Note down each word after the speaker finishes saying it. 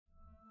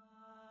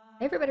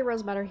Hey everybody,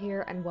 Rosematter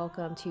here, and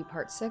welcome to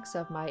part 6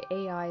 of my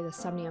AI, the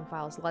Somnium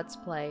Files Let's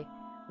Play.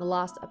 In the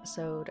last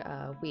episode,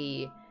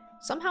 we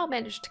somehow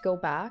managed to go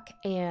back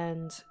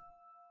and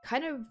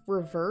kind of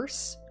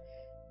reverse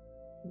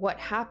what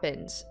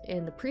happened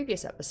in the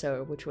previous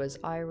episode, which was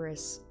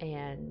Iris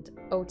and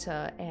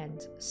Ota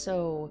and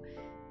So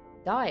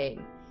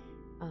dying.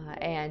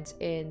 And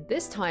in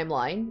this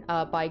timeline,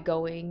 by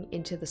going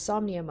into the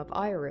Somnium of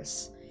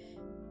Iris,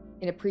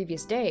 in a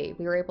previous day,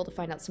 we were able to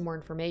find out some more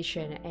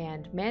information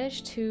and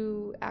managed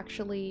to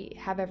actually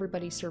have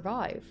everybody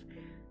survive.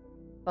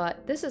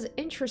 But this is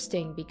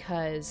interesting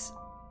because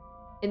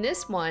in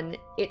this one,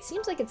 it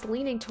seems like it's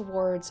leaning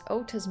towards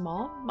Ota's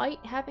mom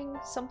might having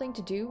something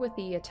to do with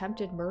the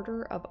attempted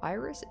murder of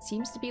Iris. It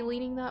seems to be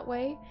leaning that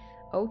way.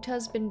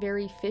 Ota's been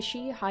very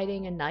fishy,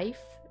 hiding a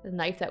knife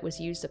that was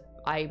used,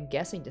 I'm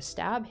guessing, to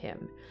stab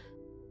him.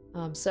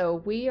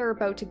 So we are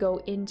about to go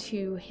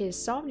into his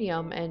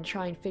Somnium and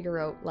try and figure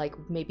out, like,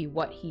 maybe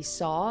what he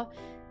saw,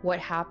 what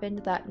happened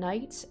that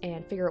night,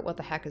 and figure out what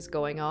the heck is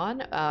going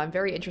on. I'm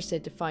very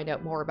interested to find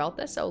out more about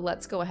this, so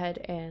let's go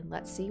ahead and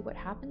let's see what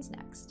happens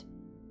next.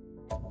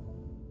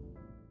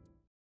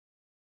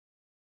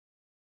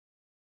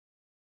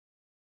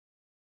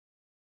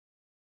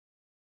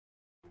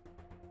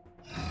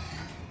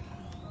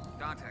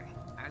 Dante,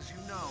 as you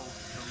know,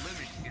 the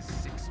limit is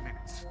 6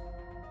 minutes.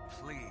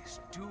 Please,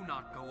 do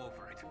not go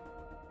over it.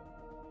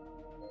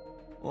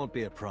 Won't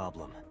be a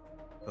problem.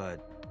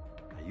 But,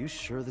 are you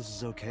sure this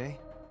is okay?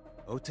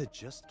 Ota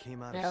just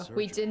came out of surgery.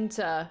 We didn't,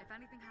 If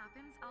anything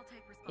happens, I'll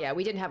take responsibility. yeah,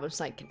 we didn't have him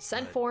sign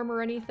consent form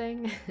or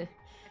anything.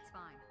 It's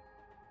fine.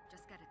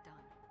 Just get it done.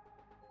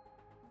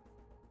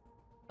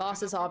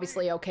 Boss is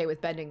obviously okay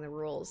with bending the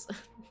rules.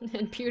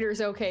 And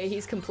Pewter's okay,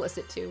 he's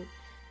complicit too.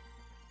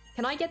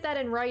 Can I get that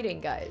in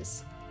writing,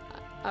 guys?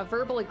 A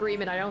verbal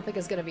agreement I don't think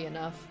is gonna be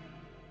enough.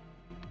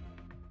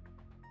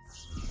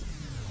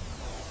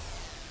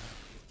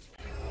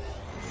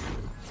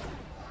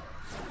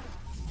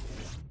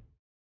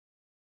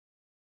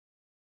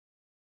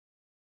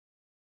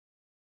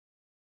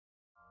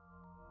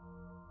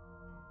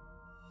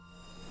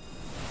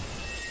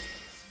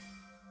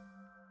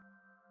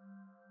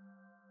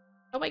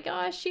 Oh my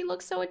gosh, she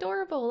looks so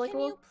adorable, like a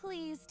Can little, you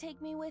please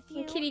take me with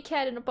you? little kitty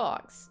cat in a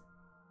box.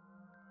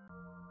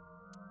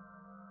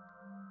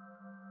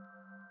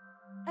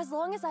 As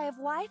long as I have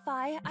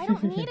Wi-Fi, I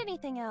don't need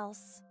anything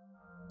else.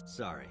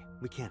 Sorry,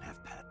 we can't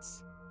have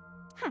pets.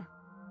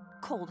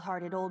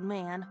 Cold-hearted old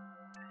man.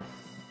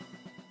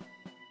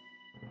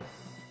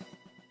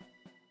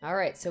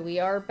 Alright, so we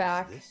are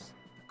back. Is this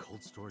the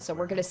cold storage So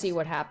we're gonna see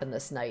warehouse? what happened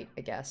this night,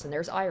 I guess. And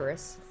there's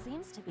Iris.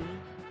 Seems to be.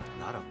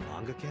 Not a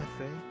manga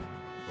cafe?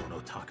 Or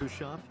an otaku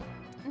shop?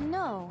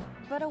 No,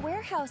 but a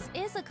warehouse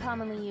is a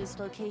commonly used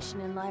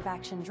location in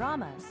live-action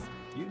dramas.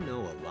 You know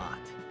a lot.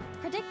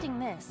 Predicting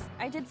this,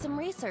 I did some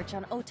research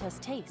on Ota's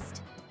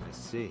taste. I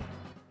see.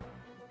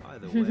 By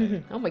the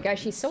way, Oh my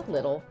gosh, she's so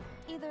little.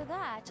 Either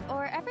that,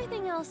 or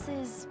everything else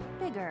is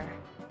bigger.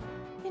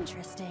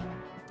 Interesting.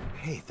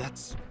 hey,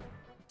 that's...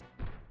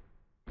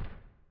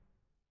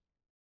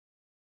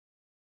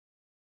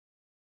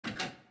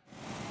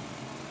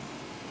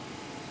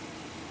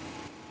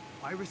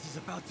 Iris is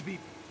about to be...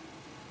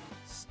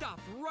 Stop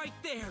right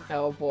there!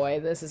 Oh boy,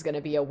 this is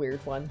gonna be a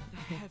weird one.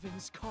 The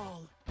heavens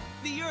call.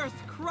 The earth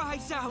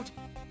cries out.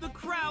 The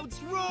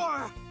crowds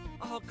roar.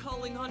 All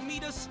calling on me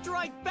to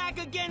strike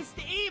back against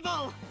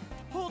evil.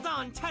 Hold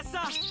on,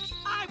 Tessa.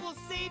 I will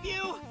save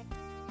you.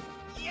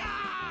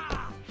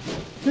 Yeah!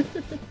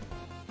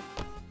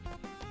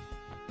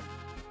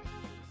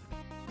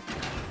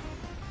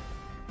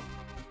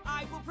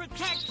 I will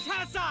protect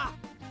Tessa.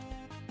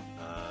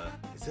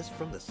 Is this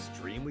from the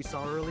stream we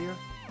saw earlier?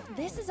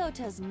 This is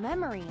Ota's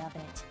memory of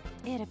it.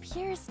 It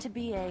appears to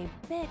be a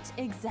bit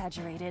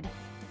exaggerated.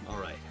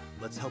 Alright,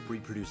 let's help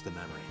reproduce the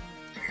memory.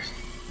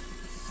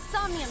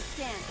 Somnium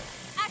scan,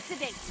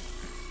 activate!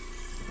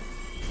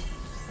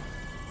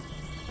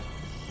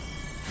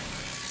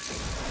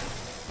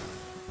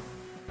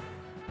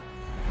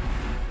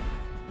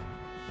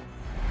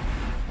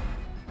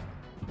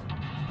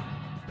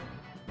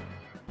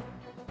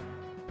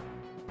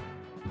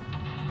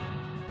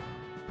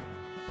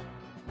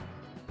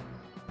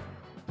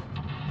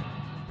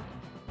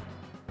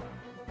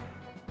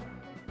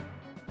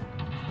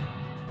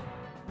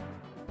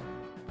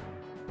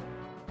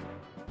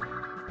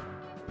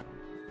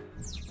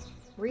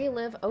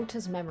 Relive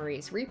Ota's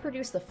memories.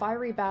 Reproduce the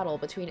fiery battle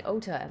between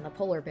Ota and the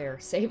polar bear.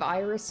 Save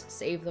Iris,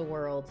 save the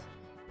world.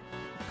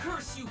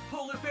 Curse you,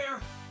 polar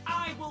bear!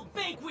 I will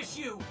vanquish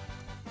you!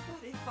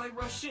 But if I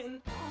rush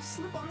in, I'll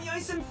slip on the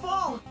ice and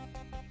fall!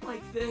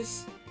 Like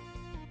this.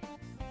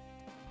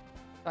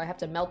 Do I have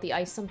to melt the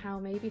ice somehow,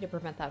 maybe, to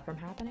prevent that from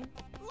happening?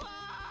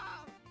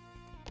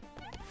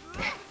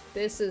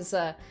 This is,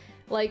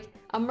 like,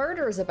 a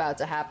murder is about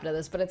to happen to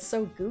this, but it's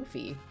so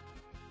goofy.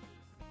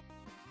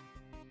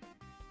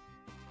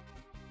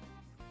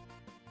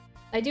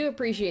 I do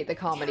appreciate the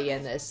comedy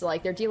in this.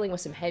 Like, they're dealing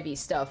with some heavy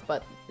stuff,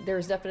 but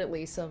there's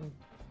definitely some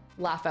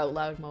laugh out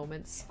loud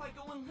moments. If I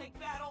go in like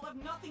that, I'll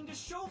have nothing to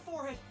show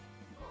for it.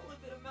 All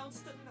of it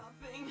amounts to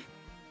nothing.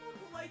 What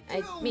will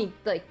I do? I mean,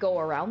 like, go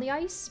around the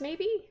ice,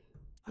 maybe?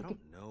 I don't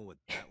know what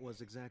that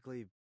was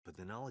exactly, but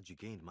the knowledge you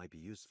gained might be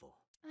useful.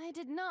 I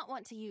did not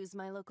want to use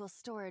my local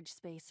storage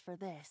space for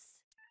this.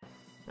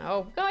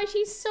 Oh gosh,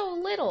 he's so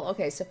little.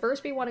 Okay, so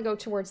first we want to go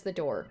towards the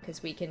door,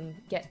 because we can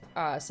get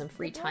some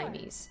free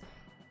timies.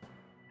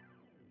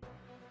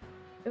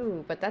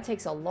 Ooh, but that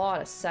takes a lot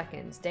of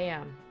seconds.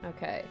 Damn.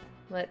 Okay,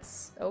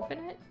 let's open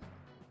it.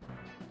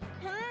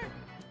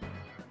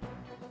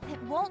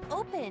 It won't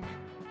open.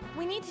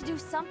 We need to do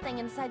something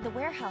inside the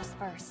warehouse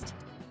first.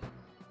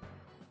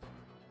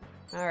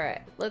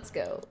 Alright, let's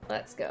go.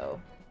 Let's go.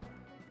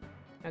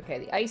 Okay,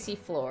 the icy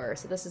floor.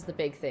 So this is the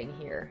big thing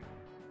here.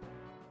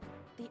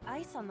 The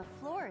ice on the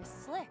floor is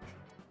slick.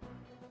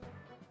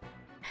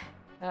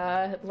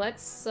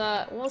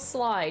 We'll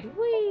slide.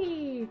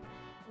 Whee!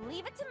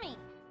 Leave it to me.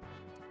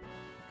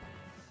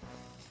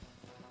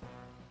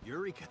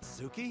 Yuri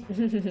Katsuki?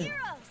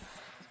 Heroes!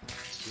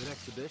 Good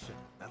exhibition.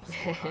 That was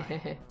so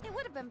high. It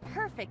would have been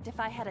perfect if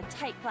I had a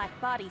tight black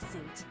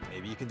bodysuit.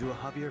 Maybe you can do a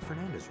Javier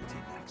Fernandez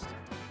routine next.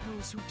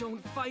 Those who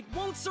don't fight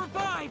won't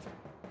survive!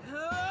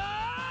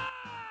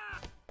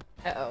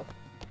 Uh-oh.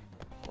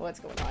 What's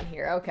going on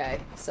here? Okay,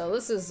 so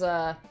this is,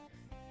 I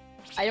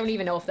don't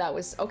even know if that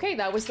was... Okay,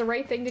 that was the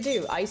right thing to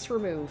do. Ice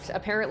removed.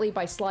 Apparently,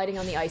 by sliding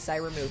on the ice, I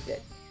removed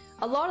it.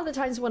 A lot of the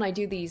times when I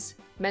do these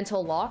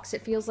mental locks,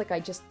 it feels like I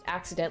just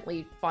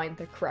accidentally find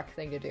the correct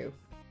thing to do.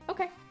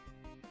 Okay.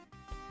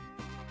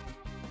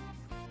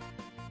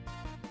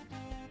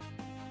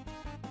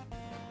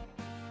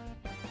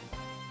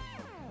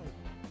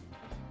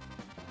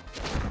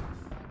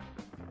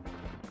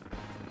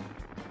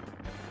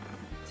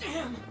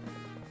 Damn!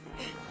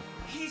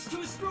 He's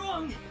too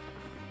strong!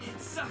 It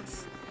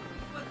sucks,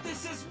 but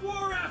this is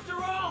war after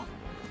all!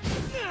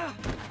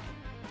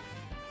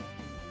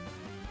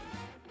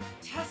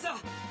 Tessa!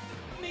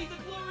 May the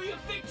glory of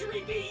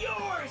victory be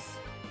yours!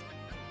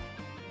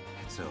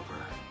 It's over.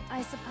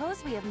 I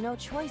suppose we have no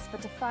choice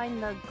but to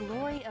find the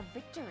glory of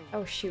victory.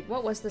 Oh shoot,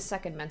 what was the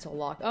second mental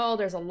lock? Oh,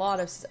 there's a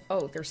lot of...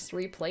 Oh, there's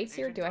 3 plates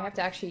here? Do I have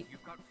to actually...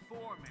 You've got 4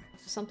 minutes.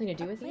 Something to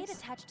do with Plate these?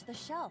 attached to the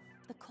shelf.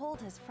 The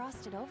cold has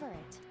frosted over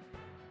it.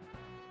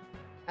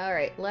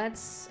 Alright,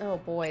 let's... Oh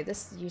boy,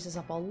 this uses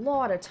up a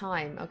lot of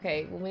time.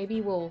 Okay, well maybe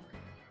we'll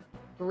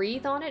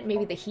breathe on it.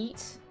 Maybe the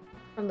heat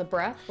from the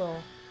breath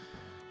will...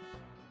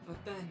 But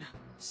then,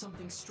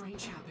 something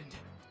strange happened.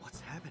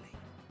 What's happening?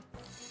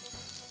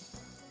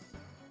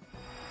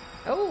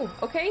 Oh,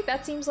 okay,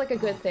 that seems like a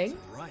good thing.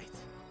 That's right.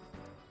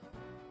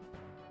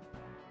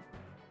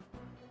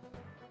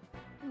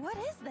 What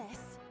is this?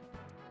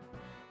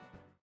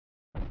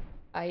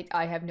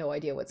 I have no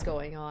idea what's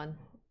going on.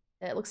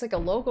 It looks like a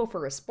logo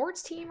for a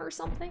sports team or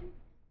something.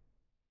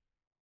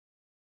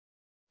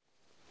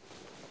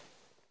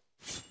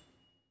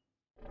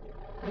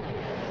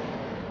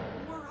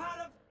 We're out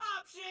of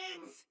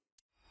options!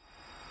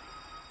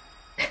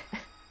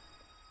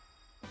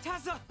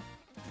 Tessa!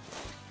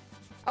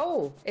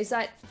 Oh, is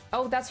that...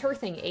 Oh, that's her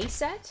thing. A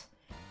set?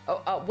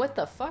 Oh, what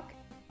the fuck?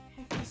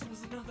 If this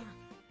was another,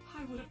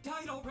 I would have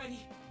died already.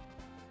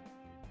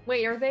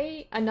 Wait, are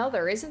they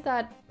another? Isn't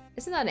that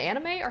an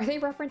anime? Are they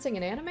referencing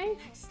an anime?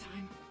 Next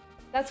time.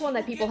 That's one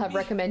that people Get have me.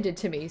 recommended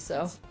to me,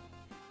 so...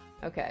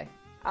 Okay.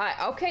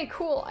 Okay,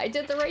 cool. I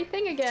did the right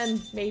thing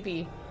again,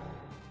 maybe.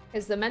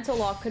 Because the mental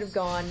lock could have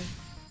gone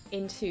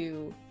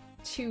into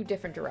 2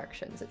 different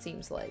directions, it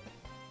seems like.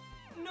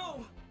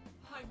 No!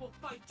 I will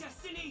fight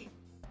destiny!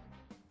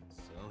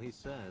 So he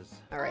says.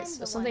 Alright, I'm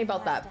so the something one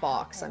who about has that to help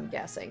box, him. I'm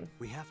guessing.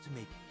 We have to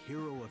make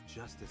Hero of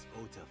Justice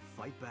Ota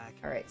fight back.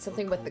 Alright,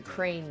 something with the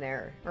crane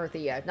there. Or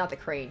the, not the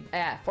crane.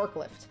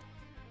 Forklift.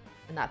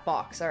 And that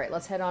box. Alright,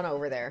 let's head on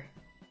over there.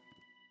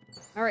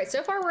 Alright,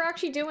 so far we're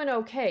actually doing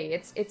okay.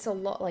 It's a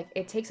lot, like,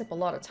 it takes up a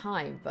lot of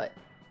time, but...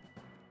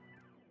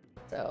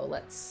 So,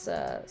 let's,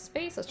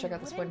 space, let's check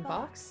out this wooden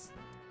box.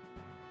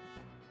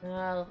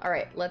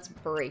 Alright, let's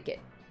break it.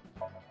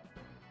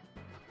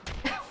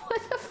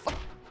 What the fuck?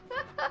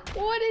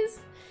 What is...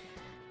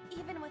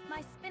 Even with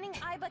my spinning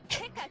Iba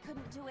kick, I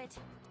couldn't do it.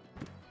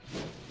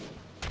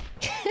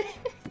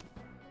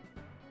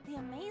 The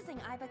amazing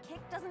Iba kick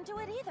doesn't do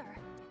it either.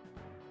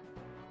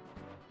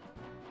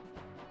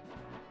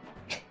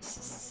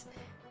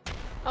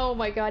 Oh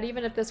my god,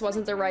 even if this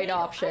wasn't the right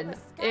option,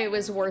 it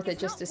was worth it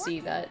just to see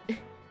that.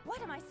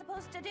 What am I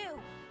supposed to do?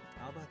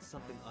 How about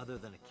something other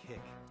than a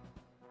kick?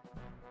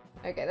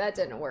 Okay, that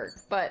didn't work,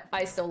 but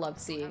I still loved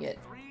seeing it.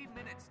 3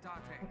 minutes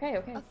starting. Okay,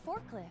 okay. A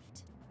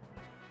forklift.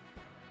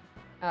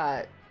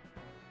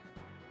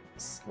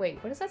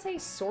 Wait, what does that say?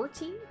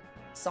 Sortie?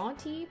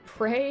 Saunty?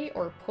 Pray?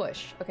 Or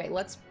push? Okay,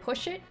 let's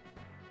push it.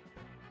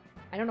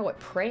 I don't know what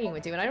praying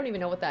would do, and I don't even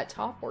know what that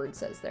top word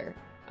says there.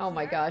 Oh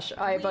my gosh,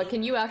 Iba,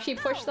 can you actually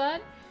push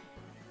that?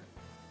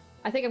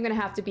 I think I'm gonna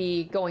have to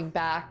be going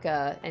back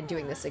and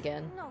doing this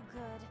again. No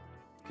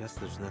good. Guess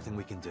there's nothing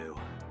we can do.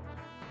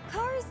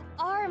 Cars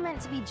are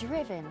meant to be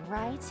driven,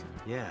 right?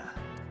 Yeah.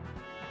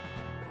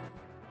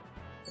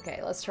 Okay,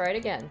 let's try it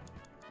again.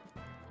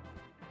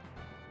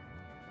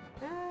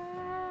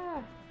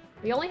 Ah,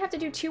 we only have to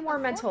do 2 more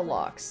mental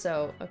locks,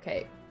 so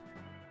okay.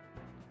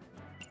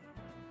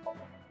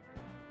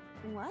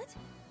 What?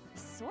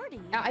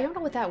 Sortie? I don't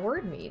know what that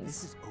word means.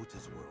 This is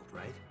Ota's world,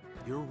 right?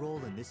 Your role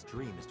in this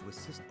dream is to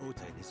assist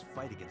Ota in his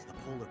fight against the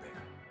polar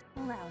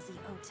bear. Lousy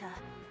Ota.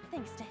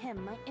 Thanks to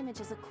him, my image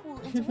as a cool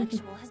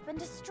intellectual has been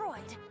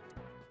destroyed.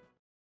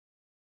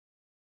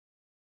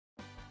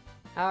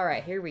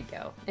 Alright, here we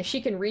go. If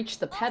she can reach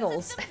the All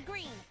pedals. systems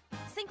green.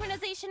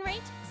 Synchronization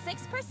rate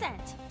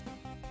 6%.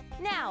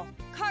 Now,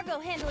 cargo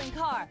handling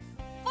car.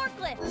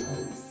 Forklift.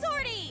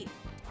 Sortie!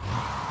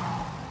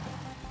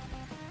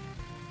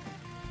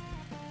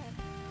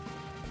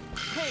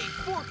 Hey,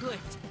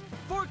 forklift!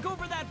 Fork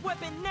over that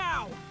weapon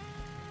now!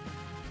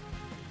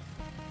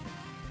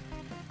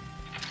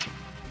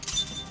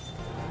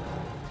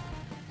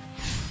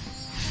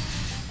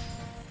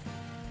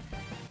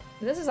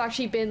 This has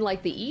actually been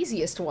like the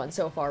easiest one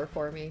so far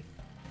for me.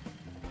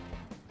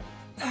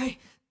 I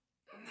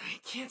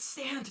can't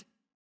stand.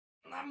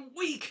 I'm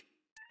weak.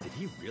 Did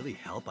he really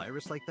help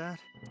Iris like that?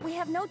 We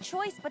have no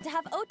choice but to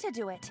have Ota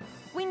do it.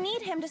 We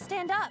need him to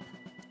stand up.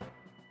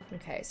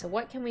 Okay, so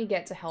what can we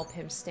get to help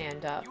him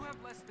stand up? You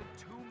have less than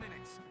 2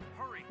 minutes.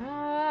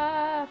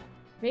 Hurry.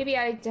 Maybe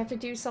I have to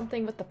do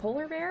something with the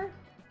polar bear?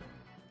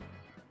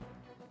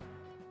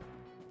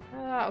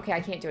 Okay, I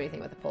can't do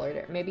anything with the polar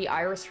bear. Maybe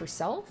Iris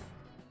herself?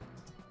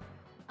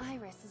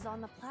 Iris is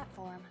on the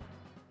platform.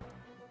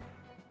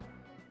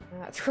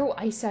 Throw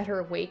ice at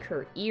her, wake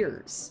her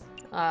ears.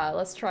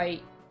 Let's try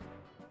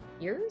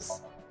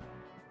ears?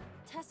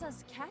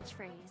 Tessa's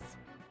catchphrase.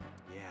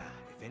 Yeah,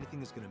 if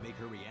anything is gonna make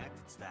her react,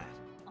 it's that.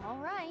 All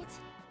right.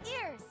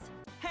 Ears!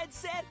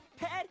 Headset,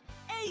 pet,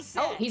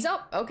 A-set! Oh, he's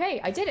up.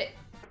 Okay, I did it.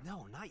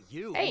 No, not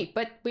you. Hey,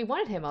 but we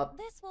wanted him up.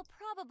 This will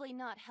probably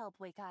not help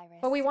wake Iris.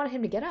 But we wanted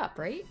him to get up,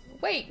 right?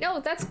 Wait, no,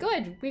 that's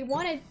good. We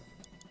wanted...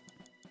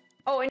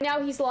 Oh, and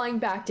now he's lying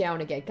back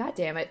down again. God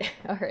damn it.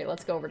 Alright,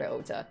 let's go over to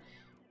Ota.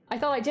 I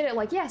thought I did it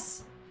like,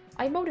 yes!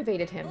 I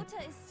motivated him.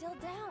 Ota is still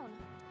down.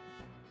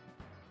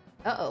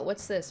 Uh-oh,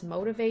 what's this?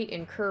 Motivate,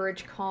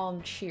 encourage,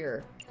 calm,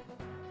 cheer.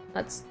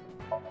 Let's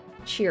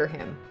cheer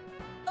him.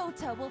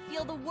 Ota will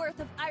feel the worth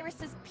of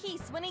Iris's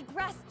peace when he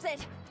grasps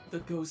it. The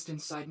ghost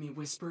inside me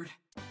whispered.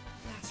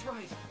 That's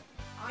right.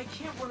 I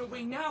can't run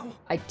away now.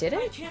 I did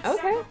I it? can't Okay.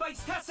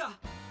 sacrifice Tessa.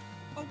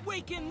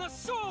 Awaken the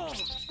soul.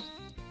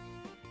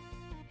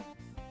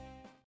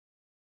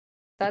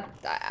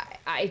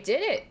 I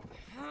did it.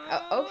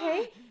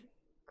 Okay.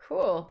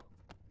 Cool.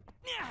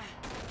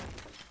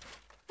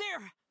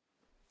 There.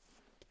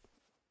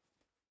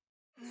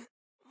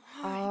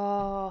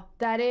 Oh,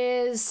 that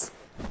is...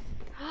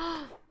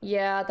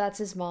 Yeah, that's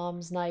his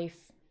mom's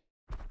knife.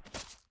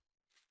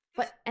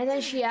 But, and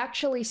then she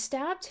actually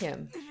stabbed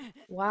him.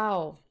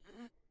 Wow.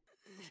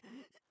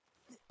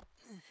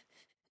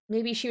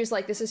 Maybe she was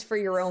like, this is for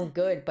your own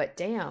good, but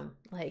damn,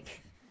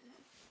 like...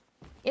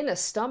 In the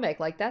stomach,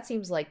 like, that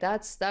seems like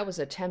that was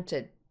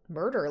attempted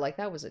murder, like,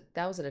 that was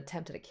an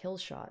attempt at a kill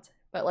shot.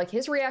 But, like,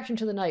 his reaction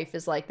to the knife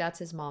is like, that's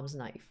his mom's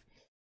knife.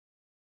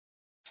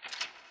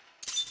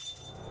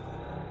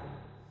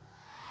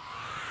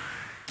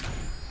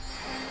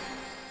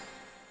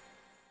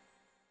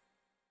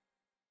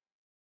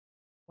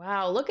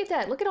 Wow, look at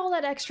that. Look at all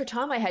that extra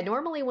time I had.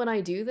 Normally when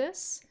I do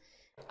this,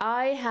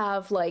 I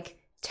have like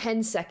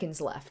 10 seconds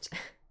left.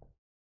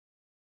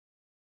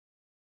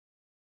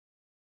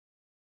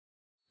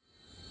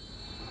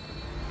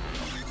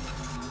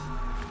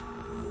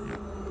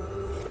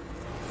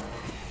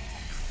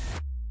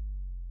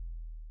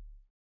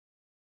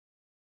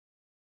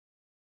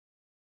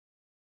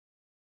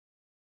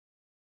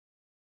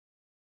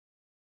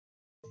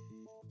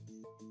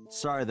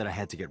 Sorry that I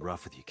had to get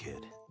rough with you,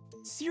 kid.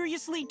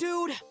 Seriously,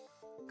 dude?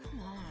 Come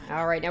on.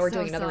 All right, now we're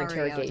So doing another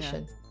sorry,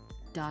 interrogation.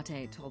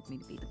 Date told me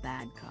to be the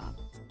bad cop.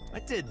 I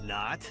did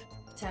not.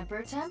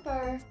 Temper,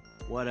 temper.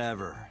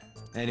 Whatever.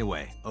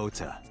 Anyway,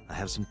 Ota, I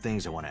have some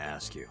things I want to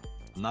ask you.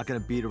 I'm not gonna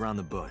beat around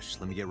the bush.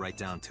 Let me get right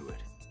down to it.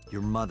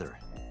 Your mother,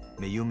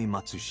 Mayumi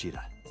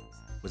Matsushita,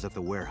 was at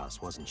the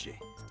warehouse, wasn't she?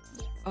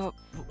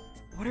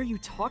 What are you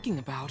talking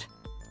about?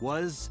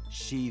 Was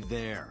she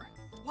there?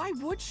 Why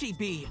would she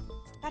be?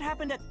 That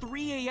happened at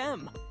 3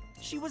 a.m.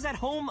 She was at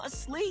home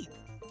asleep.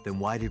 Then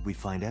why did we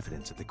find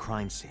evidence at the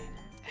crime scene?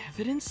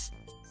 Evidence?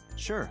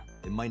 Sure,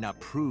 it might not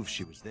prove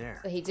she was there.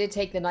 So he did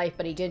take the knife,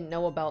 but he didn't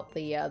know about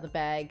the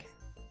bag.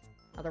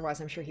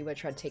 Otherwise, I'm sure he would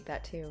try to take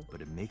that too.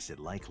 But it makes it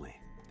likely.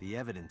 The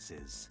evidence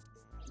is...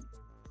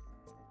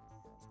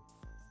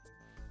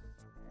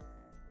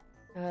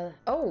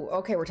 Oh,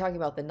 okay, we're talking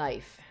about the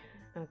knife.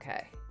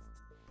 Okay.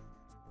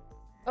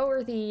 Oh,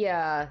 or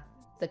the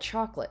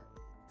chocolate.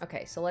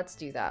 Okay, so let's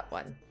do that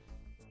one.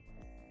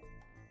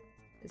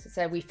 As it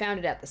said, we found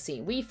it at the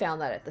scene. We found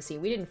that at the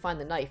scene. We didn't find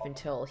the knife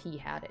until he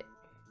had it.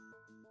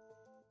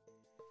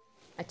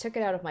 I took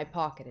it out of my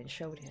pocket and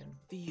showed him.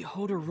 The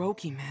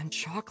Hodoroki man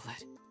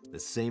chocolate. The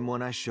same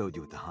one I showed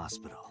you at the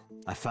hospital.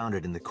 I found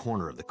it in the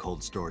corner of the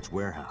cold storage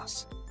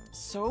warehouse.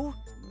 So?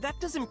 That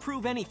doesn't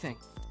prove anything.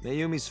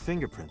 Mayumi's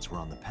fingerprints were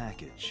on the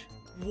package.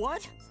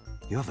 What?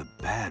 You have a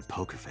bad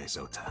poker face,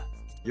 Ota.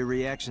 Your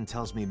reaction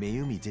tells me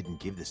Mayumi didn't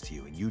give this to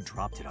you and you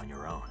dropped it on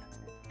your own.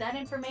 That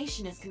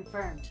information is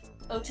confirmed.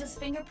 Ota's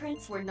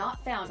fingerprints were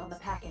not found on the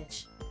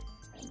package.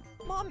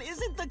 Mom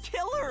isn't the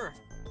killer!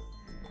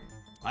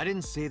 I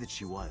didn't say that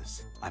she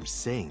was. I'm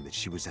saying that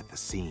she was at the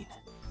scene.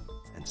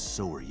 And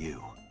so were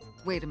you.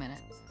 Wait a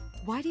minute.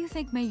 Why do you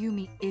think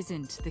Mayumi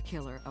isn't the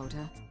killer,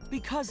 Ota?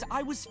 Because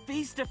I was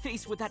face to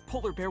face with that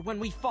polar bear when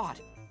we fought.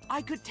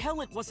 I could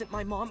tell it wasn't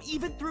my mom,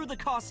 even through the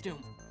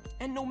costume.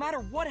 And no matter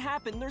what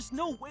happened, there's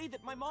no way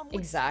that my mom would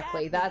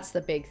Exactly, stab me. that's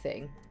the big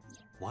thing.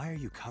 Why are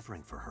you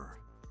covering for her?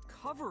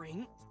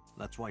 Covering?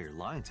 That's why you're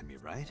lying to me,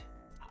 right?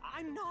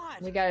 I'm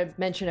not. We gotta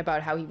mention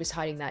about how he was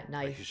hiding that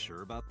Are you knife.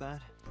 sure about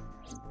that?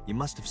 You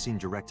must have seen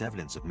direct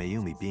evidence of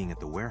Mayumi being at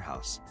the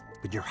warehouse,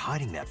 but you're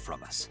hiding that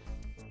from us.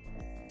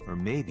 Or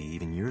maybe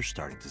even you're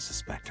starting to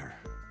suspect her.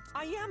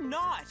 I am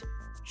not.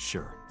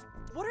 Sure.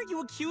 What are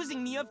you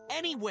accusing me of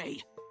anyway?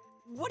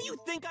 What do you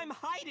think I'm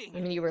hiding? I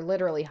mean, you were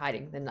literally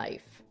hiding the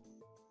knife.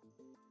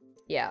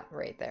 Yeah,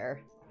 right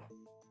there.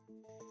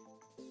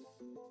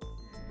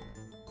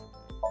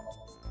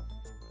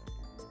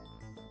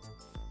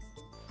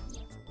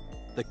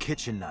 The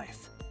kitchen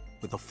knife,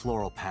 with a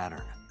floral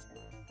pattern.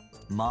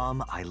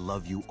 Mom, I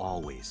love you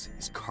always,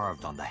 is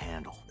carved on the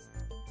handle.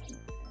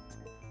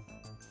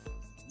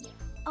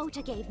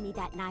 Ota gave me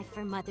that knife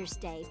for Mother's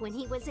Day when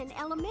he was in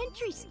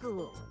elementary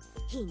school.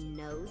 He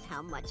knows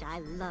how much I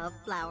love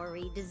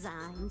flowery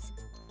designs.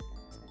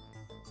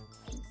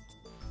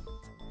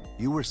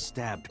 You were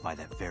stabbed by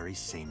that very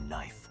same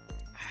knife.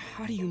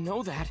 How do you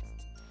know that?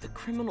 The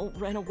criminal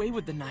ran away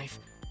with the knife.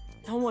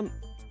 No one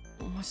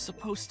was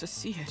supposed to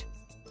see it.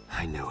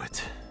 I knew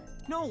it.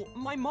 No,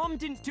 my mom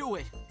didn't do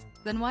it.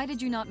 Then why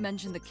did you not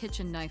mention the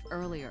kitchen knife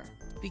earlier?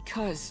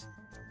 Because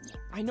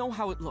I know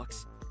how it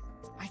looks.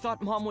 I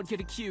thought Mom would get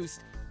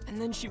accused, and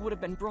then she would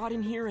have been brought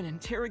in here and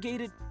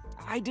interrogated.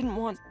 I didn't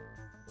want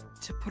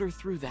to put her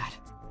through that.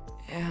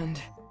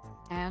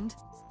 And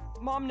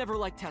Mom never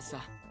liked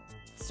Tessa.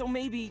 So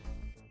maybe,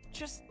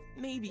 just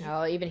maybe,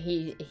 Oh, even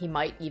he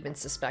might even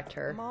suspect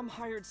her. Mom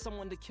hired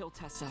someone to kill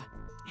Tessa,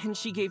 and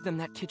she gave them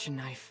that kitchen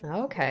knife.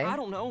 Okay. I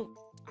don't know.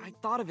 I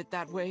thought of it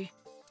that way.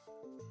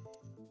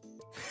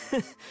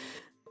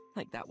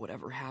 Like that would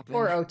ever happen.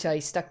 Poor Ota,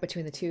 he's stuck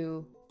between the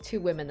two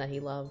women that he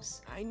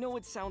loves. I know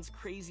it sounds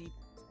crazy,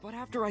 but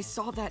after I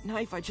saw that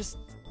knife, I just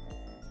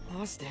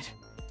lost it.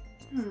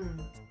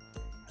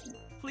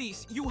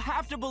 Please, you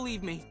have to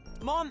believe me.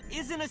 Mom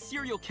isn't a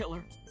serial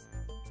killer.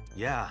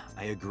 Yeah,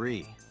 I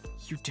agree.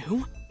 You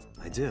do?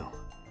 I do.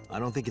 I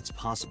don't think it's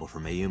possible for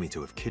Mayumi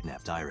to have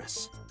kidnapped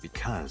Iris,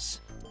 because...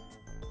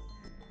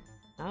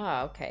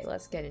 Ah, okay,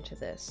 let's get into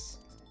this.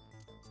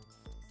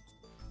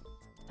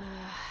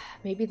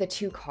 Maybe the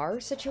two-car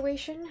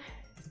situation?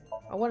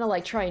 I want to,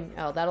 like, try and...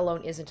 Oh, that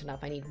alone isn't enough.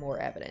 I need more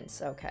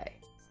evidence. Okay.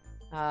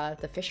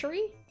 The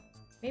fishery?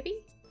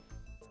 Maybe?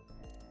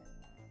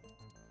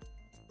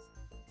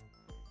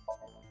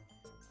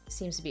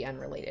 Seems to be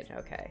unrelated.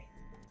 Okay.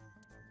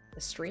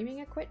 The streaming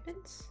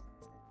equipment?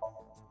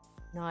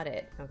 Not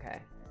it. Okay.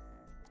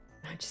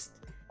 I just...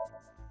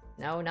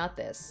 No, not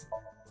this.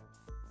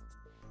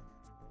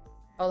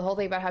 Oh, the whole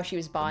thing about how she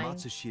was buying...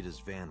 Matsushida's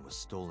van was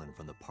stolen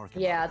from the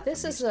parking Yeah, lot.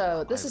 this is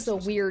a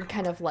weird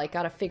kind of, like,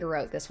 gotta figure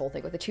out this whole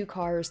thing with the two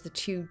cars, the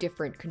two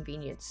different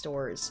convenience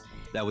stores.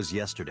 That was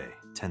yesterday,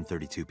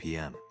 10:32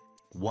 p.m.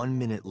 1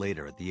 minute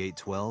later at the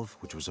 812,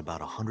 which was about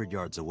 100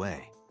 yards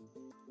away,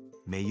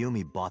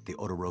 Mayumi bought the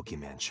Odoroki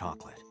Man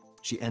chocolate.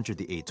 She entered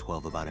the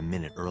 812 about a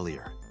minute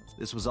earlier.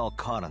 This was all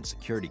caught on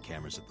security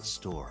cameras at the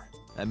store.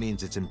 That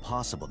means it's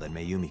impossible that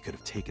Mayumi could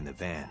have taken the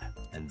van.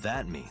 And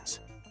that means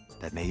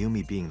that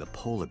Mayumi being the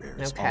polar bear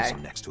is also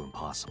next to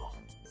impossible.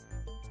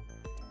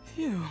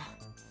 Phew.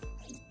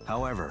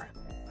 However,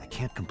 I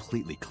can't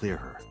completely clear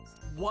her.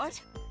 What?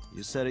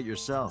 You said it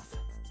yourself.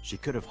 She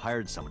could have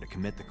hired someone to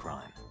commit the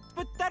crime.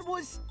 But that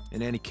was...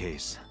 In any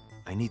case,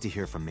 I need to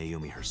hear from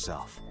Mayumi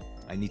herself.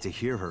 I need to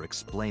hear her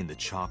explain the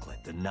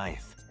chocolate, the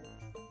knife.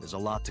 There's a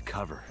lot to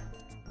cover.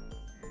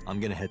 I'm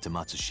gonna head to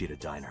Matsushita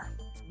Diner.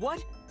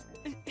 What?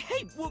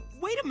 Hey,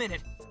 wait a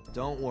minute!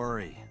 Don't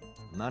worry.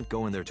 I'm not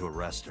going there to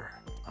arrest her.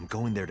 I'm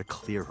going there to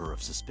clear her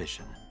of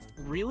suspicion.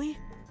 Really?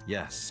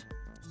 Yes.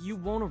 You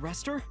won't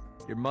arrest her?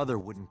 Your mother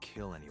wouldn't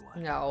kill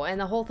anyone. No, and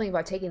the whole thing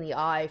about taking the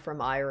eye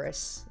from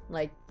Iris,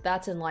 like,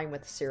 that's in line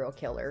with the serial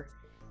killer.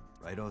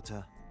 Right,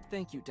 Ota?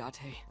 Thank you, Date.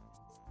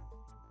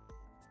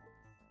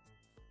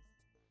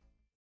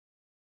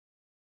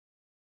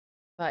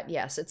 But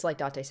yes, it's like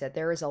Date said,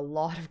 there is a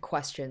lot of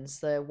questions.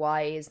 The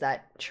why is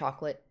that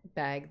chocolate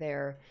bag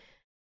there?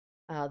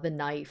 The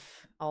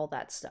knife, all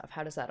that stuff.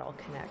 How does that all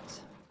connect?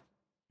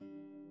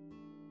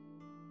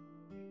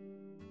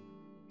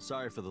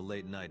 Sorry for the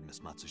late night,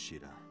 Miss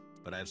Matsushita,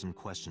 but I have some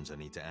questions I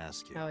need to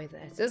ask you. Oh,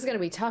 this is gonna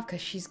be tough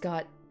because she's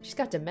got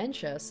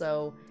dementia,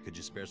 so Could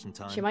you spare some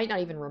time? she might not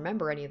even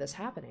remember any of this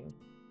happening.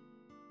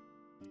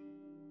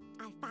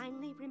 I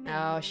finally remember.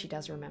 Oh, she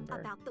does remember.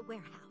 About the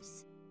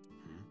warehouse.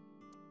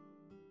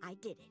 I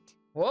did it.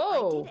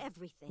 Whoa! I did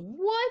everything.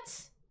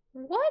 What?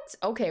 What?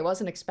 Okay,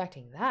 wasn't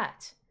expecting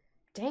that.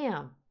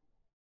 Damn.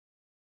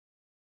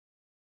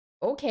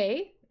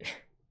 Okay.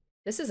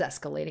 This is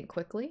escalating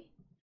quickly.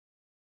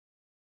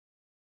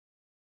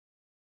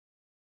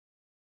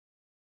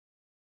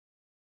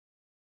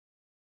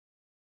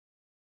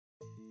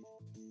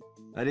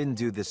 I didn't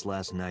do this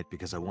last night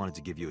because I wanted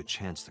to give you a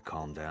chance to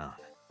calm down.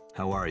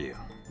 How are you,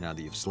 now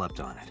that you've slept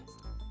on it?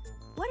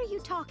 What are you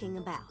talking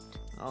about?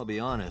 I'll be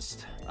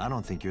honest, I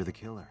don't think you're the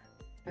killer.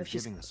 You're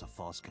she's- giving us a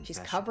false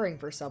confession. She's covering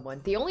for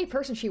someone. The only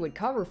person she would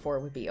cover for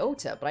would be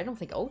Ota, but I don't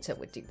think Ota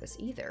would do this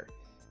either.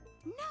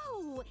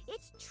 No,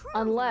 it's true.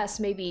 Unless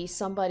maybe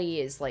somebody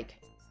is like,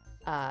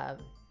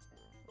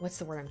 what's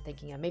the word I'm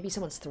thinking of? Maybe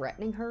someone's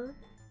threatening her?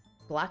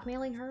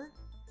 Blackmailing her?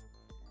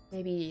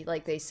 Maybe,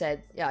 like they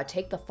said, yeah,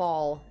 take the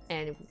fall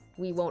and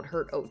we won't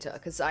hurt Ota,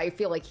 because I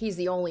feel like he's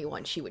the only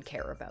one she would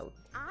care about.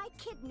 I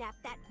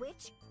kidnapped that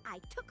witch. I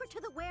took her to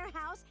the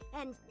warehouse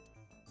and...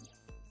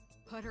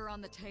 Put her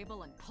on the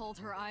table and pulled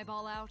her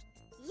eyeball out?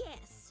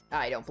 Yes.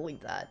 I don't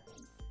believe that.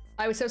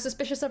 I was so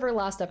suspicious of her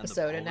last And the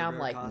episode, and now I'm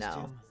polar like, bear no.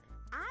 costume?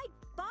 I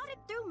bought it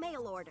through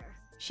mail order.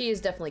 She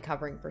is definitely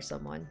covering for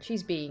someone.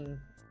 She's being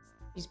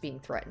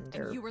threatened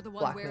or And you were the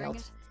one blackmailed. wearing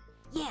it?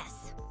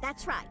 Yes,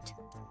 that's right.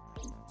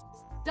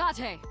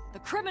 Date, the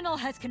criminal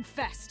has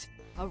confessed.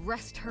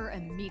 Arrest her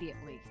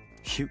immediately.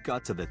 You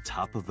got to the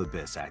top of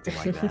Abyss acting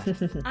like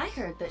that. I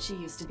heard that she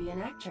used to be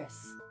an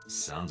actress.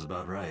 Sounds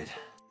about right.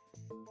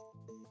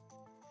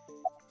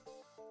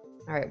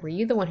 Alright, were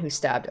you the one who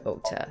stabbed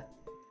Ota?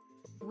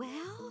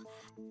 Well,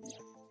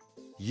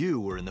 You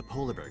were in the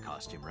polar bear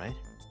costume, right?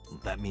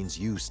 That means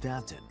you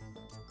stabbed him.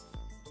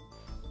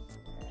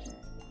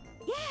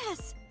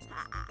 yes,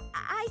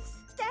 I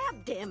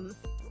stabbed him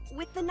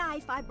with the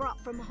knife I brought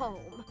from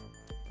home.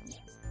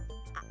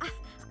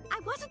 I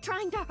wasn't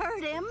trying to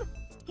hurt him.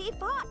 He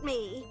fought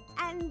me,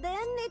 and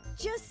then it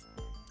just...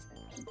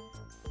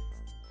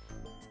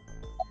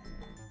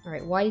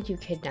 Alright, why did you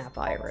kidnap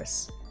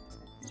Iris?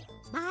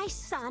 My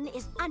son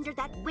is under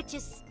that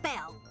witch's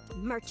spell.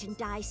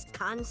 Merchandise,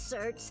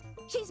 concerts.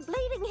 She's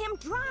bleeding him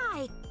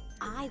dry.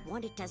 I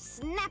wanted to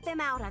snap him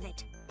out of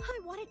it. I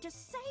wanted to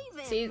save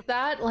him. See,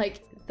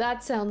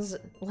 that sounds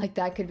like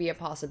that could be a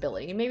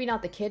possibility. Maybe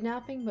not the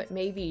kidnapping, but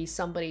maybe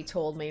somebody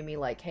told Mayumi,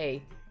 like,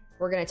 hey,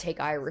 we're gonna take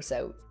Iris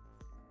out,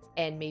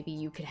 and maybe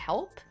you could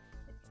help?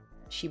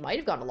 She might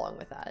have gone along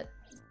with that.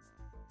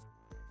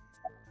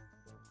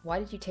 Why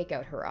did you take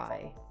out her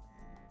eye?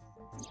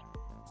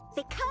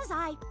 Because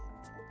I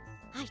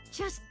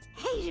just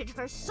hated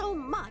her so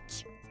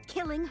much.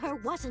 Killing her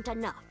wasn't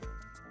enough.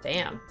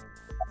 Damn.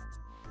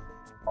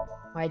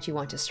 Why'd you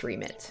want to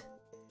stream it?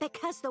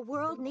 Because the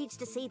world needs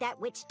to see that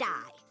witch die.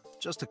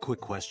 Just a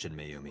quick question,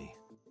 Mayumi.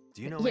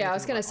 Do you know Yeah, I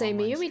was anything gonna about say,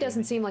 online Mayumi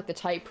doesn't streaming? seem like the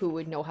type who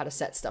would know how to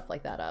set stuff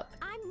like that up.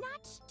 I'm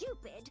not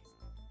stupid.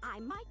 I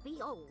might be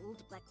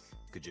old, but...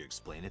 Could you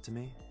explain it to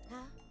me? Huh?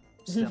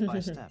 Step by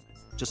step.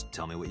 Just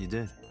tell me what you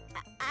did.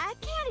 I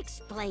can't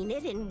explain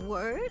it in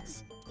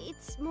words.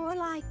 It's more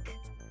like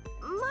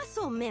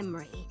muscle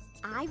memory.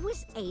 I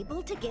was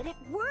able to get it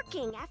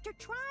working after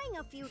trying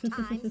a few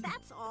times,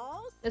 that's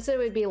all. That's what it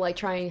would be like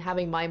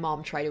having my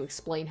mom try to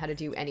explain how to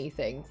do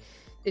anything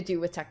to do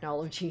with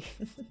technology.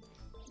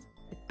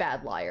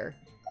 Bad liar.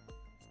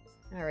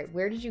 Alright,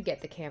 where did you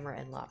get the camera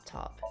and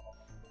laptop?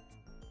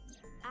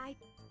 I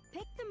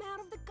picked them out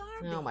of the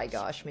garbage. Oh my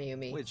gosh,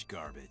 Mayumi. Which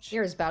garbage?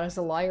 You're as bad as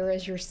a liar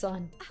as your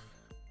son.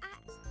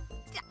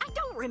 I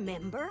don't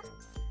remember.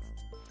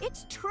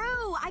 It's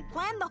true, I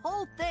planned the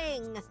whole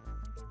thing.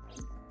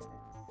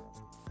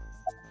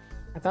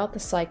 About the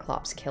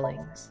Cyclops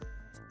killings.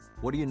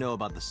 What do you know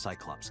about the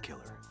Cyclops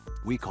killer?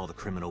 We call the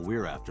criminal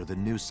we're after the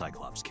new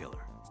Cyclops killer.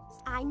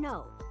 I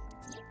know.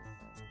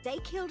 They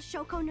killed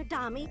Shoko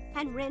Nadami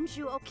and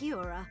Renju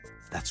Okiura.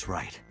 That's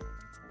right.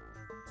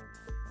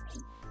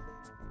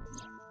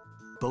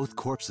 Both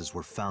corpses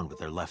were found with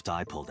their left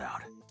eye pulled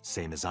out,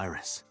 same as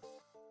Iris.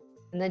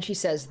 And then she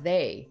says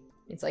they.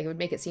 It's like it would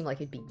make it seem like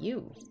it'd be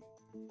you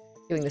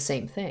doing the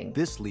same thing.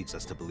 This leads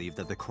us to believe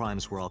that the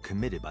crimes were all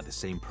committed by the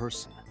same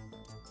person.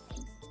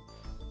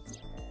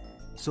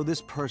 So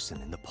this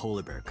person in the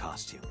polar bear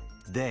costume,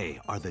 they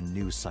are the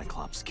new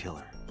Cyclops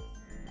killer.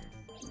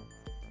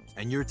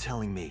 And you're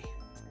telling me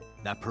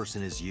that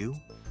person is you?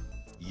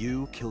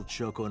 You killed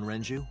Shoko and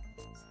Renju?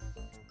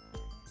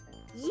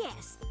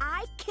 Yes,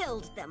 I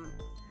killed them.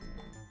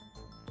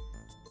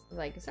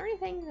 Like, is there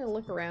anything to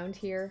look around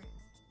here?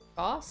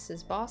 Boss?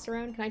 Is Boss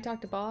around? Can I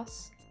talk to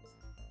Boss?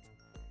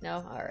 No?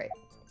 Alright.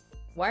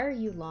 Why are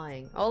you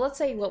lying? Oh, let's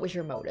say, what was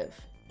your motive?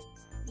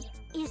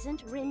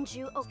 Isn't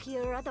Renju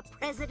Okiura the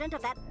president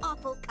of that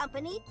awful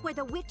company where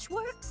the witch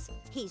works?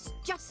 He's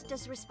just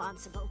as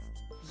responsible.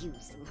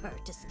 Using her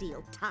to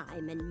steal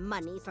time and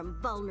money from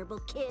vulnerable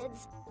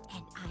kids.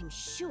 And I'm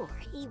sure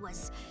he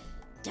was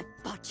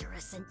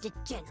debaucherous and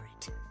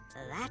degenerate.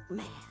 That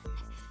man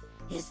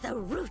is the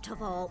root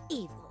of all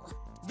evil.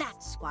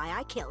 That's why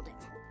I killed him.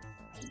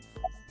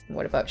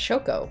 What about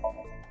Shoko?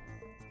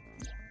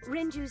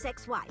 Renju's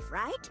ex-wife,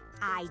 right?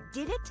 I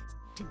did it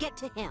to get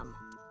to him.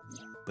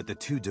 but the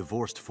two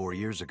divorced 4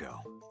 years ago.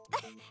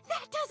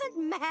 That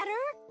doesn't matter.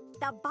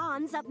 The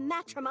bonds of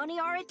matrimony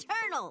are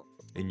eternal.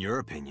 In your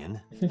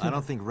opinion, I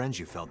don't think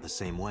Renju felt the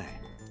same way.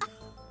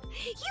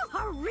 You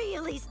are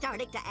really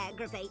starting to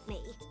aggravate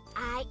me.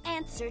 I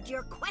answered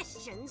your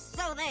questions,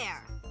 so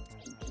there.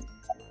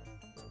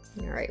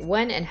 Alright,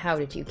 when and how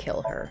did you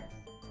kill her?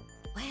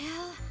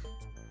 Well,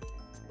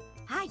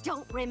 I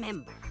don't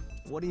remember.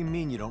 What do you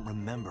mean you don't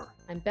remember?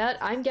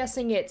 I'm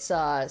guessing it's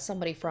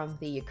somebody from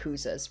the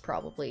Yakuza's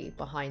probably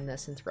behind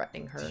this and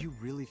threatening her. Do you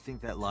really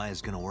think that lie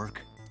is gonna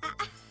work?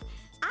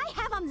 I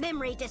have a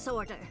memory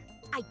disorder.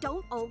 I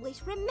don't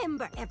always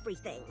remember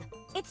everything.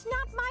 It's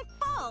not my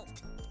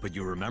fault. But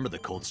you remember the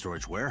cold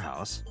storage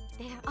warehouse.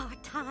 There are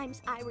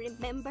times I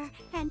remember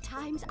and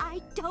times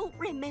I don't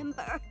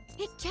remember.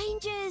 It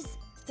changes.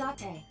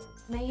 Date,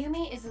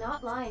 Mayumi is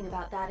not lying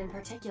about that in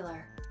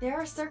particular. There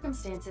are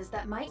circumstances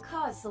that might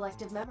cause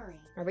selective memory.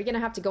 Are we gonna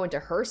have to go into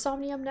her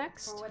Somnium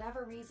next? For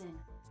whatever reason,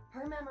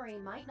 her memory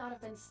might not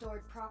have been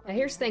stored properly. Now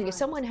here's the thing, if mind.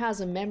 someone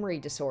has a memory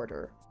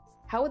disorder,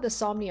 how would the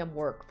Somnium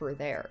work for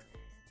there?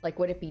 Like,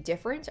 would it be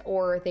different,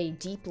 or are they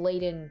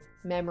deep-laden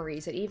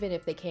memories that even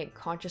if they can't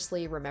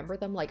consciously remember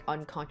them, like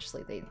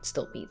unconsciously, they'd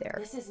still be there?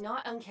 This is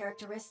not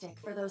uncharacteristic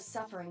for those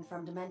suffering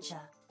from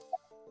dementia.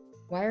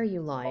 Why are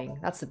you lying?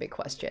 That's the big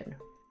question.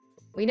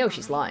 We know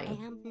she's lying.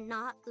 I am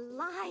not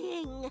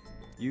lying.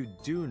 You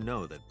do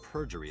know that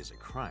perjury is a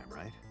crime,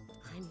 right?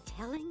 I'm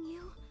telling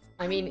you.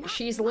 I mean, I'm not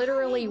she's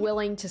literally lying.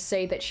 willing to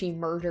say that she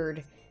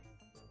murdered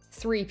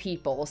 3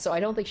 people, so I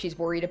don't think she's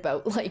worried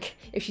about, like,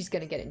 if she's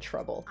gonna get in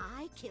trouble.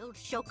 I killed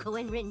Shoko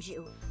and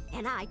Renju,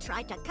 and I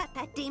tried to cut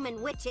that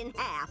demon witch in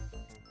half.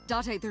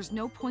 Date, there's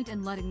no point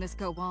in letting this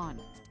go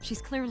on.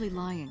 She's clearly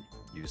lying.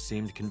 You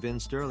seemed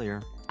convinced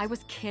earlier. I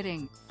was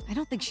kidding. I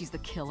don't think she's the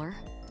killer.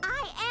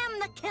 I am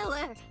the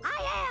killer!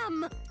 I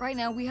am! Right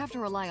now, we have to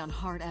rely on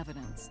hard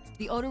evidence.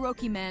 The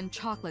Odoroki Man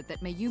chocolate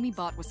that Mayumi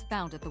bought was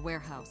found at the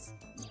warehouse.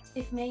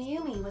 If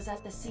Mayumi was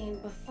at the scene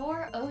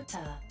before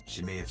Ota,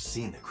 She may have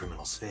seen the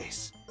criminal's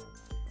face.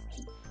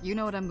 You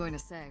know what I'm going to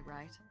say,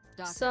 right?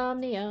 Date,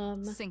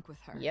 Somnium. sync with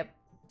her. Yep.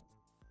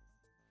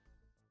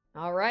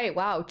 Alright,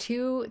 wow,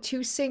 two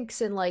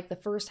syncs in, like, the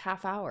first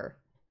half hour.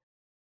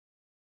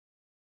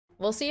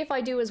 We'll see if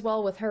I do as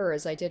well with her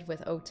as I did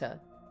with Ota.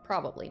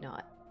 Probably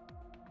not.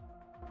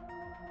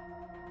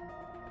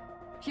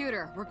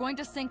 Pewter, we're going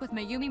to sync with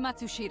Mayumi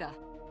Matsushita.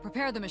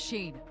 Prepare the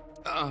machine.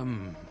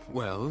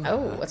 Well...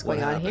 Oh, what's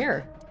going on happened?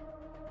 here?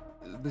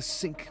 The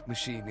sync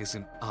machine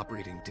isn't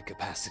operating to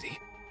capacity.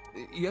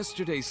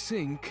 Yesterday's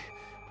sync...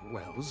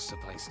 Well,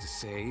 suffice to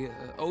say,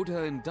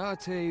 Ota and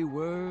Date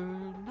were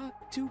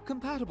not too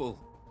compatible.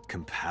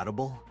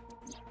 Compatible?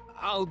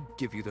 I'll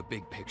give you the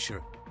big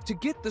picture. To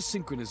get the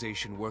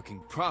synchronization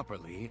working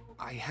properly,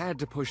 I had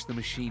to push the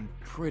machine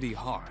pretty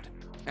hard.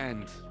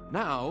 And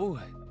now,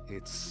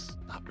 it's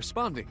not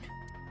responding.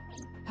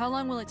 How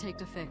long will it take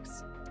to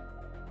fix?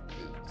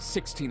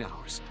 16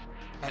 hours,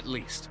 at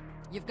least.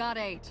 You've got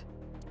 8.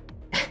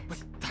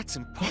 But that's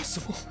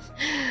impossible.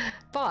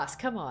 Boss,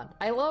 come on.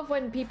 I love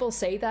when people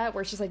say that,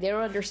 where it's just like they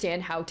don't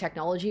understand how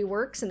technology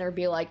works, and they'll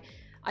be like,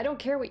 I don't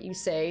care what you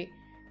say.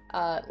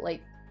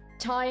 Like,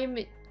 time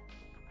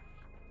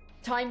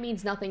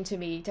means nothing to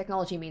me,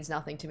 technology means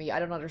nothing to me, I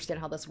don't understand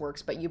how this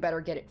works, but you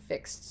better get it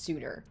fixed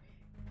sooner.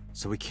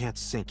 So we can't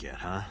sync yet,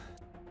 huh?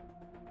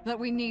 But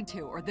we need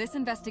to, or this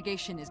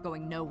investigation is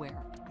going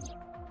nowhere.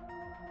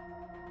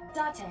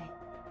 Date,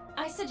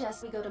 I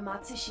suggest we go to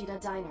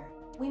Matsushita Diner.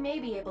 We may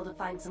be able to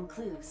find some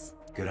clues.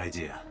 Good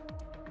idea.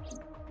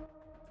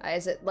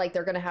 Is it like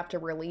they're gonna have to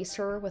release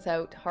her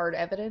without hard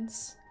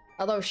evidence?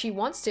 Although she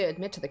wants to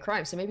admit to the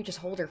crime, so maybe just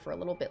hold her for a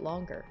little bit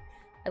longer.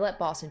 I let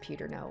Boss and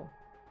Pewter know.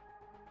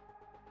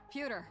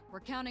 Pewter, we're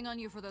counting on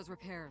you for those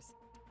repairs.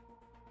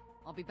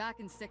 I'll be back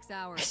in 6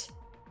 hours.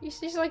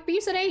 She's like, but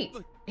you said 8.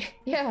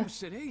 Yeah. You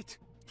said 8.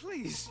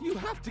 Please, you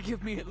have to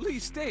give me at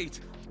least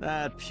 8.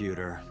 That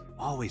Pewter.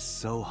 Always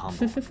so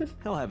humble.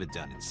 He'll have it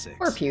done in 6.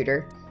 Or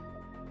Pewter.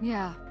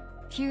 Yeah,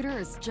 Pewter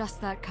is just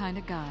that kind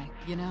of guy,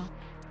 you know?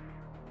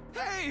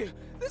 Hey!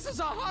 This is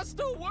a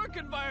hostile work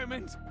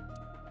environment!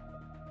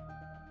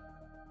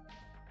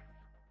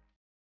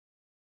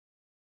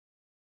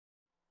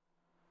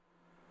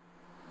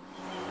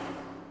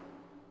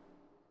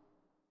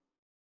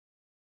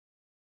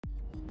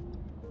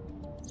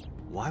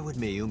 Why would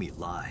Mayumi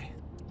lie?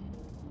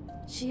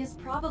 She is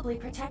probably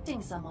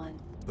protecting someone.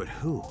 But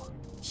who?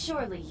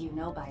 Surely you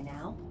know by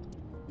now.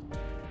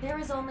 There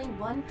is only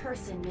one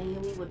person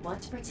Mayumi would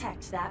want to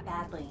protect that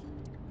badly.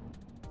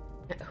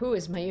 Who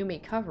is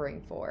Mayumi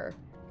covering for?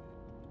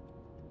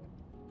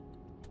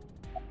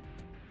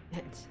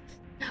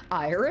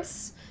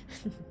 Iris?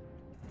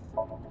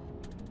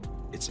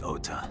 It's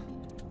Ota.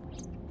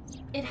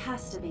 It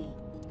has to be.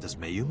 Does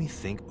Mayumi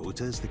think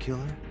Ota is the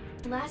killer?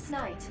 Last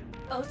night,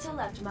 Ota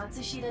left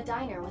Matsushita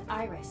Diner with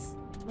Iris.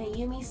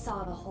 Mayumi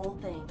saw the whole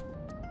thing.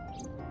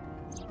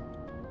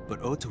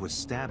 But Ota was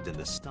stabbed in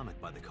the stomach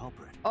by the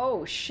culprit.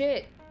 Oh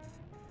shit.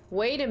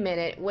 Wait a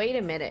minute, wait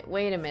a minute,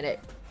 wait a minute.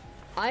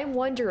 I'm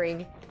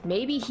wondering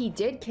maybe he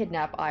did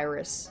kidnap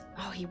Iris.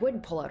 Oh, he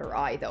wouldn't pull out her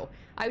eye, though.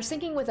 I was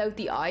thinking without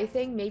the eye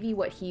thing, maybe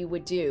what he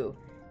would do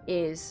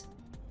is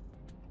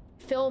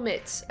film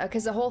it,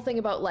 because the whole thing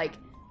about, like,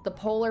 the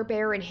polar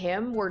bear and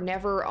him were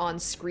never on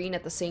screen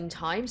at the same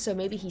time, so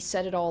maybe he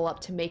set it all up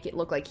to make it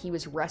look like he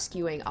was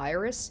rescuing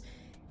Iris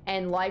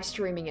and live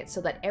streaming it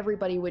so that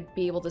everybody would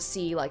be able to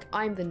see, like,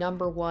 I'm the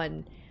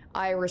 #1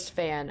 Iris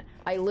fan.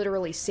 I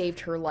literally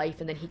saved her life,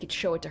 and then he could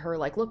show it to her,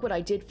 like, look what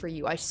I did for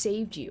you. I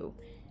saved you.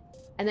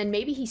 And then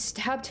maybe he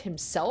stabbed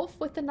himself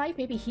with the knife.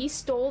 Maybe he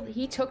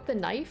took the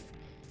knife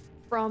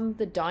from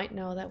the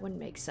no, that wouldn't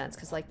make sense,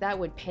 because, like, that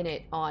would pin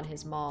it on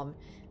his mom.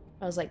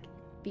 I was like,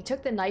 if he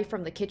took the knife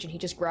from the kitchen, he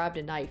just grabbed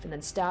a knife and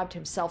then stabbed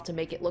himself to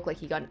make it look like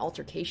he got an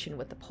altercation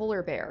with the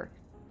polar bear.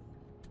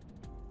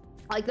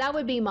 Like, that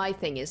would be my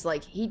thing, is,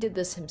 like, he did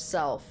this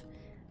himself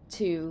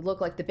to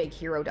look like the big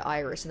hero to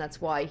Iris, and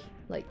that's why,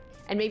 like,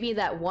 and maybe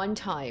that one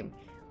time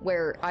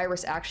where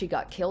Iris actually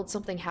got killed,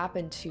 something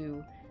happened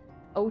to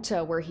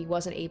Ota where he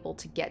wasn't able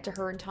to get to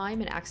her in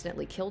time and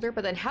accidentally killed her.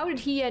 But then how did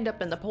he end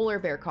up in the polar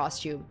bear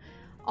costume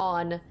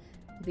on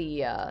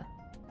the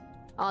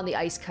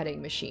ice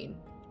cutting machine?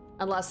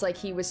 Unless, like,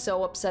 he was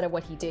so upset at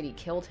what he did, he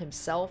killed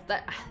himself.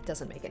 That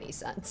doesn't make any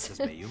sense. Does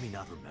Mayumi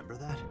not remember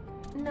that?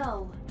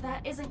 No,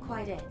 that isn't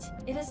quite it.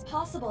 It is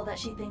possible that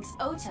she thinks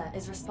Ota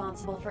is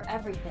responsible for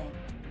everything.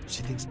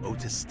 She thinks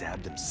Ota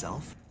stabbed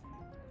himself?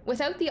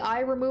 Without the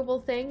eye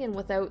removal thing and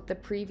without the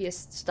previous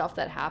stuff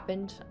that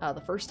happened the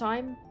first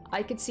time,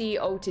 I could see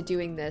Ota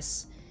doing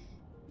this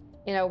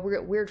in a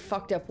weird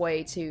fucked up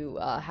way to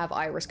have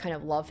Iris kind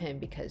of love him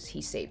because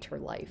he saved her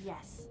life.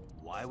 Yes.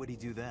 Why would he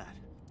do that?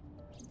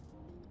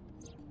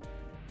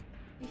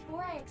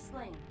 Before I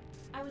explain,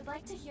 I would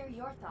like to hear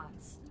your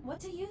thoughts. What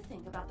do you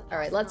think about the possibility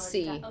Alright, let's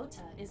see. that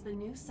Ota is the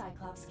new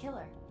Cyclops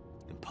killer?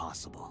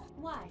 Impossible.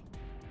 Why?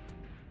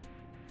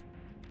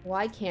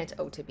 Why can't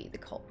Ota be the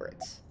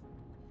culprit?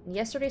 In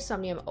yesterday's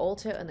Somnium,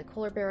 Ota and the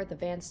polar bear, the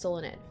van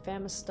stolen at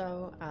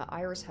Famisto,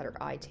 Iris had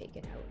her eye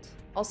taken out.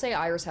 I'll say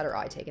Iris had her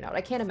eye taken out.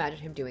 I can't imagine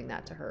him doing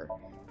that to her.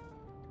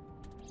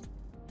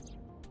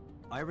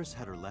 Iris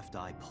had her left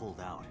eye pulled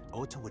out.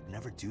 Ota would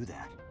never do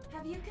that.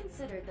 Have you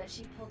considered that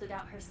she pulled it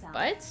out herself?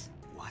 What?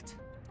 What?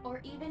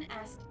 Or even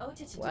asked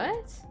Ota to do What?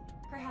 it?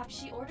 Perhaps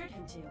she ordered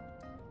him to.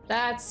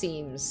 That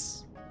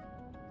seems...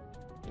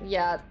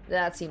 Yeah,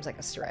 that seems like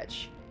a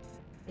stretch.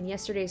 In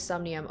yesterday's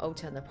Somnium,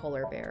 Ota and the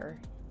polar bear.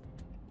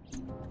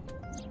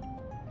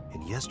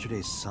 In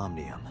yesterday's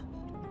Somnium,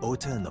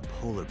 Ota and the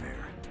polar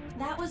bear.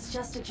 That was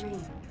just a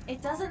dream.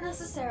 It doesn't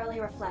necessarily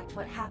reflect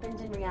what happened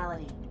in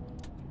reality.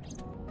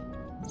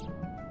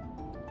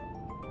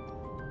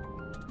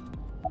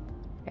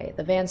 Okay,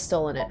 the van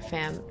stolen at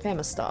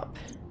Famistop.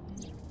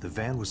 The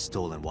van was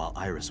stolen while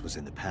Iris was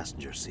in the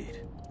passenger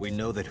seat. We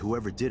know that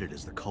whoever did it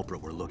is the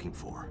culprit we're looking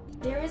for.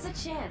 There is a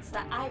chance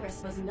that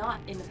Iris was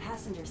not in the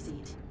passenger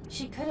seat.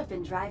 She could have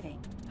been driving.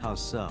 How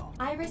so?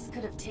 Iris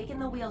could have taken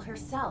the wheel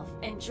herself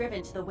and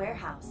driven to the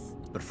warehouse.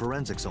 But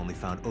forensics only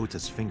found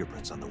Ota's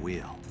fingerprints on the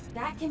wheel.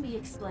 That can be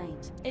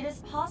explained. It is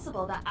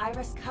possible that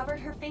Iris covered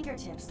her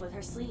fingertips with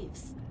her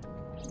sleeves.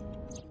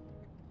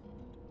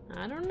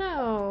 I don't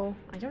know.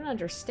 I don't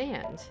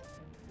understand.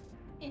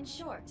 In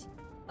short,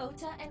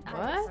 Ota and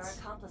Iris What? are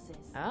accomplices.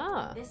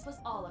 Ah. This was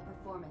all a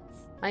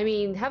performance. I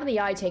mean, having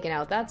the eye taken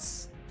out,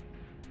 that's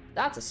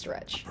a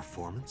stretch.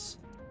 Performance?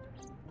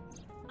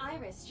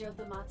 Iris drove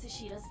the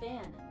Matsushida's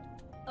van.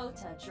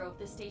 Ota drove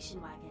the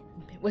station wagon.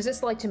 Was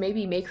this like to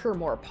maybe make her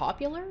more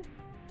popular?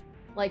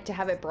 Like to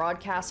have it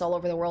broadcast all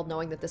over the world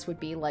knowing that this would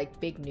be like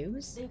big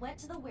news? They went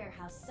to the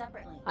warehouse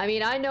separately. I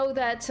mean, I know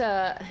that,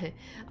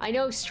 I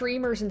know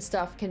streamers and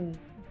stuff can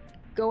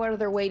go out of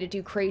their way to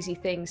do crazy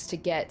things to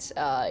get,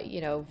 you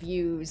know,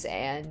 views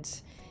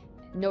and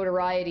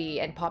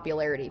notoriety and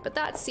popularity, but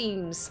that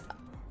seems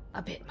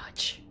a bit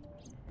much.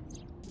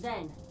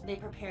 Then, they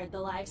prepared the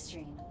live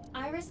stream.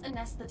 Iris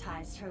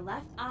anesthetized her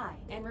left eye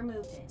and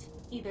removed it.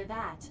 Either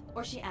that,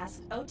 or she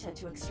asked Ota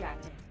to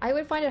extract it. I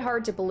would find it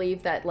hard to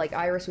believe that, like,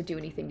 Iris would do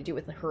anything to do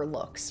with her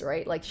looks,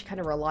 right? Like, she kind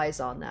of relies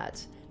on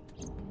that.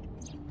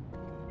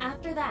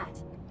 After that,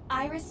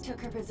 Iris took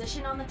her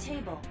position on the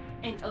table,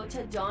 and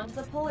Ota donned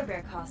the polar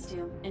bear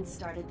costume and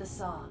started the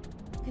saw.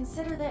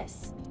 Consider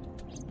this.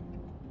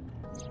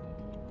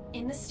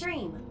 In the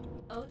stream,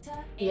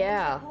 Ota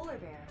and the polar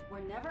bear were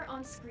never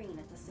on screen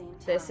at the same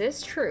time. This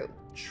is true.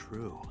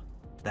 True.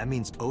 That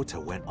means Ota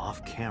went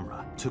off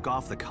camera, took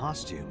off the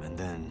costume, and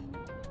then...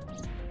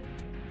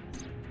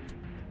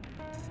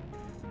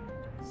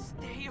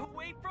 Stay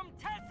away from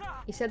Tessa!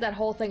 He said that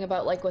whole thing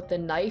about, like, with the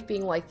knife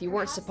being like, you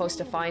weren't supposed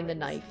to find the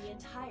knife.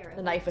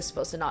 The knife was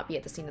supposed to not be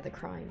at the scene of the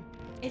crime.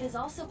 It is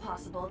also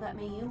possible that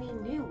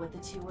Mayumi knew what the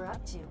two were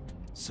up to.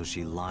 So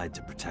she lied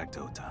to protect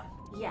Ota.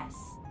 Yes,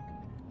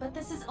 but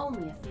this is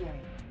only a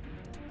theory.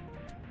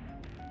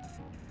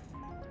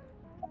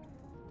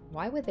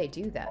 Why would they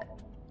do that?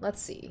 Let's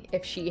see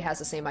if she has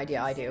the same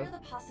idea I do. Consider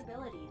the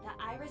possibility that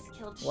Iris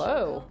killed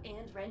Whoa. Shoko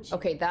and Renji.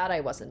 Okay, that I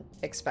wasn't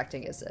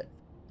expecting as an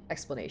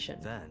explanation.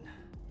 Then,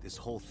 This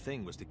whole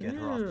thing was to get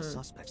her off the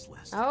suspects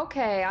list.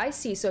 Okay, I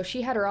see. So if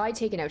she had her eye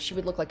taken out, she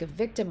would look like a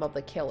victim of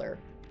the killer.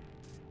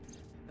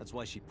 That's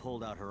why she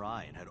pulled out her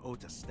eye and had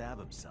Ota stab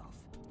himself.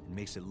 It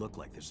makes it look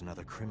like there's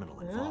another criminal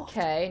involved.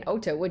 Okay, and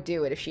Ota would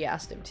do it if she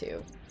asked him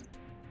to.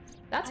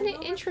 That's an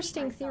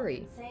interesting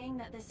theory. Saying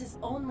that this is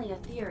only a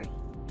theory.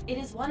 It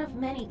is one of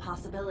many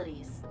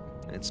possibilities.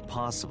 It's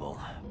possible,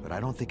 but I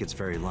don't think it's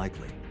very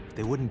likely.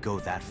 They wouldn't go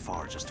that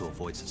far just to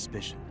avoid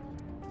suspicion.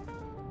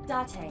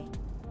 Date,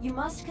 you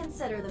must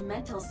consider the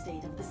mental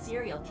state of the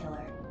serial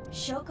killer.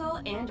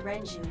 Shoko and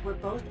Renju were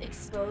both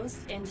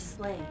exposed and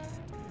displayed.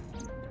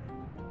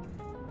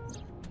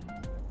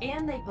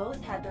 And they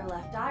both had their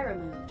left eye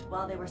removed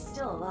while they were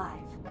still alive.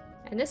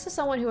 And this is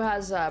someone who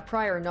has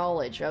prior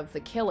knowledge of the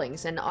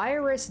killings, and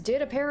Iris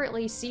did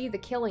apparently see the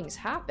killings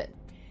happen.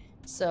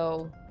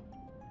 So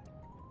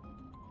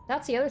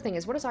that's the other thing,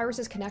 is what is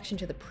Iris's connection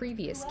to the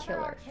previous Whoever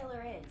killer? Our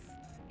killer is,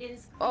 it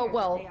is Oh, clear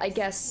well, that they I are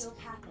guess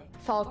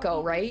sociopathic Falco, or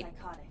even right?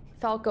 psychotic.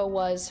 Falco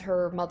was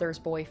her mother's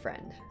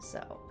boyfriend,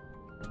 so.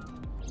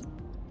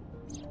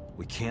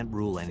 We can't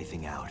rule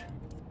anything out.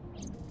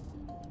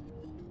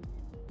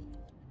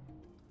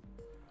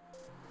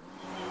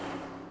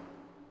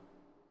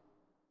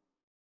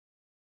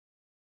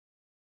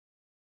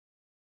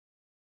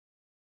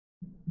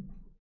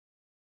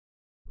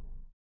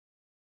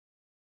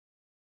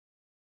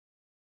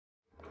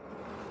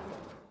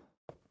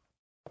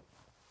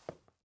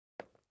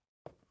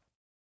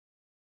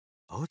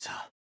 Ota,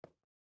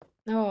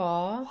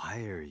 Aww.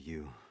 why are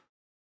you...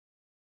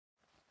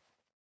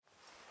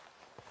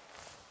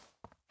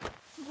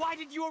 Why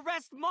did you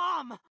arrest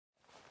Mom?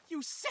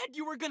 You said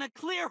you were gonna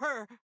clear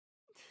her.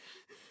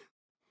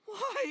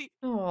 Why?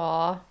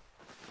 Aww.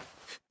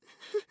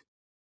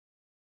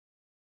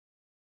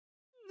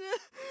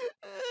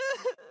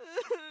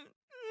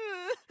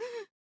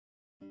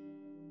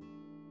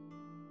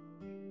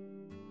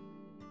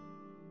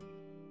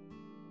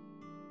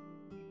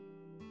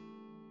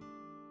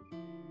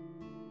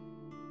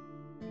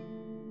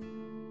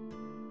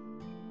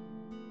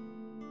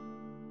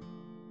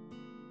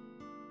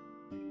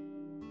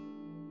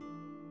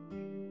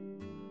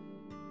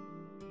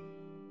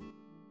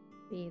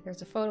 See,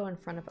 there's a photo in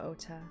front of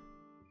Ota.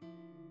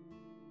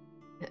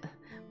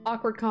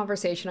 Awkward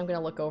conversation. I'm gonna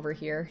look over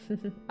here.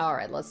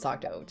 Alright, let's talk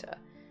to Ota.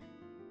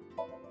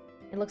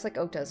 It looks like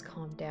Ota's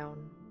calmed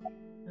down.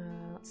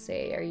 Let's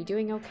see, are you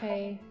doing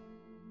okay?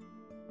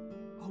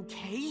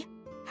 Okay?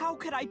 How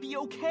could I be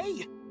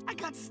okay? I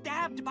got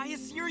stabbed by a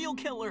serial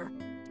killer.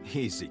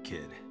 Easy,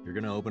 kid. You're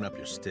gonna open up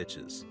your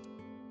stitches.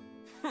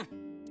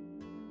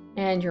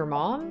 And your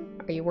mom?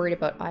 Are you worried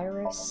about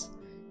Iris?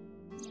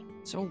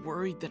 So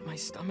worried that my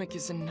stomach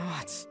is in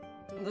knots.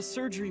 The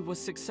surgery was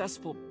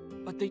successful,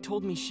 but they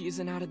told me she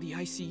isn't out of the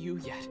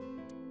ICU yet.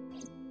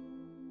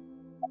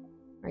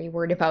 Are you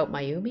worried about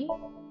Mayumi?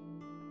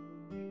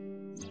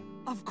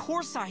 Of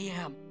course I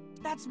am!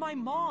 That's my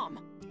mom!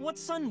 What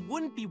son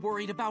wouldn't be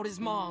worried about his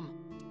mom?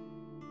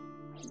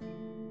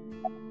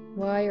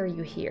 Why are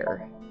you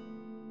here?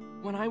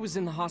 When I was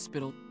in the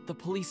hospital, the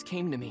police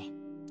came to me.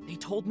 They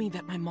told me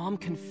that my mom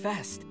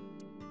confessed.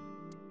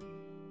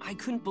 I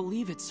couldn't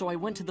believe it, so I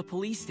went to the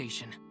police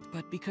station.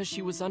 But because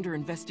she was under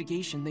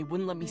investigation, they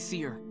wouldn't let me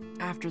see her.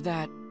 After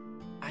that,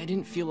 I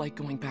didn't feel like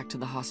going back to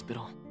the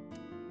hospital.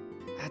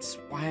 That's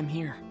why I'm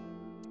here.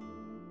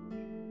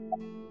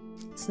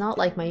 It's not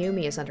like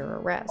Mayumi is under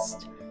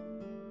arrest.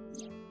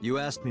 You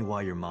asked me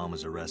why your mom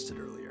was arrested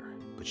earlier,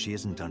 but she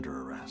isn't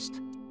under arrest.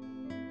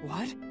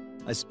 What?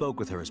 I spoke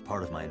with her as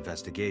part of my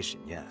investigation,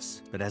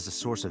 yes, but as a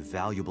source of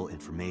valuable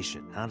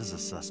information, not as a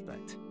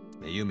suspect.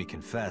 Mayumi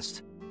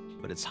confessed,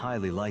 but it's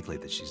highly likely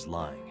that she's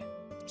lying.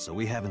 So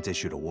we haven't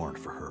issued a warrant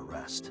for her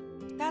arrest.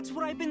 That's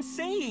what I've been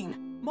saying!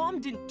 Mom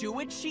didn't do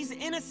it, she's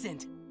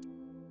innocent!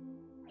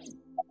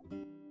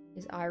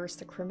 Is Iris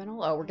the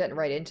criminal? Oh, we're getting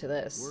right into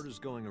this. Word is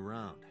going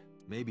around.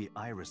 Maybe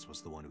Iris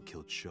was the one who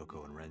killed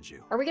Shoko and Renju.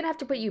 Are we gonna have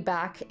to put you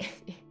back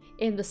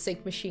in the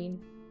sync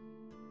machine?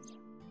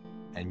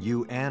 And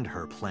you and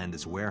her planned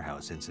this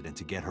warehouse incident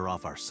to get her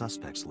off our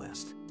suspects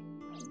list.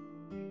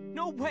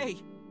 No way!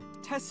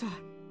 Tessa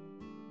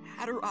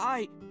had her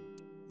eye.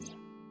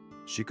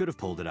 She could have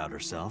pulled it out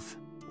herself,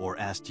 or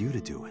asked you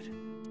to do it.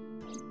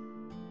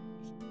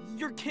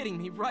 You're kidding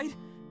me, right?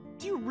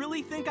 Do you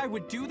really think I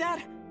would do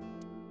that?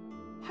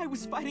 I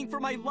was fighting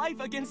for my life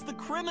against the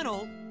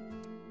criminal!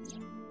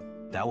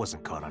 That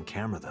wasn't caught on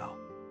camera, though.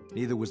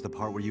 Neither was the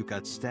part where you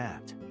got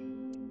stabbed.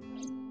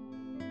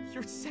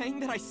 You're saying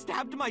that I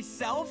stabbed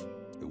myself?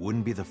 It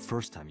wouldn't be the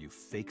first time you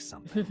faked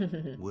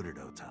something, would it,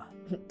 Ota?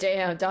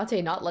 Damn,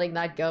 Date not letting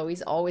that go.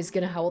 He's always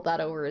gonna hold that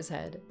over his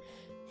head.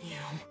 You...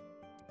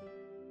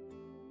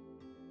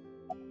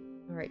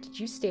 Alright, did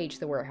you stage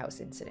the warehouse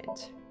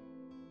incident?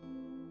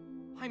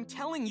 I'm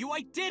telling you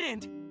I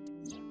didn't!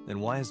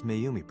 Then why is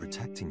Mayumi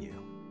protecting you?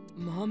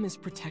 Mom is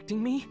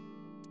protecting me?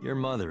 Your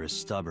mother is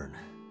stubborn.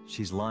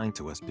 She's lying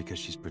to us because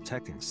she's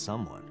protecting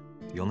someone.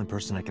 The only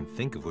person I can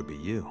think of would be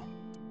you.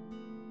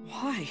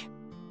 Why?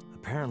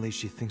 Apparently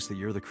she thinks that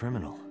you're the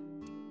criminal.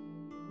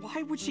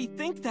 Why would she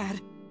think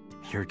that?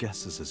 Your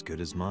guess is as good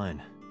as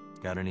mine.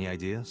 Got any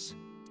ideas?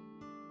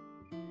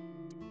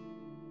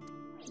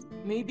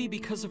 Maybe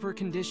because of her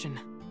condition.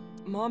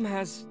 Mom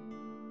has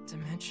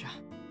dementia.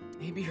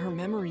 Maybe her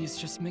memory is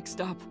just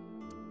mixed up.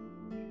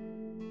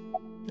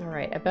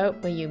 Alright,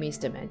 about Mayumi's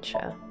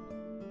dementia.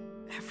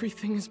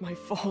 Everything is my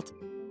fault.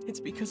 It's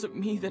because of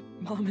me that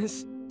Mom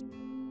is...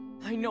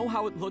 I know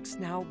how it looks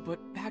now,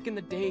 but back in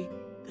the day,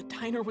 the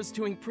diner was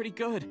doing pretty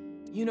good.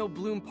 You know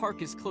Bloom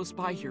Park is close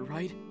by here,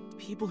 right?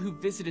 People who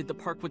visited the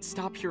park would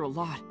stop here a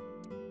lot.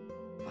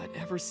 But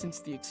ever since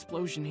the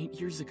explosion 8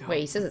 years ago...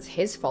 Wait, he says it's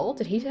his fault?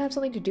 Did he have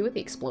something to do with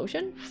the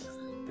explosion?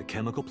 The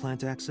chemical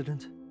plant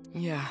accident?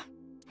 Yeah,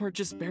 we're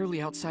just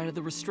barely outside of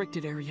the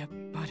restricted area,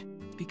 but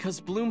because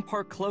Bloom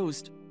Park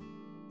closed,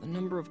 the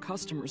number of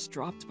customers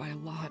dropped by a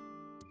lot.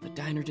 The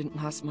diner didn't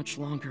last much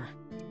longer.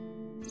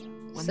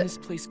 When this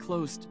place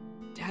closed,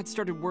 Dad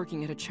started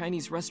working at a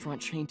Chinese restaurant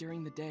chain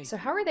during the day. So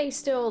how are they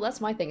still, that's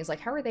my thing, is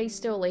like, how are they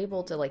still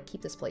able to, like,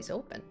 keep this place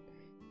open?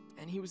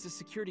 And he was a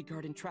security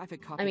guard and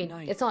traffic cop I mean, at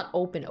night. it's not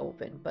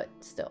open, but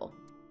still.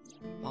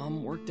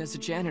 Mom worked as a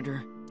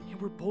janitor,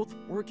 and we're both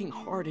working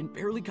hard and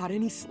barely got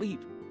any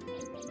sleep.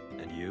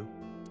 And you?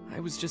 I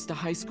was just a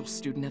high school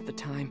student at the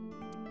time.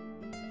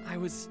 I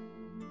was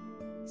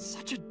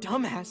such a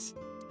dumbass.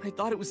 I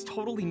thought it was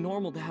totally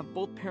normal to have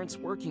both parents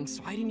working,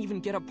 so I didn't even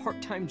get a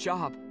part-time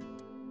job.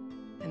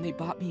 And they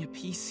bought me a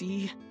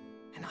PC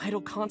and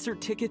Idol concert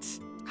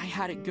tickets. I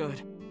had it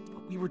good,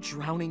 but we were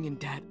drowning in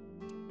debt.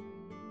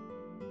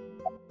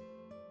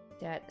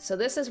 So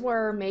this is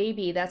where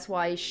maybe that's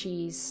why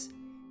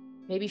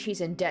maybe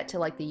she's in debt to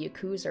like the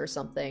Yakuza or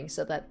something,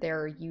 so that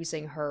they're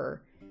using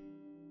her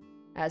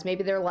as,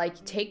 maybe they're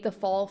like, take the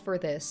fall for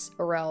this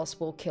or else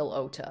we'll kill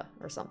Ota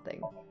or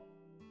something.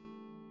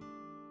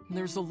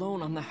 There's a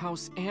loan on the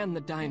house and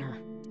the diner.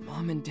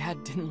 Mom and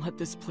Dad didn't let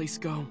this place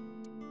go.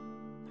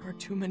 There are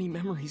too many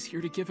memories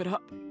here to give it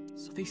up,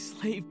 so they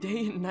slaved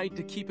day and night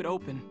to keep it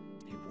open.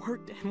 They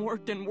worked and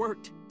worked and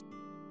worked.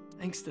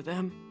 Thanks to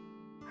them,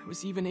 I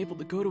was even able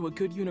to go to a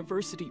good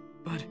university,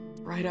 but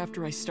right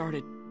after I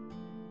started,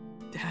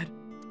 Dad...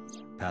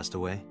 Passed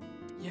away?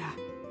 Yeah,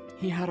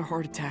 he had a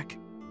heart attack.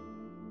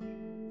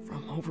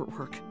 From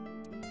overwork.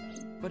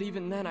 But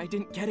even then, I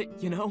didn't get it,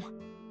 you know?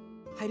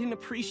 I didn't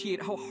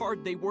appreciate how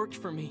hard they worked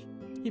for me.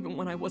 Even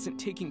when I wasn't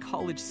taking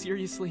college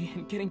seriously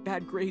and getting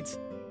bad grades,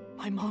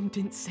 my mom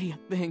didn't say a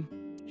thing.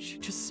 She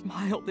just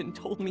smiled and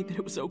told me that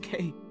it was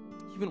okay,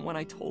 even when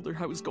I told her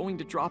I was going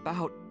to drop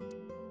out.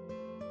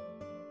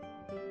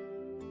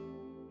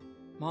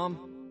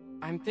 Mom,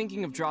 I'm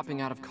thinking of dropping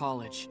out of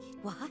college.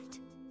 What?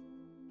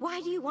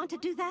 Why do you want to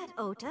do that,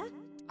 Ota?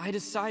 I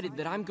decided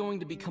that I'm going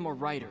to become a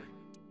writer.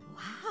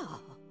 Wow,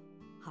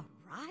 a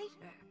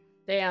writer.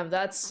 Damn,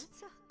 that's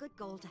a good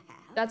goal to have.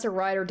 That's a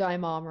ride or die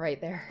mom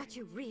right there. But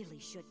you really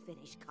should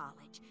finish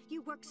college.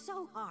 You worked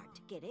so hard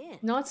to get in.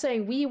 Not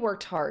saying we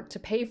worked hard to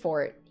pay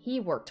for it. He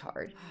worked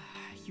hard.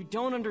 You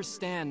don't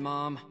understand,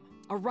 Mom.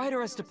 A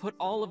writer has to put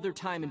all of their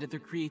time into their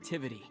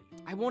creativity.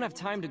 I won't have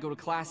time to go to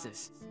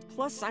classes.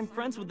 Plus, I'm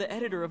friends with the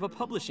editor of a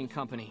publishing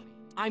company.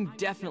 I'm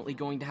definitely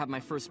going to have my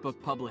first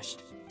book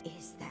published.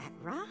 Is that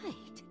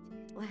right?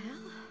 Well,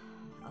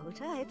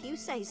 Ota, if you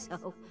say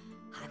so,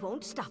 I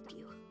won't stop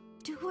you.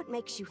 Do what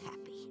makes you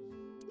happy.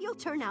 You'll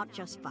turn out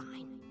just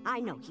fine.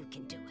 I know you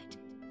can do it.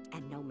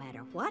 And no matter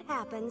what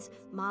happens,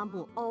 Mom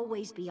will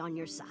always be on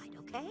your side,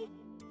 okay?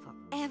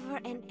 Forever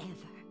and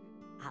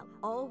ever. I'll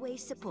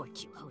always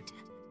support you, Ota.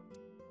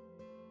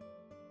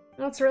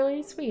 That's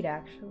really sweet,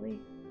 actually.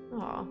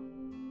 Aw.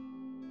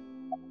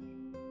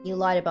 You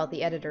lied about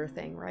the editor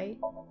thing, right?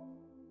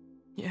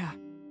 Yeah.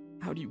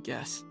 How do you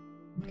guess?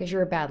 Because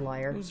you're a bad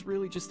liar. It was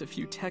really just a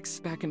few texts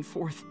back and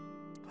forth.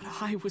 But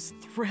I was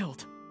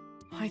thrilled.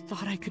 I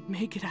thought I could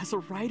make it as a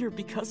writer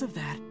because of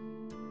that.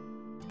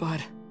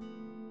 But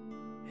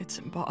it's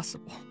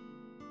impossible.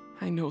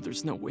 I know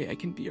there's no way I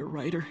can be a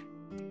writer.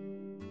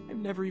 I've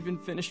never even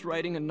finished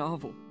writing a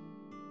novel.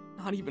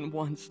 Not even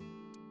once.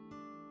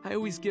 I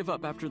always give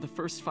up after the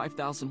first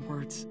 5,000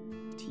 words.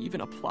 To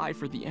even apply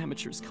for the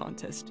amateurs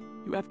contest,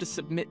 you have to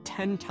submit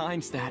 10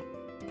 times that.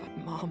 But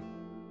Mom,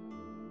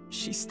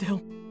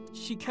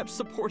 she kept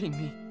supporting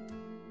me.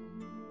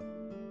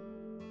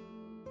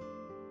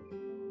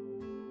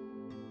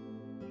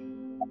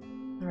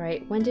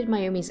 Alright, when did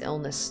Mayumi's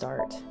illness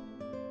start?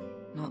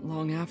 Not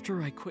long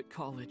after I quit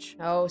college.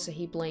 Oh, so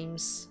he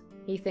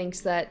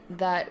thinks that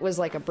that was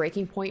like a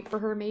breaking point for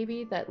her,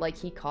 maybe? That like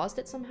he caused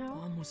it somehow?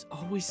 Mom was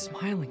always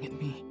smiling at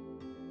me.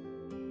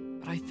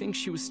 But I think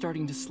she was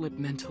starting to slip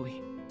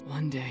mentally.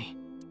 One day.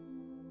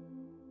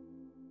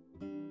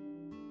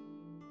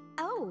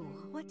 Oh,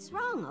 what's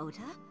wrong,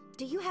 Ota?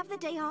 Do you have the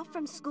day off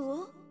from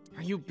school?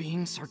 Are you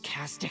being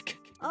sarcastic?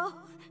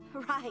 Oh,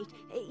 right.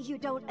 You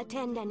don't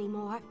attend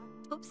anymore.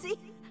 Oopsie,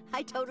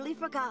 I totally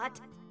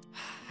forgot.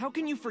 How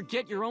can you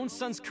forget your own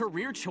son's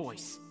career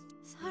choice?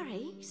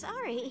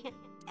 Sorry.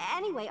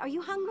 Anyway, are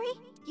you hungry?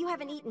 You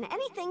haven't eaten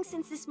anything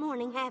since this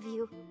morning, have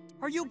you?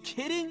 Are you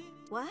kidding?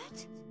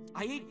 What?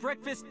 I ate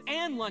breakfast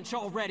and lunch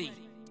already!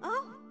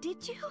 Oh,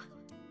 did you?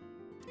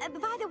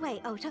 By the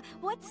way, Ota,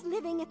 what's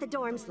living at the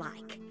dorms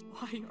like?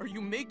 Why are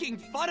you making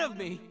fun of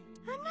me?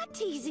 I'm not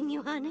teasing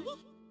you, honey.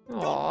 Don't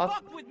Aw,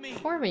 fuck with me!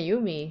 poor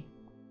Mayumi.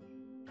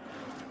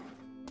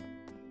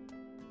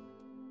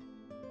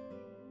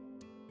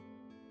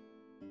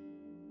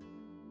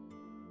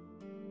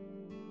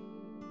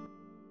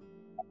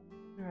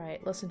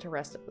 Alright, listen to the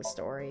rest of the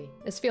story.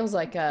 This feels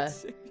like I'm a...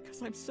 sick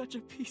because I'm such a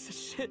piece of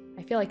shit.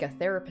 I feel like a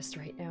therapist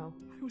right now.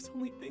 I was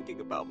only thinking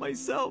about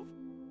myself.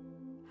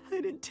 I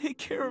didn't take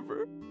care of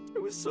her. I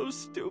was so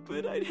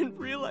stupid, I didn't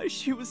realize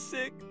she was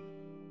sick.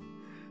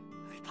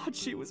 I thought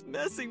she was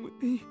messing with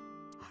me.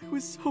 I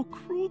was so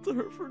cruel to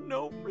her for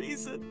no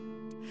reason.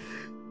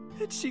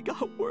 And she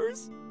got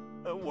worse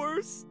and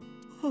worse.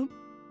 Alright,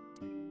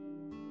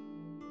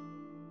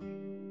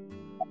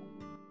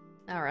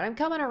 I'm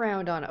coming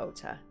around on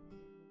Ota.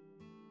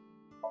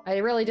 I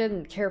really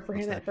didn't care for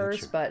What's him that at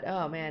first, picture? but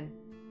oh man.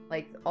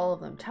 Like, all of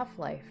them. Tough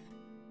life.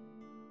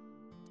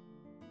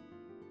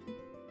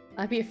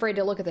 I'd be afraid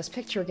to look at this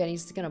picture again.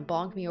 He's gonna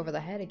bonk me over the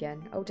head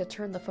again. Ota,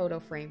 turn the photo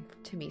frame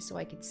to me so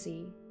I can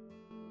see.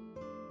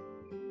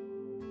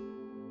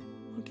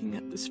 Looking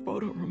at this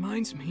photo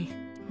reminds me,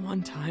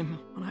 one time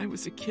when I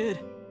was a kid,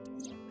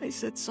 I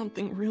said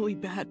something really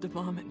bad to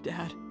Mom and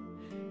Dad,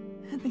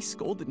 and they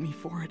scolded me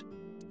for it.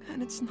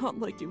 And it's not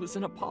like it was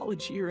an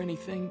apology or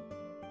anything,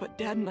 but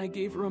Dad and I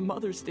gave her a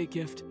Mother's Day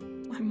gift.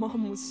 My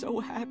mom was so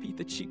happy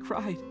that she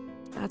cried.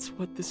 That's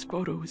what this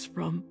photo is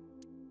from.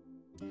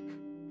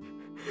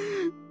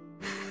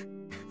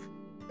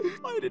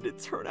 Why did it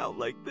turn out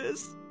like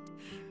this?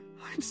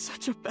 I'm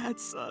such a bad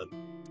son.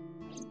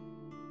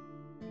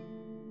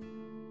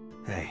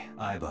 Hey,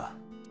 Aiba.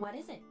 What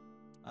is it?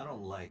 I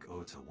don't like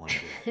Ota one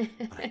bit,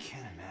 but I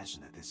can't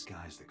imagine that this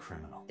guy's the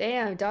criminal.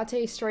 Damn,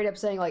 Date straight up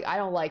saying, like, I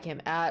don't like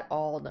him at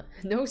all.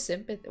 No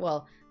sympathy.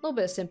 Well, a little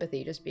bit of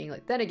sympathy, just being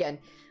like... Then again,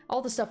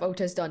 all the stuff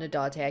Ota's done to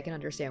Date, I can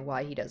understand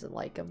why he doesn't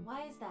like him.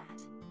 Why is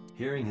that?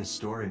 Hearing his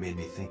story made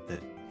me think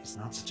that he's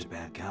not such a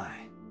bad guy.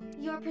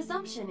 Your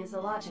presumption is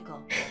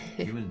illogical.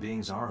 Human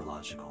beings are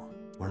logical.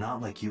 We're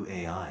not like you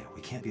AI.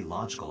 We can't be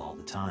logical all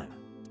the time.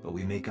 But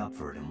we make up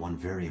for it in one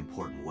very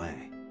important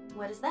way.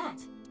 What is that?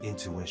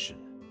 Intuition.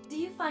 Do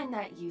you find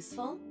that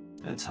useful?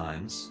 At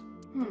times.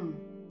 Hmm.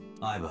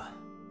 Aiba,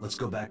 let's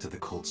go back to the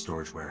cold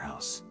storage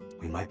warehouse.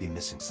 We might be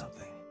missing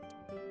something.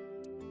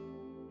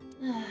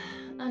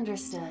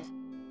 Understood.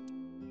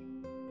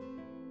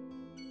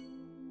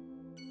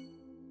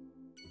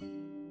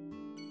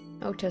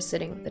 Ota's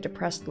sitting with a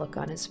depressed look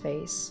on his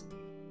face.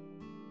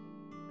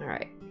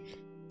 Alright.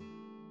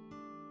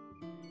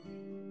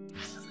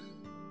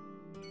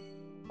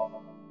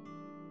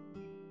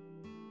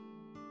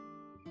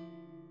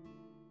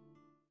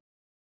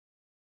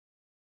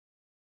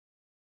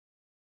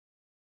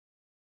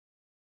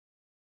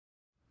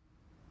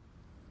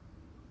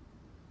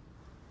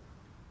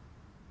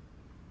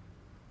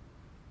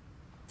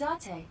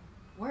 Date,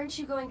 weren't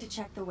you going to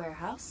check the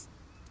warehouse?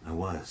 I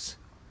was,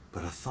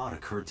 but a thought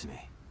occurred to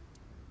me.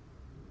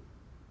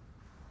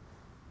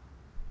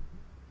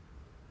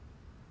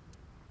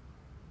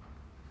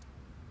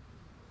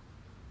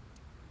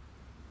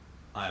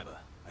 Aiba,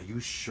 are you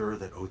sure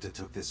that Ota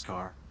took this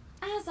car?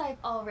 As I've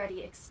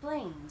already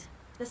explained,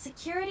 the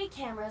security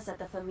cameras at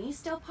the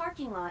Famisto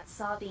parking lot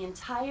saw the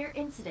entire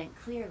incident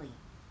clearly.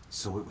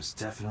 So it was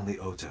definitely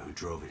Ota who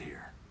drove it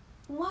here.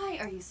 Why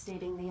are you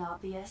stating the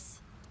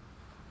obvious?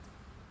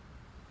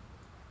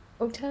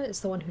 Ota is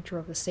the one who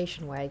drove the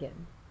station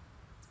wagon.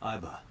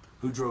 Aiba,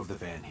 who drove the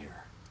van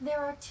here? There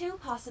are two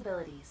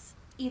possibilities.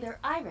 Either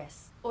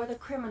Iris, or the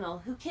criminal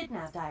who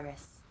kidnapped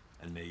Iris.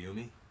 And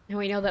Mayumi? And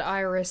we know that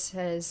Iris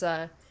is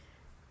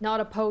not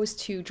opposed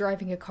to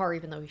driving a car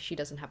even though she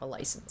doesn't have a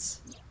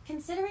license.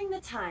 Considering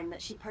the time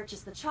that she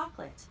purchased the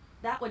chocolate,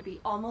 that would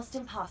be almost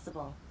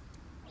impossible.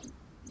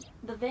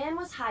 The van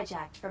was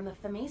hijacked from the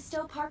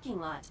Famisto parking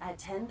lot at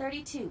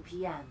 10:32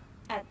 p.m.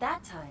 At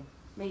that time,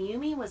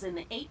 Mayumi was in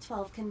the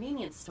 812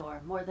 convenience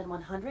store more than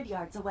 100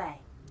 yards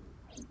away.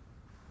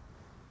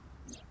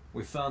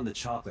 We found the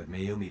chocolate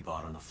Mayumi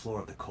bought on the floor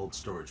of the cold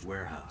storage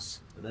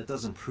warehouse, but that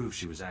doesn't prove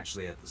she was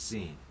actually at the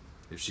scene.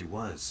 If she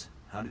was,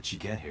 how did she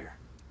get here?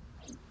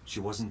 She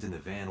wasn't in the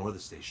van or the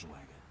station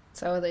wagon.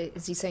 So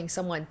is he saying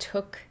someone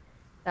took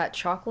that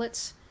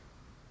chocolate,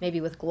 maybe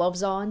with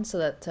gloves on, so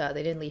that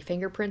they didn't leave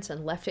fingerprints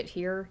and left it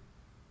here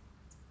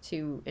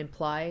to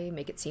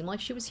make it seem like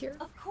she was here?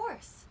 Of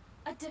course!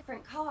 A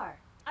different car.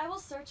 I will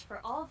search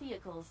for all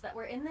vehicles that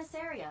were in this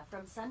area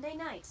from Sunday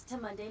night to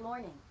Monday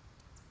morning.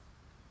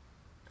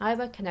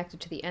 Aiba connected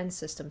to the end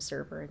system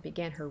server and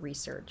began her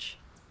research.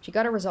 She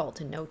got a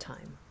result in no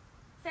time.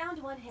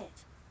 Found one hit.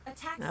 A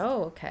taxi.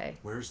 Oh, okay.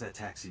 Where's that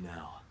taxi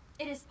now?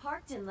 It is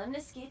parked in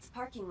Lemniscate's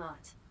parking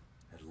lot.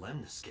 At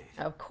Lemniscate?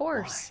 Of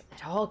course. Why?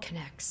 It all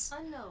connects.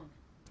 Unknown.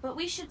 But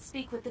we should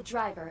speak with the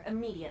driver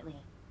immediately.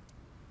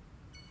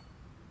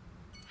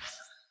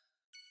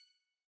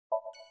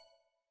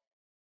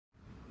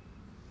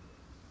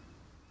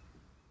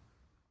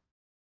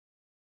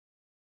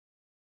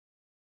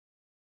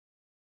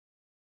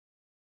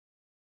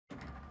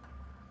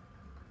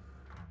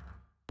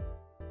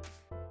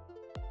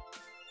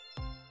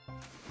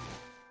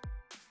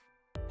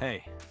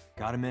 Hey,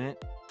 got a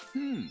minute?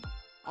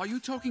 Are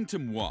you talking to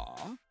moi?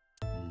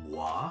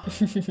 Moi?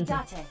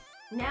 Date,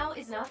 now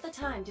is not the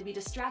time to be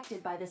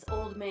distracted by this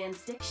old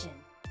man's diction.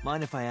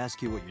 Mind if I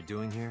ask you what you're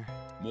doing here?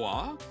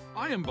 Moi?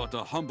 I am but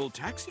a humble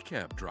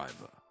taxicab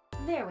driver.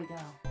 There we go.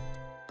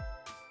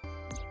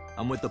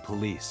 I'm with the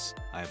police.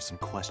 I have some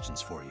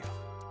questions for you.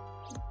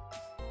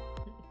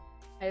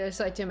 I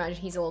just like to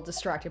imagine he's a little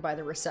distracted by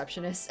the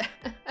receptionist.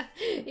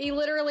 He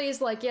literally is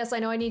like, yes, I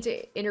know I need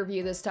to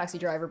interview this taxi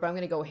driver, but I'm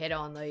gonna go hit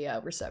on the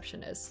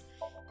receptionist.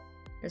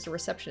 There's a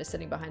receptionist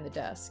sitting behind the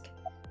desk.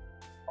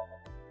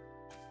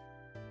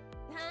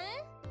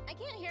 Huh? I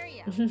can't hear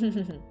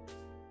you.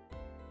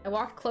 I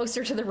walked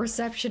closer to the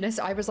receptionist.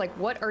 I was like,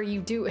 what are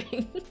you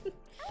doing?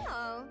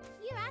 Oh,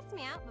 you asked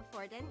me out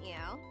before, didn't you?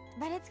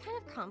 But it's kind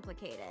of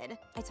complicated.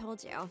 I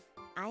told you,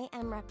 I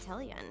am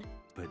reptilian.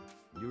 But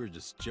you were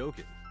just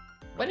joking.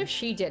 What if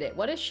she did it?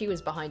 What if she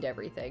was behind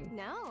everything?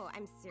 No,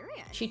 I'm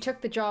serious. She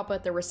took the job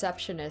at the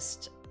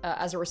receptionist,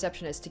 as a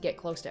receptionist to get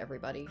close to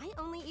everybody. I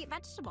only eat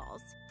vegetables.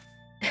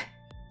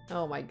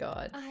 Oh my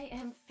god. I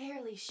am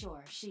fairly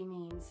sure she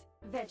means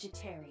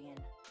vegetarian.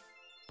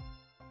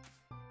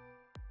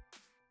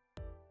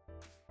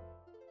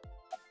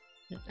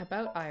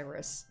 About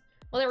Iris.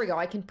 Well, there we go.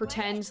 I can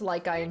pretend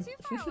like I'm... You're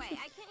too far away.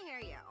 I can't hear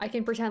you. I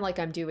can pretend like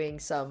I'm doing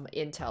some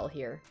intel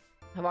here.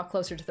 I walk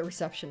closer to the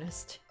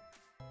receptionist.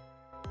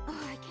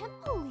 Oh, I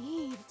can't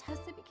believe Tessa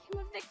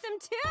became a victim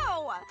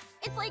too.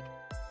 It's like,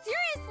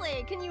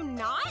 seriously, can you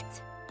not?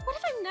 What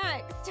if I'm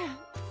next?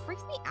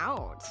 Freaks me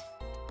out.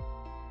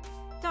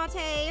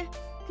 Date,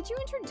 could you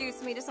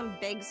introduce me to some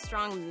big,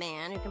 strong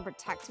man who can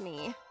protect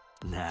me?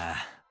 Nah,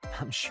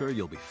 I'm sure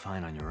you'll be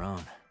fine on your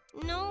own.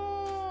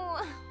 No,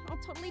 I'll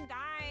totally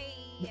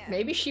die.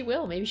 Maybe she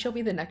will. Maybe she'll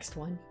be the next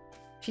one.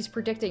 She's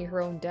predicting her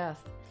own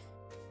death.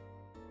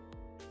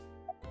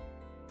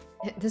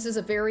 This is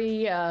a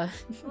very, What?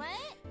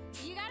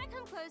 You gotta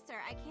come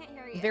closer. I can't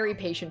hear you. very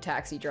patient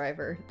taxi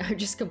driver. I'm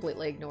just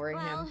completely ignoring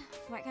Well, him.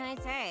 what can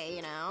I say,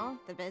 you know?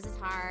 The biz is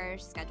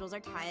harsh, schedules are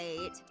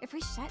tight. If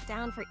we shut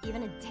down for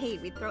even a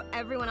date, we'd throw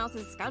everyone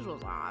else's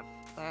schedules off.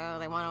 So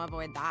they want to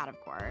avoid that, of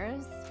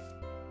course.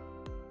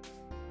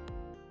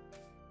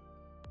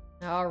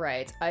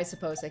 Alright, I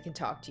suppose I can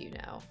talk to you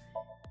now.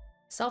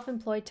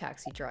 Self-employed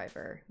taxi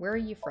driver. Where are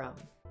you from?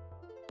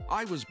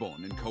 I was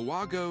born in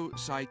Kawago,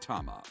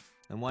 Saitama.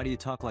 And why do you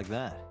talk like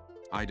that?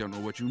 I don't know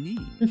what you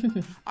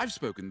mean. I've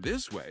spoken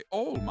this way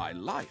all my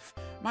life.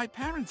 My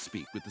parents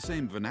speak with the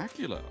same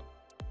vernacular.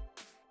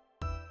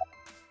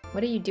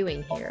 What are you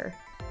doing here?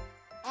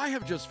 I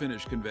have just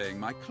finished conveying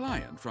my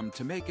client from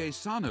Tameke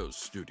Sano's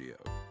studio.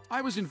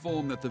 I was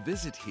informed that the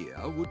visit here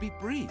would be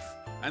brief,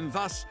 and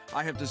thus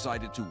I have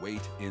decided to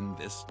wait in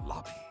this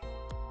lobby.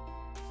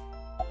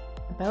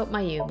 About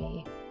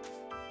Mayumi.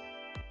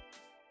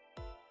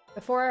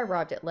 Before I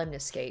arrived at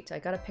Lemniscate, I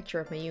got a picture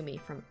of Mayumi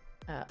from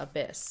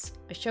Abyss.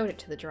 I showed it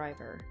to the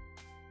driver.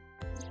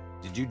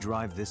 Did you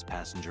drive this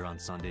passenger on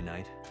Sunday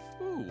night?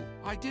 Oh,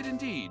 I did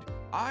indeed.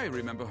 I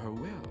remember her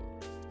well.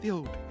 The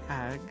old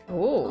hag.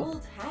 Oh.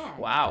 Old hag?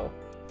 Wow.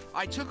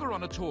 I took her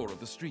on a tour of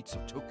the streets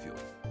of Tokyo.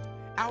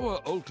 Our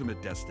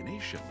ultimate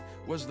destination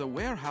was the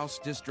warehouse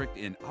district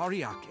in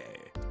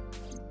Ariake.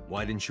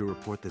 Why didn't you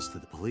report this to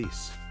the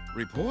police?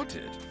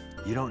 Reported?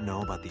 You don't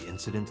know about the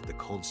incident at the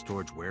cold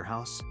storage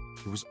warehouse?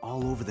 It was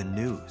all over the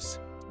news.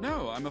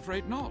 No, I'm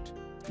afraid not.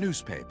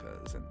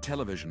 Newspapers and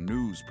television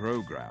news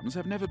programs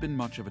have never been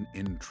much of an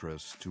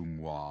interest to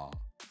moi.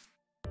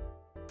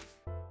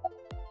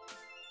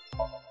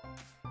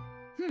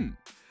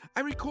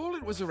 I recall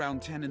it was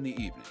around 10 in the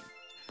evening,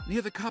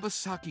 near the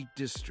Kabasaki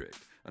district,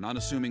 an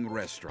unassuming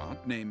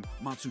restaurant named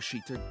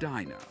Matsushita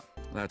Diner.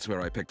 That's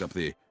where I picked up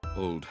the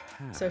old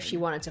hag. So she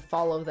wanted to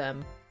follow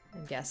them,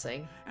 I'm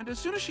guessing. And as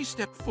soon as she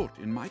stepped foot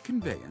in my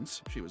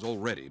conveyance, she was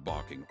already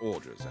barking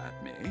orders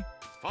at me.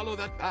 Follow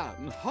that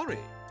van, hurry!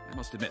 I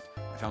must admit,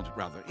 I found it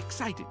rather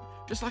exciting,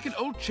 just like an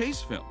old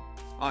chase film.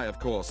 I, of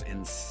course,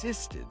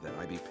 insisted that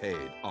I be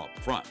paid up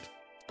front.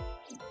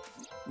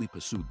 We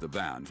pursued the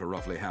van for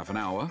roughly half an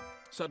hour.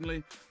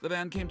 Suddenly, the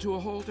van came to a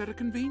halt at a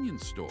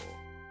convenience store.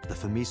 The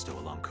Famisto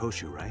along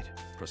Koshu, right?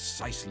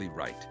 Precisely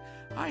right.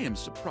 I am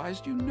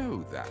surprised you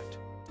know that.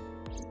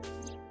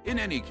 In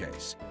any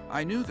case,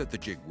 I knew that the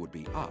jig would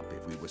be up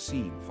if we were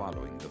seen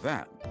following the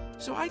van,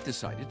 so I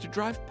decided to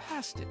drive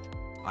past it.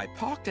 I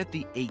parked at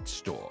the 8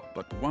 store,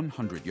 but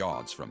 100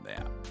 yards from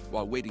there,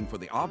 while waiting for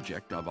the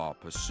object of our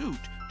pursuit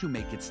to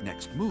make its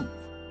next move.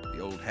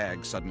 The old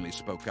hag suddenly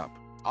spoke up.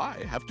 I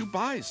have to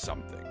buy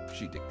something,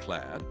 she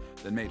declared,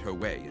 then made her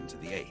way into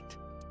the 8.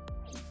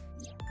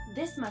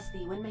 This must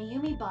be when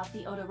Mayumi bought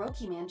the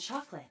Odoroki Man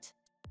chocolate.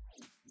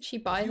 She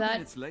buy A few that?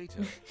 minutes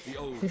later, the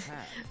old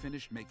hag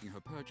finished making her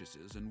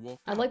purchases and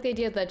walked I out. like the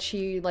idea that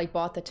she like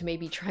bought that to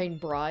maybe try and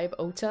bribe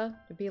Ota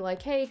to be like,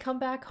 hey, come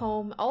back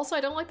home. Also, I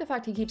don't like the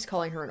fact he keeps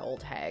calling her an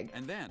old hag.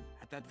 And then,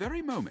 at that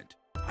very moment,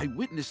 I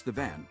witnessed the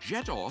van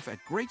jet off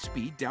at great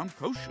speed down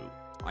Koshu.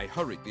 I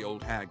hurried the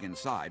old hag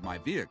inside my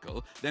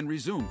vehicle, then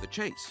resumed the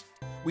chase.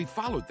 We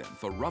followed them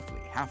for roughly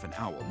half an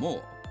hour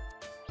more.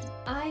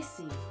 I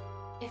see.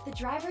 If the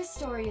driver's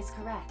story is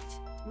correct,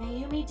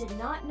 Mayumi did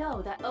not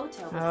know that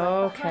Ota was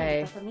left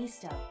Okay. behind at the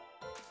Famisto.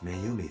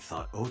 Mayumi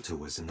thought Ota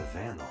was in the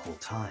van the whole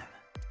time.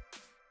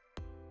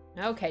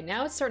 Okay,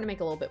 now it's starting to make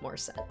a little bit more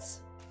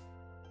sense.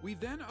 We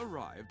then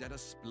arrived at a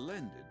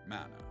splendid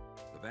manor.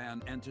 The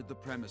van entered the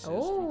premises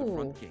through the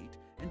front gate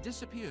and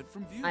disappeared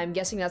from view. I'm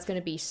guessing that's going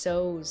to be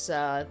So's,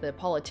 the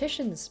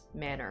politician's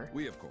manor.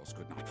 We, of course,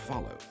 could not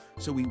follow,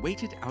 so we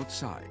waited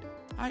outside.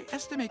 I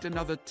estimate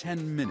another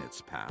 10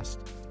 minutes passed.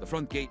 The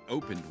front gate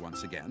opened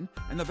once again,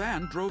 and the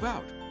van drove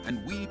out,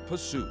 and we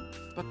pursued.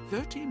 But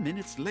 30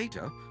 minutes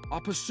later,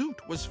 our pursuit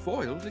was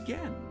foiled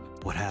again.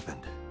 What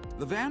happened?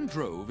 The van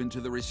drove into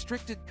the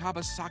restricted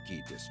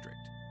Kabasaki district.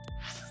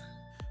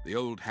 The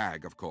old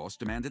hag, of course,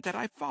 demanded that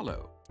I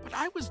follow, but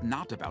I was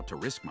not about to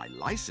risk my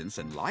license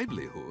and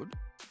livelihood.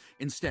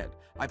 Instead,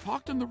 I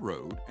parked on the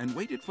road and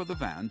waited for the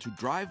van to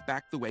drive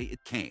back the way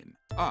it came.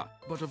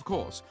 But of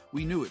course,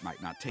 we knew it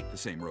might not take the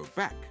same road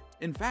back.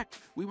 In fact,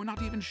 we were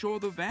not even sure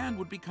the van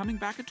would be coming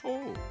back at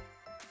all.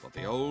 But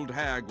the old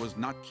hag was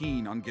not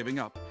keen on giving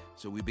up,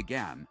 so we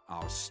began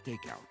our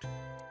stakeout.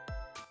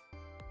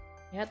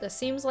 Yeah, this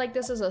seems like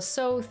this is a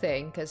So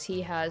thing, because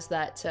he has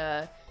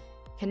that,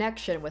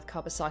 connection with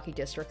Kabasaki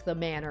District, the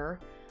manor.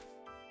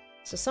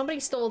 So somebody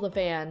stole the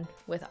van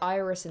with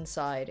Iris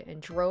inside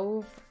and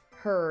drove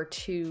her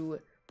to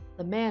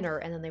the manor,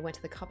 and then they went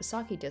to the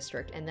Kabasaki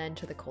District and then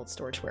to the cold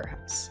storage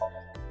warehouse.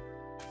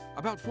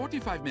 About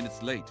 45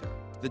 minutes later,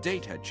 the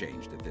date had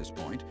changed at this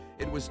point.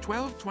 It was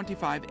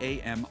 12:25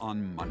 a.m.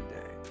 on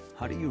Monday.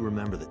 How do you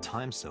remember the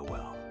time so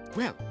well?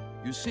 Well,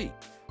 you see,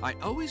 I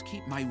always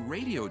keep my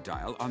radio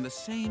dial on the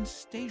same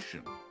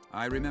station.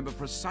 I remember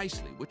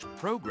precisely which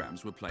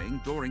programs were playing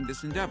during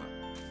this endeavor.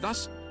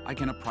 Thus, I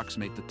can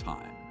approximate the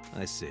time.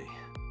 I see.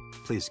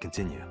 Please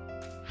continue.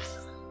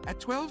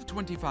 At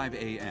 12:25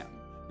 a.m.,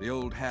 the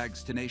old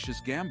hag's tenacious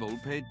gamble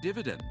paid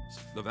dividends.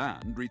 The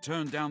van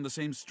returned down the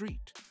same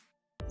street.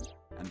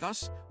 And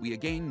thus, we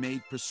again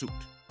made pursuit.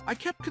 I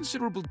kept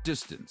considerable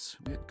distance.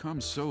 We had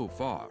come so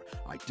far,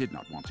 I did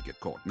not want to get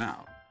caught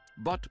now.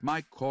 But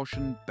my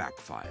caution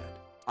backfired.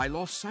 I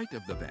lost sight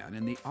of the van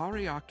in the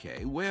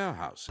Ariake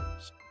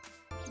warehouses.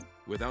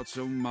 Without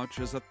so much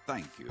as a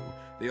thank you,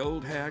 the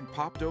old hag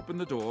popped open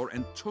the door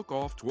and took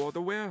off toward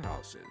the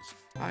warehouses.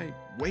 I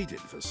waited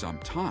for some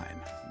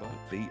time, but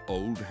the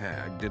old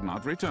hag did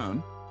not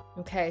return.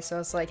 Okay, so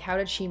it's like, how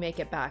did she make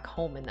it back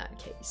home in that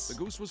case? The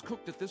goose was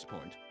cooked at this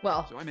point,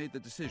 well, so I made the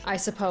decision. I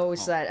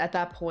suppose that at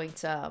that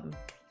point,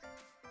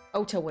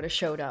 Ota would have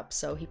showed up,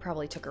 so he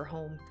probably took her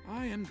home.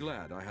 I am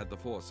glad I had the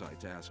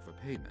foresight to ask for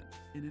payment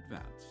in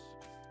advance.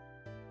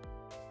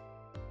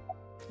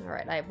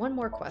 Alright, I have one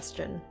more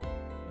question.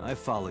 I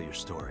follow your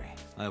story.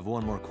 I have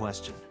one more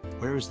question.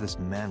 Where is this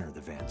manor the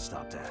van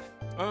stopped at?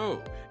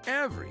 Oh,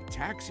 every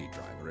taxi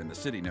driver in the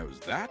city knows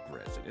that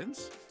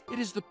residence. It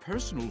is the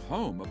personal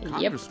home of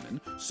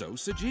Congressman So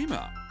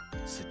Sejima.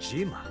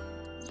 Sejima?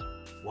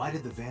 Why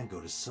did the van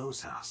go to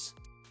So's house?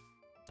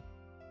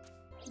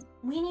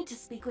 We need to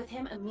speak with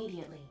him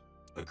immediately.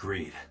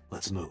 Agreed.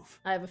 Let's move.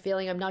 I have a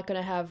feeling I'm not going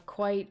to have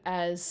quite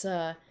as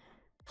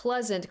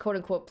pleasant,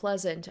 quote-unquote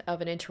pleasant, of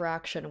an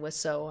interaction with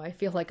So. I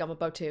feel like I'm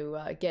about to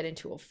get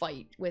into a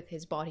fight with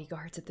his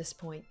bodyguards at this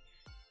point.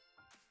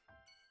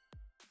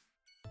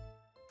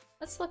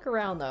 Let's look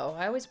around, though.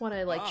 I always want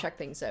to, like, check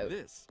things out.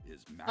 This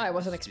is I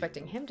wasn't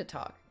expecting him to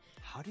talk.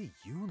 How do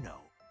you know?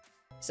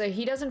 So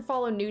he doesn't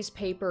follow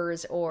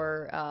newspapers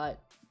or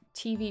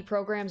TV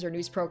programs or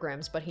news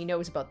programs, but he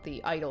knows about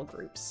the idol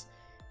groups.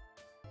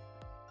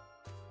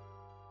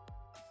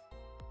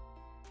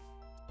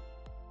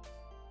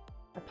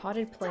 A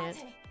potted plant.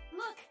 Date,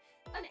 look!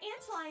 An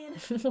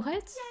antlion!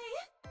 What?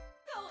 Yay!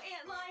 Go,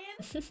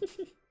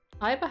 antlion!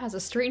 Aiba has a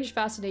strange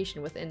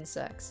fascination with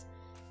insects.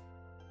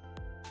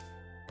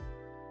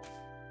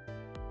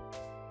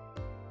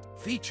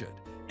 Featured.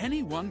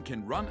 Anyone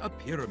can run a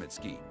pyramid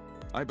scheme.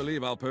 I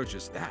believe I'll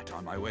purchase that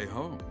on my way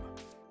home.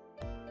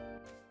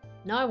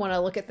 Now I want to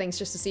look at things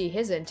just to see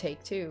his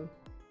intake, too.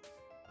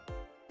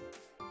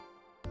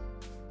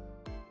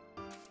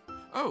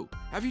 Oh,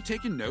 have you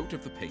taken note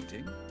of the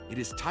painting? It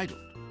is titled,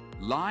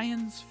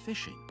 Lions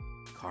Fishing,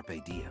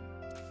 Carpe Diem.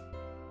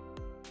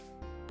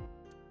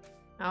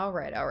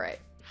 Alright, alright.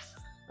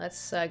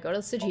 Let's go to the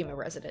Sejima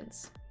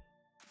residence.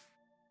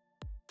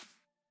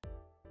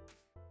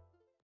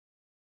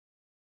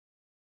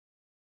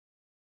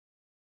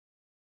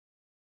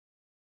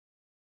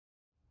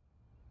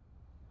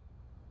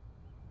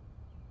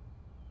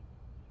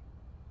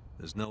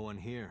 There's no one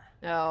here.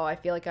 Oh, I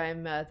feel like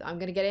I'm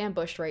gonna get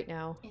ambushed right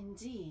now.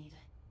 Indeed.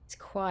 It's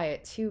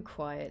quiet, too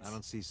quiet. I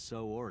don't see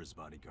So or his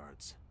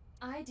bodyguards.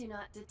 I do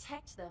not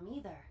detect them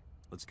either.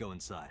 Let's go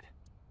inside.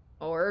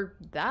 Or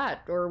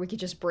that, or we could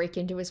just break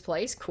into his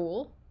place.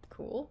 Cool,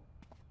 cool.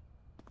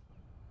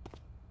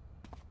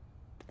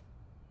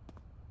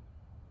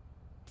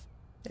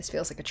 This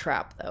feels like a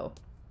trap, though.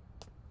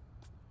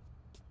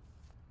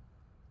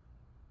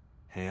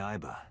 Hey,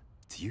 Aiba,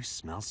 do you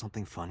smell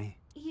something funny?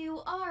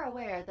 You are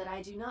aware that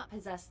I do not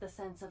possess the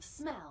sense of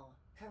smell,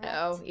 Correct.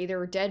 Uh-oh,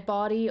 either dead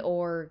body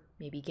or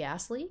maybe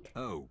gas leak?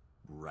 Oh,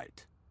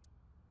 right.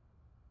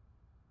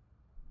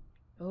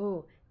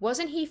 Oh,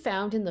 wasn't he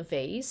found in the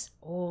vase?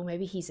 Oh,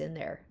 maybe he's in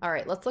there. All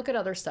right, let's look at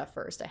other stuff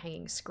first. A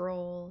hanging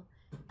scroll.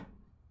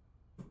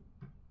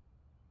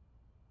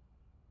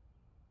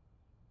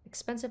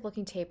 Expensive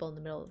looking table in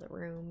the middle of the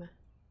room.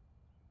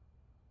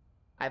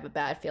 I have a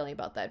bad feeling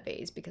about that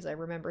vase because I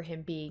remember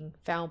him being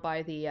found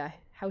by the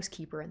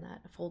housekeeper in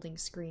that folding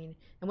screen.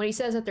 And when he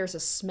says that there's a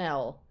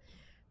smell.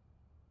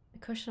 A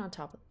cushion on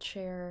top of the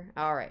chair.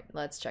 All right,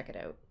 let's check it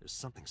out. There's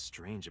something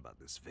strange about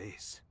this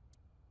vase.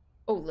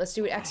 Oh, let's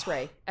do an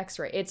x-ray.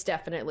 X-ray. It's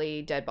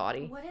definitely dead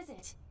body. What is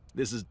it?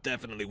 This is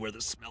definitely where the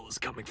smell is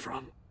coming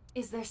from.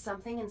 Is there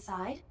something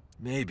inside?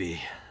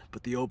 Maybe,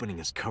 but the opening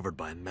is covered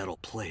by a metal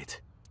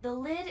plate. The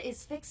lid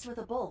is fixed with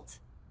a bolt.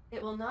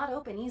 It will not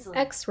open easily.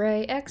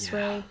 X-ray,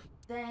 X-ray. Yeah.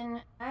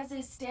 Then, as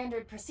is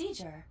standard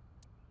procedure...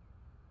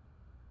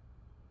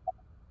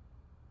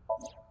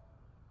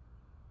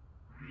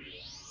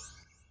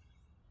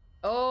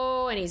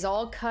 Oh, and he's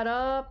all cut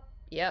up.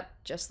 Yep,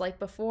 just like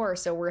before.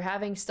 So we're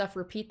having stuff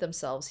repeat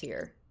themselves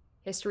here.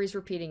 History's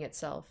repeating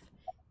itself.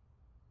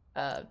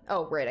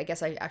 Oh, right, I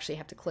guess I actually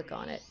have to click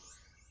on it.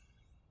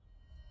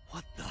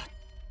 What the?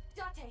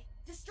 Date,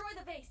 destroy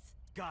the vase!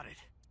 Got it.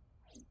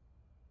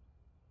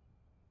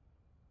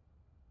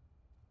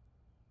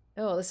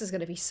 Oh, this is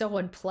gonna be so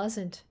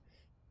unpleasant.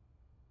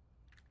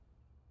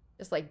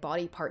 Just like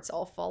body parts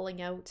all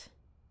falling out.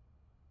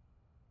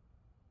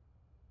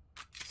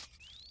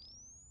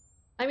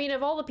 I mean,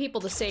 of all the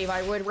people to save,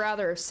 I would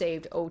rather have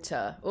saved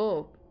Ota.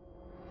 Oh,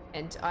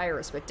 and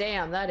Iris, but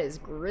damn, that is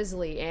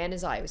grisly. And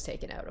his eye was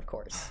taken out, of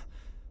course.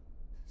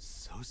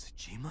 So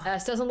Sejima?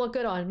 This doesn't look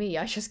good on me.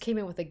 I just came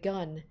in with a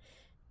gun.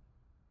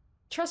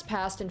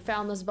 Trespassed and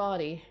found this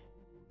body.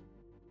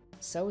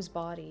 So's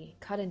body,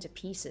 cut into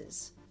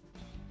pieces.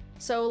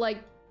 So, like,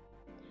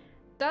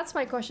 that's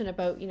my question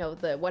about, you know,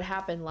 what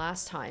happened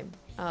last time.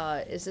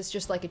 Is this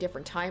just like a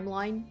different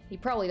timeline? He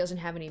probably doesn't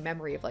have any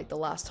memory of like the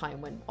last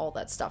time when all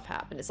that stuff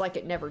happened. It's like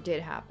it never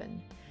did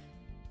happen.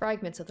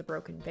 Fragments of the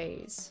broken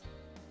vase.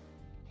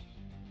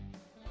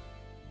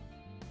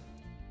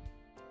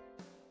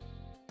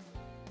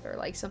 Is there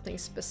like something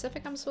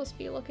specific I'm supposed to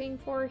be looking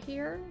for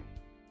here?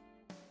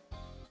 I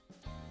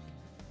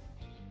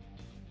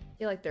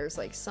feel like there's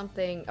like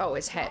something. Oh,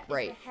 his head,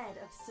 right. The head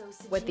of So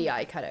With the Sejima.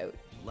 eye cut out.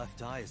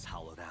 Left eye is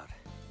hollowed out.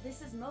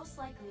 This is most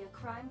likely a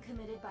crime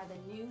committed by the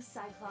new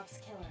Cyclops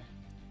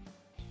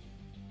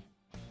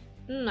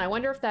killer. I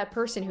wonder if that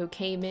person who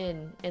came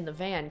in the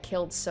van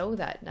killed So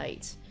that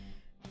night.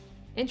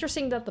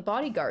 Interesting that the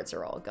bodyguards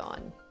are all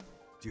gone.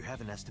 Do you have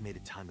an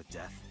estimated time of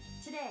death?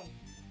 Today,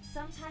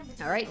 sometime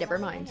between All right, never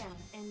 11 mind. a.m.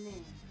 and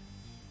noon.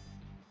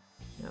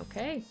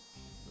 Okay.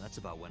 That's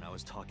about when I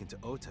was talking to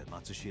Ota at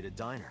Matsushita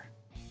Diner.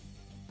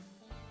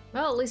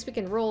 Well, at least we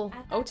can rule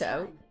At that Ota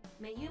out. time,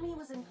 Mayumi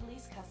was in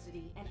police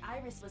custody and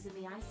Iris was in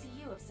the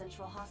ICU of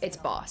Central Hospital. It's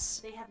Boss.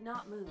 They have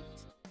not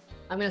moved.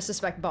 I'm gonna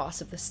suspect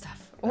Boss of this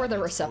stuff. Or the That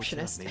means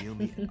receptionist. Ota,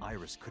 Mayumi, and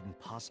Iris couldn't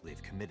possibly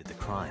have committed the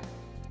crime.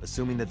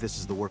 Assuming that this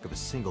is the work of a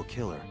single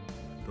killer,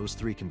 those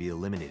three can be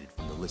eliminated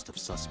from the list of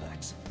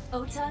suspects.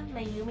 Ota,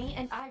 Mayumi,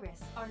 and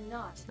Iris are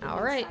not the All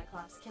new right.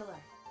 Cyclops killer.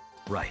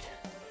 Right.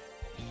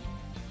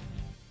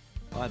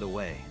 By the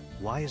way,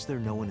 why is there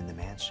no one in the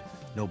mansion?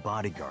 No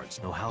bodyguards,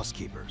 no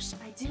housekeepers.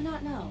 I do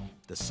not know.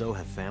 Does So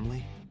have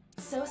family?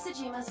 So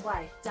Sejima's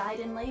wife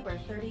died in labor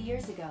 30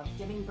 years ago,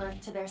 giving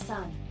birth to their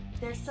son.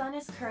 Their son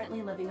is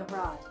currently living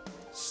abroad.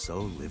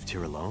 So lived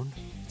here alone?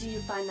 Do you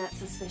find that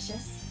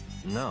suspicious?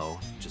 No,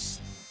 just...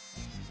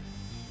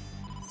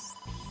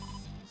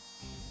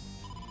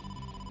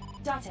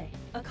 Date,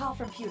 a call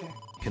from Pewter.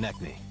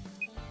 connect me.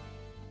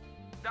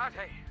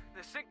 Date,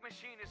 the sync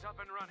machine is up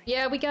and running.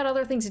 Yeah, we got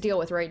other things to deal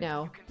with right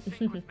now. You can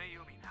sync with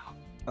Mayumi now.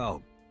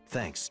 Oh,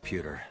 thanks,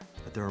 Pewter.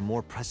 But there are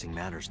more pressing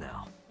matters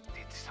now.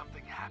 Did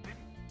something happen?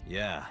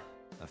 Yeah,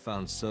 I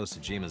found So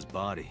Sejima's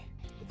body,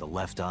 with the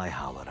left eye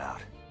hollowed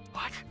out.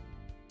 What?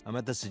 I'm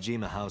at the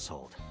Sejima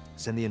household.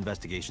 Send the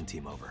investigation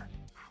team over.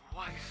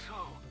 Why so?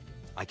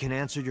 I can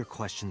answer your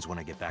questions when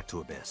I get back to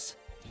Abyss.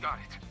 Got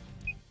it.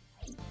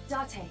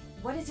 Date,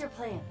 what is your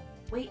plan?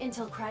 Wait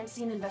until crime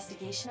scene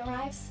investigation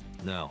arrives?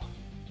 No,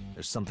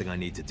 there's something I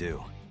need to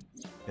do.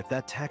 If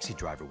that taxi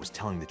driver was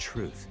telling the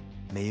truth,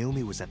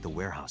 Mayumi was at the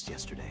warehouse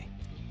yesterday.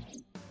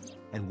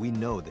 And we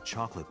know the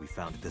chocolate we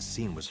found at the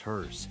scene was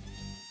hers.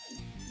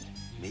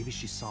 Maybe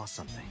she saw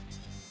something.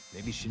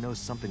 Maybe she knows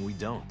something we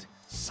don't.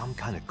 Some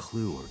kind of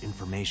clue or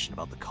information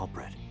about the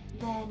culprit.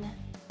 Then...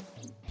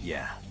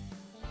 Yeah,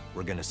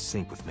 we're gonna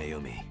sync with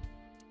Mayumi.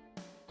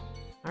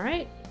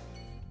 Alright.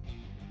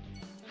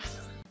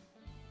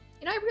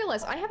 You know, I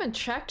realize I haven't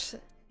checked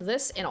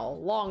this in a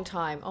long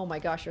time. Oh my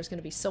gosh, there's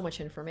gonna be so much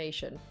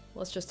information.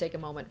 Let's just take a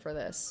moment for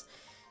this.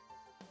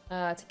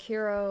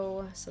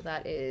 Takiro, so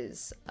that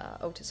is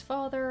Ota's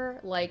father,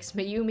 likes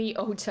Mayumi,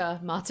 Ota,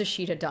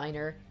 Matsushita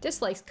Diner,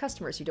 dislikes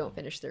customers who don't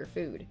finish their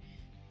food.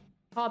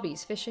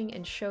 Hobbies, fishing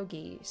and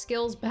shogi.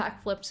 Skills,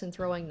 backflips and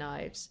throwing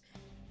knives.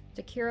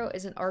 Takiro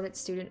is an ardent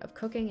student of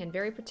cooking and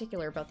very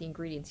particular about the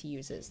ingredients he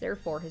uses.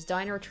 Therefore, his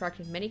diner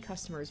attracted many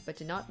customers but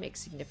did not make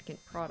significant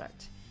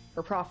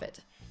profit.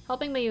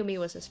 Helping Mayumi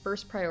was his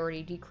first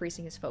priority,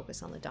 decreasing his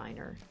focus on the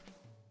diner.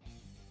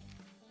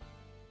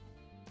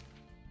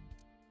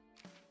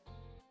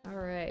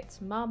 Alright,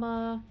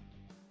 Mama.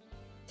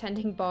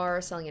 Tending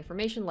bar, selling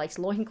information, likes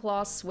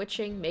loincloths,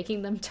 switching,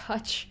 making them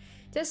touch.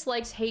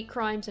 Dislikes hate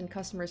crimes and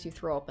customers who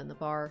throw up in the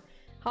bar.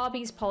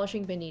 Hobbies,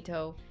 polishing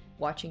bonito,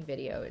 watching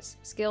videos.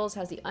 Skills,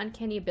 has the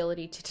uncanny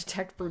ability to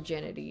detect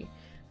virginity.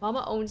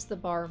 Mama owns the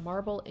bar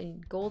Marble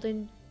in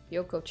Golden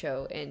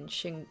Yokocho in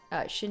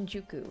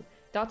Shinjuku.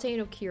 Date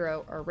and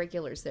Okiro are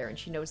regulars there and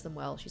she knows them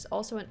well. She's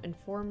also an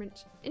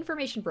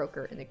information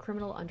broker in the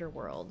criminal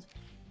underworld.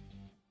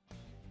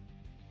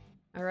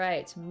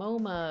 Alright,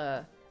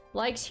 Moma.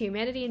 Likes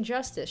humanity and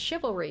justice,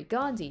 chivalry,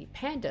 Gandhi,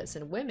 pandas,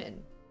 and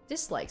women.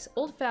 Dislikes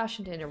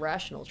old-fashioned and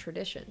irrational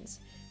traditions.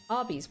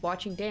 Hobbies,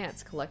 watching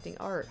dance, collecting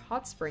art,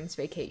 hot springs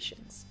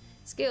vacations.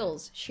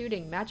 Skills,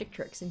 shooting, magic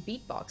tricks, and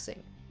beatboxing.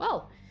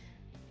 Well,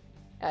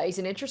 he's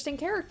an interesting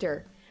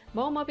character.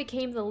 Moma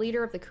became the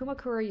leader of the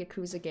Kumakura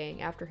Yakuza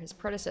gang after his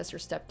predecessor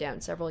stepped down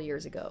several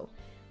years ago.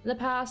 In the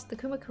past, the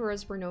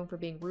Kumakuras were known for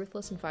being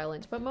ruthless and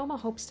violent, but Moma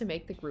hopes to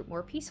make the group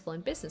more peaceful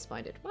and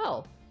business-minded.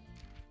 Well,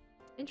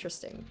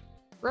 interesting.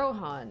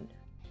 Rohan.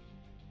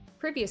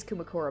 Previous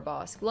Kumakura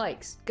boss.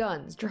 Likes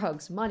guns,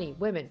 drugs, money,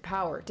 women,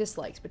 power.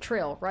 Dislikes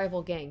betrayal,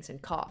 rival gangs,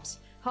 and cops.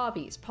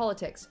 Hobbies,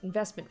 politics,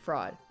 investment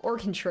fraud,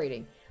 organ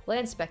trading,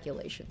 land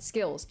speculation,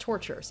 skills,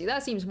 torture. See,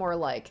 that seems more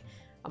like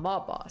a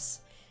mob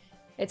boss.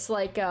 It's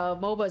like,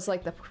 MOBA's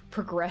like the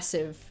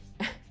progressive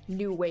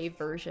new wave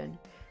version.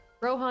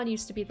 Rohan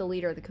used to be the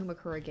leader of the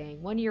Kumakura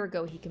gang. 1 year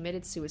ago, he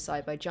committed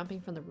suicide by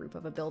jumping from the roof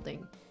of a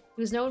building.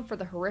 He was known for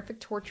the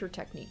horrific torture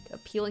technique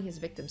of peeling his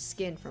victim's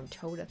skin from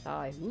toe to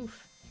thigh.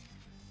 Oof.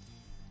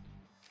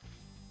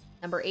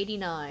 Number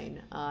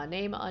 89.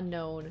 Name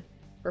unknown.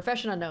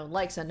 Profession unknown.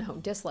 Likes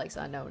unknown. Dislikes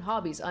unknown.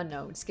 Hobbies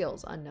unknown.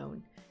 Skills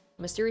unknown.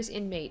 A mysterious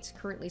inmate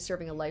currently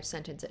serving a life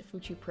sentence at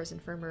Fuchu prison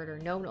for murder.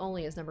 Known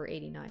only as number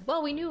 89.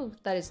 Well, we knew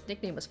that his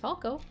nickname was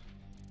Falco.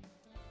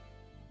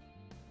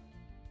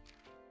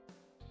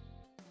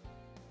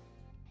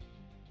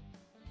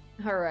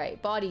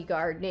 Alright.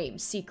 Bodyguard. Name.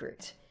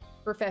 Secret.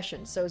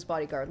 Profession, So's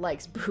bodyguard,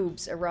 likes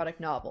boobs, erotic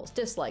novels,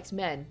 dislikes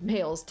men,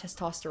 males,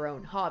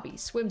 testosterone,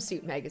 hobbies,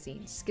 swimsuit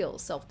magazines,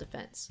 skills,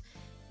 self-defense.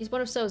 He's one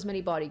of So's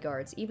many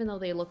bodyguards. Even though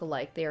they look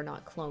alike, they are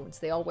not clones.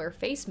 They all wear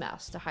face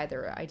masks to hide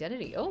their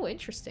identity. Oh,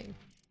 interesting.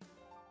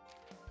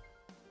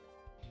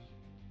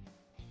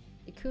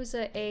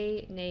 Yakuza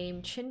A,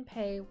 name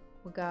Shinpei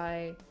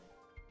Wagai,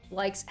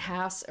 likes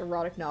Haas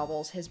erotic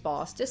novels, his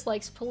boss,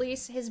 dislikes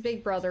police, his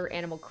big brother,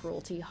 animal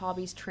cruelty,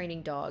 hobbies,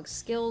 training dogs,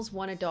 skills,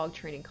 won a dog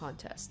training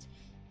contest.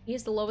 He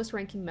is the lowest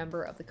ranking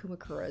member of the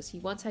Kumakuras. He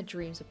once had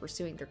dreams of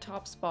pursuing their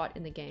top spot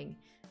in the gang,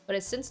 but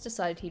has since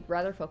decided he'd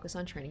rather focus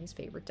on training his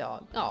favorite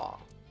dog. Aww.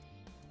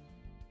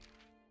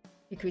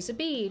 Yakuza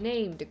B,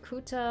 named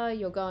Dakuta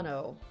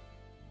Yogano.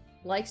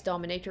 Likes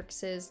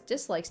dominatrixes,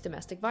 dislikes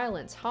domestic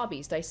violence,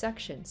 hobbies,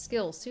 dissection,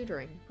 skills,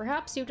 suturing.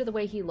 Perhaps due to the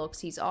way he looks,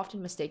 he's often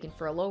mistaken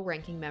for a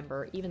low-ranking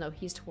member, even though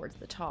he's towards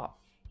the top.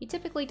 He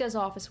typically does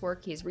office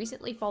work. He has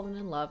recently fallen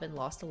in love and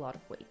lost a lot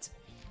of weight.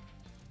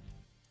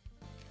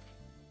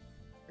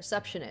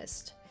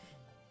 Receptionist.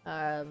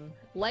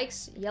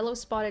 Likes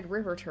yellow-spotted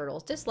river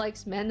turtles,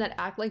 dislikes men that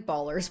act like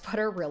ballers but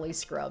are really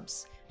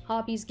scrubs.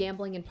 Hobbies,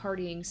 gambling and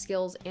partying,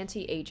 skills,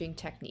 anti-aging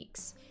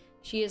techniques.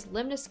 She is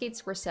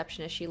Lemniscate's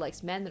receptionist. She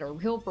likes men that are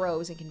real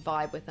bros and can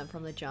vibe with them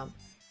from the jump.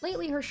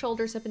 Lately, her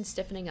shoulders have been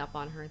stiffening up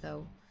on her,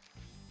 though.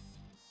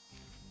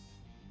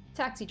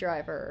 Taxi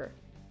driver.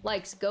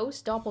 Likes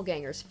ghosts,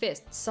 doppelgangers,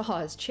 fists,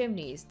 saws,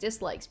 chimneys.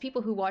 Dislikes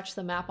people who watch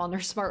the map on their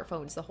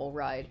smartphones the whole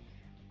ride.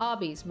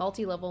 Hobbies,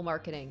 multi-level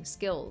marketing,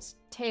 skills,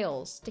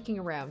 tales, sticking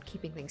around,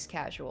 keeping things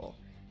casual.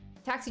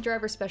 Taxi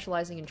driver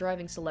specializing in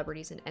driving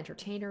celebrities and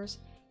entertainers.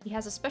 He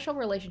has a special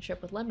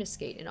relationship with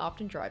Lemniscate and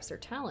often drives their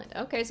talent.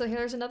 Okay, so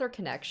here's another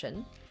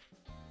connection.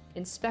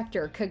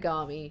 Inspector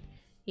Kagami.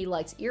 He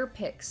likes ear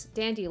picks,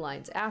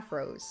 dandelions,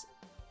 afros,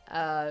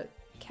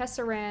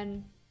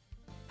 Kesaran,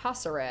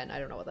 Pasaran, I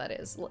don't know what that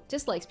is.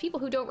 Dislikes people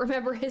who don't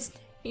remember his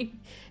name,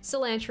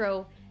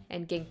 cilantro,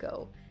 and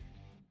ginkgo.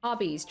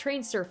 Hobbies,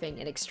 train surfing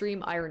and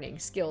extreme ironing.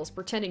 Skills,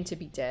 pretending to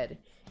be dead.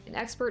 An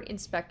expert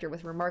inspector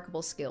with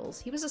remarkable skills.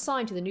 He was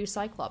assigned to the new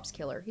Cyclops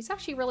killer. He's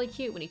actually really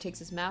cute when he takes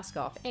his mask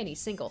off, and he's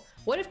single.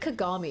 What if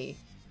Kagami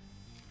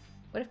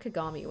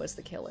was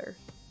the killer?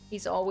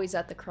 He's always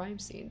at the crime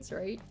scenes,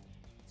 right?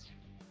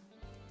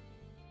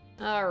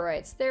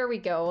 Alright, so there we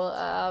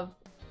go.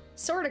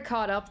 Sort of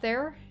caught up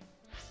there.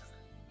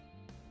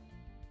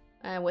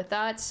 And with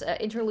that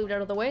interlude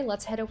out of the way,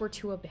 let's head over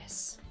to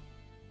Abyss.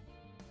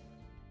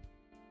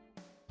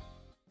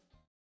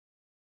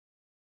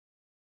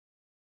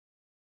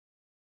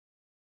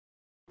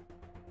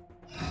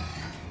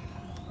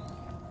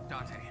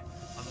 Date,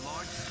 a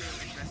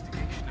large-scale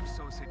investigation of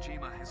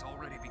Sosejima has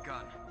already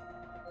begun.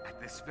 At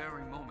this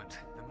very moment,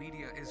 the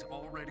media is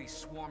already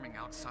swarming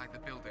outside the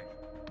building.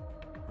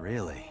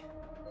 Really?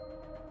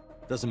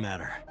 Doesn't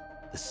matter.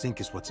 The sync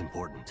is what's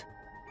important.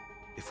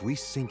 If we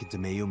sink into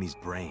Mayumi's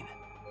brain,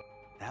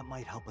 that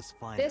might help us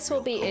find. This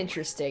will be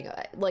interesting.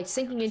 Like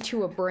sinking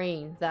into a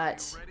brain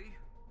that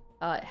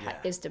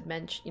is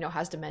dementia, you know,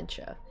 has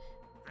dementia.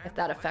 If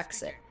that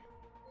affects it.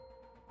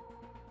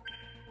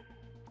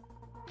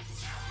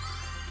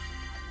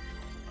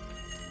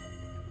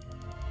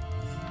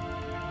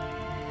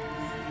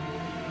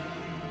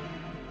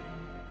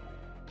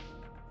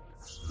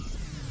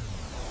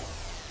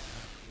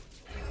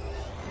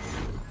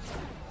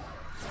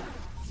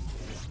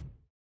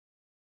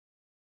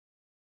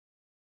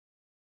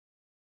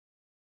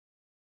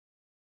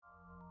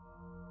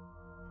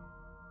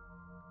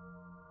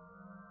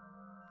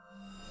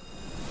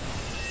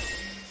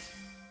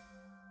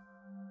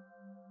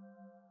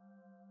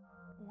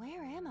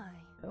 Where am I?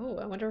 Oh,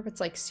 I wonder if it's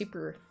like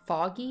super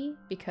foggy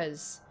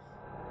because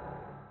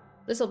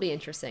this will be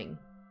interesting.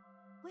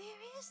 Where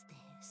is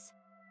this?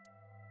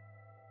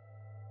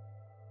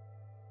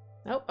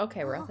 Oh,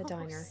 okay, we're at the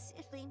diner.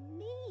 Silly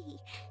me.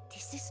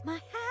 This is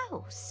my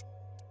house.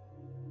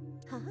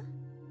 Huh?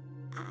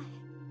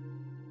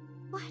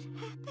 What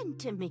happened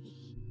to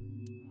me?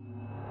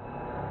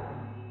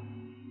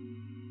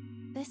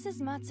 This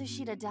is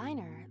Matsushita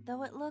Diner,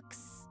 though it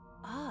looks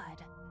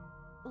odd.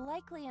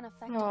 Likely an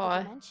effect of Aw.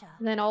 the dementia.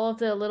 And then all of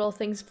the little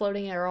things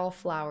floating are all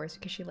flowers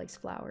because she likes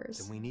flowers.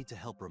 Then we need to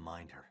help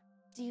remind her.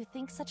 Do you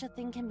think such a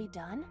thing can be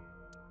done?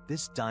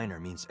 This diner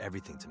means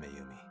everything to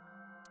Mayumi.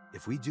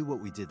 If we do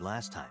what we did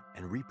last time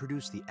and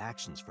reproduce the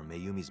actions from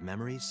Mayumi's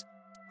memories,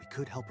 we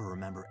could help her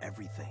remember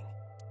everything.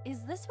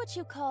 Is this what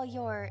you call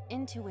your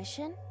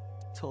intuition?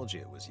 Told you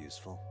it was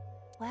useful.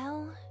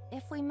 Well,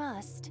 if we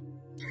must.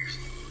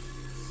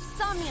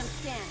 Somnium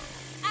scan!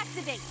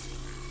 Activate!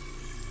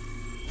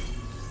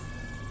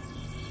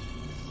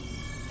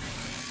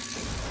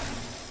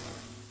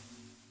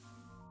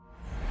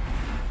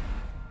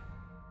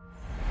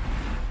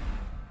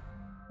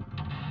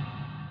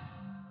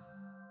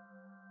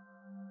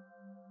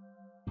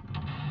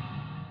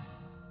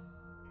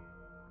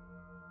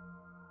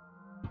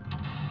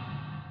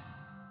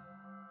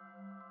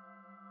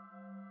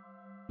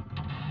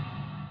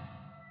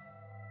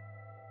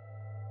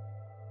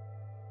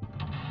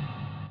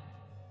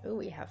 Oh,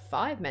 we have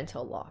 5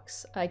 mental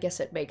locks. I guess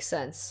it makes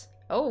sense.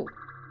 Oh.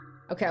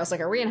 Okay, I was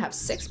like, are we gonna have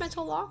 6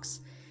 mental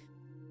locks?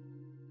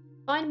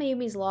 Find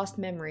Mayumi's lost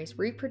memories.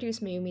 Reproduce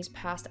Mayumi's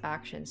past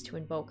actions to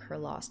invoke her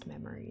lost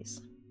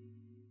memories.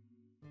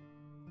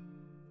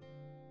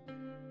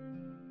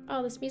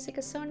 Oh, this music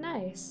is so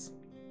nice.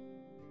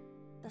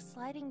 The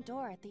sliding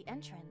door at the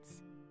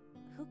entrance.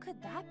 Who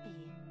could that be?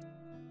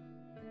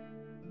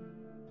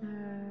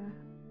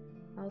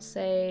 I'll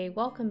say,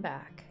 welcome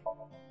back.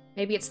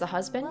 Maybe it's the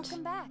husband?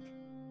 Welcome back.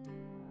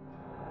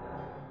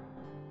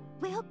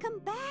 Welcome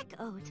back,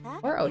 Ota.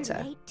 Or Ota.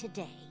 You're late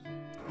today.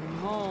 I'm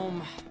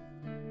home.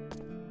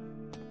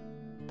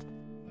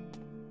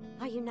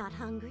 Are you not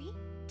hungry?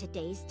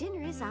 Today's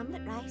dinner is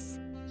omelet rice.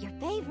 Your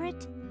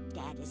favorite.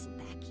 Dad isn't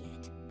back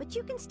yet, but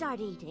you can start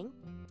eating.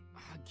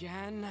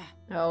 Again?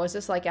 Oh, is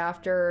this like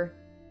after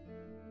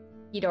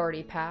he'd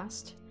already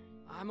passed?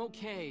 I'm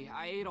okay.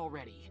 I ate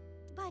already.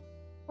 But...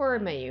 Or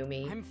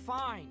Mayumi? I'm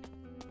fine.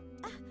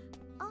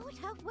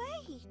 Ota,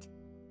 wait!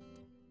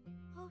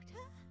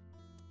 Ota?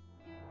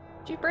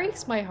 She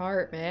breaks my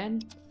heart,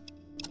 man.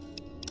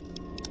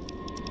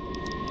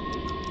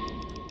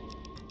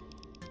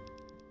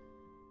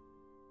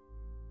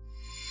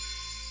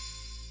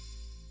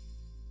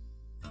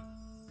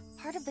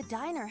 Part of the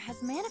diner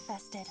has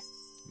manifested.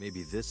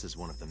 Maybe this is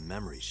one of the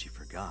memories she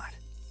forgot.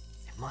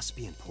 It must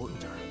be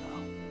important to her,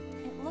 though.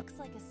 It looks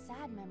like a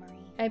sad memory.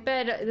 I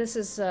bet this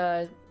is,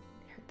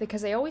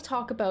 because they always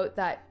talk about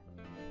that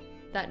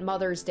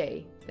Mother's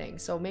Day thing,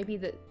 so maybe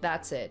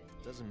that's it.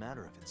 Doesn't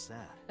matter if it's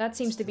sad. That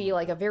seems to be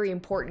like a very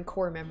important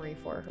core memory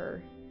for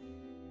her.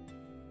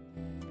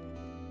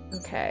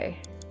 Okay.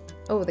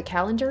 Oh, the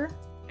calendar?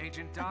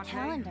 Agent A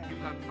calendar.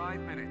 you've got 5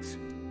 minutes.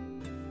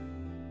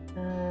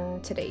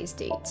 Today's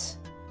date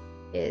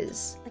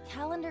is... The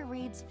calendar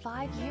reads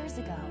 5 years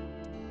ago.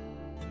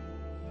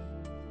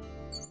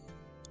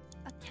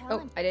 A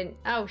calendar. Oh, I didn't...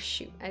 Oh,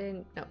 shoot. I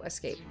didn't... No,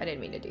 escape. I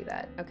didn't mean to do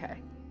that. Okay.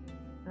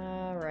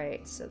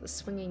 Alright, so the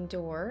swinging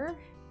door.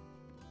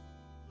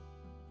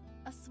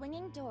 A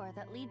swinging door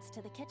that leads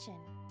to the kitchen.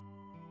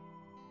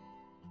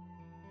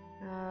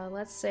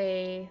 Let's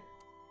say...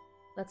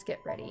 Let's get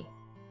ready.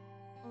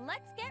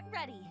 Let's get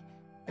ready.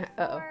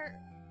 Uh-oh. For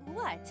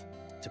what?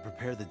 To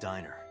prepare the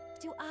diner.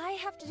 Do I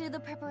have to do the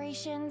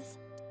preparations?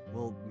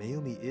 Well,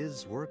 Mayumi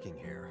is working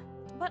here.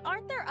 But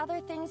aren't there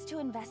other things to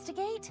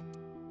investigate?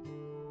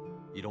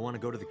 You don't want to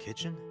go to the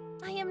kitchen?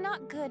 I am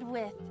not good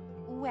with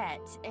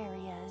wet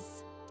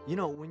areas. You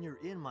know, when you're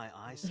in my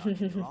eye socket,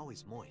 you're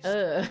always moist.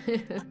 I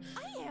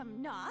am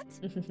not.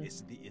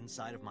 Isn't the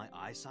inside of my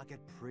eye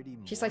socket pretty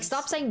moist? She's like,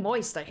 stop saying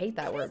moist. I hate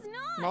that word.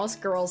 Most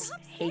girls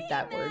hate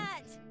that word.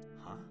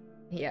 Huh?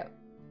 Yep.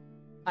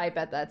 I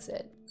bet that's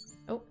it.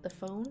 Oh, the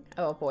phone?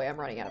 Oh boy, I'm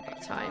running out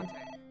of time.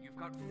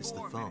 It's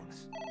the phone.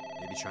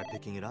 Maybe try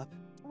picking it up?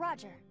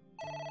 Roger.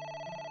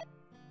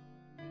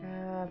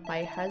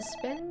 My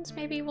husband,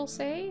 maybe we'll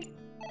say?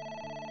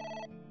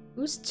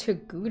 Who's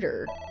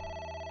Togooter?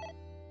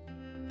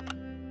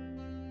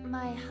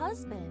 My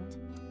husband?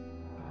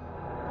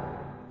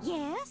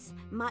 Yes,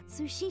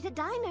 Matsushita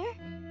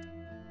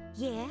Diner.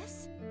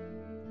 Yes.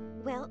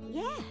 Well,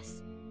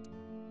 yes.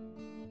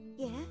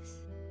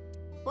 Yes.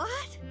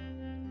 What?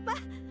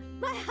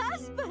 My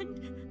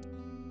husband!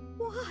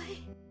 Why?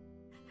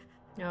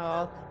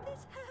 Oh.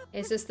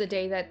 Is this the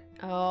day that...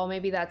 Oh,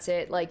 maybe that's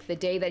it. Like, the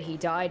day that he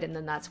died, and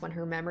then that's when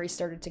her memory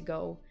started to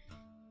go.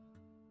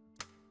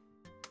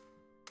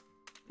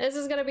 This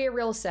is gonna be a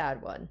real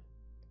sad one.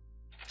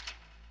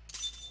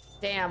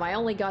 Damn, I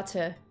only got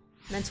to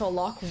mental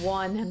lock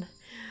 1, and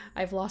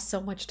I've lost so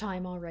much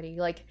time already.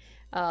 Like,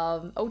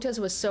 Ota's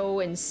was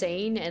so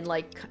insane and,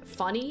 like,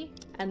 funny,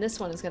 and this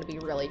one is gonna be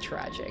really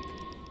tragic.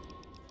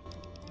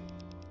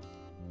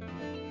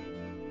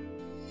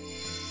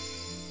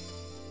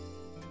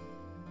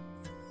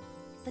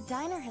 The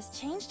diner has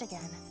changed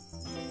again.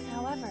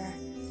 However...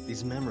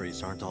 These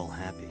memories aren't all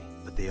happy,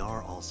 but they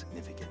are all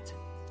significant.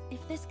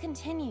 If this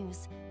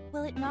continues,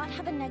 will it not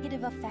have a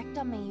negative effect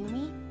on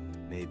Mayumi?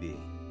 Maybe.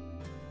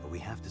 But we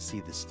have to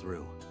see this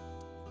through.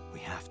 We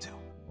have to.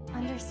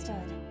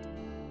 Understood.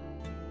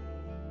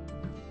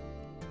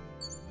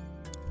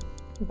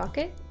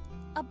 Bucket?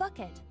 A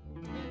bucket.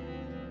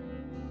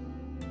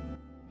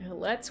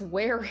 Let's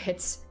wear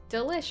it.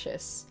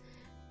 Delicious.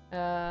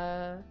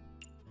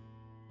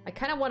 I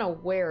kind of want to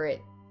wear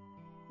it,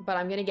 but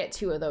I'm gonna get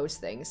 2 of those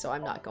things, so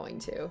I'm not going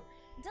to.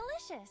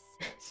 Delicious.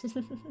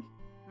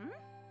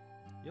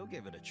 You'll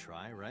give it a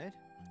try, right?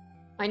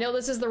 I know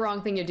this is the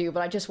wrong thing to do,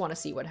 but I just want to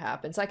see what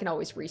happens. I can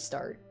always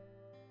restart,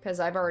 because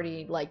I've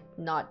already, like,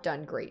 not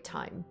done great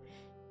time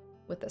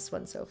with this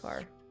one so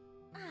far.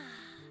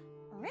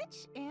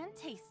 Rich and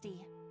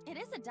tasty. It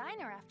is a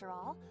diner after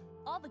all.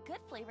 All the good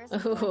flavors are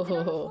collected on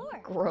the floor.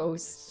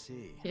 Gross.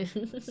 See.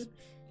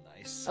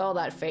 Nice. Oh,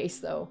 that face,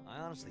 though. I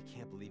honestly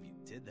can't believe you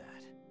did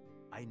that.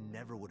 I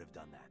never would have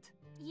done that.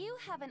 You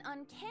have an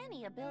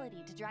uncanny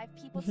ability to drive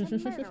people to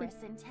murderous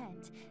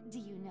intent. Do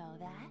you know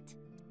that?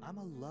 I'm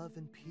a love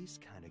and peace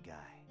kind of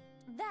guy.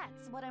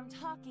 That's what I'm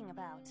talking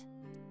about.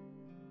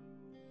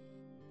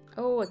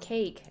 Oh, a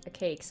cake. A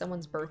cake.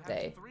 Someone's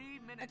birthday.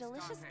 A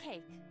delicious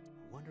cake.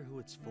 I wonder who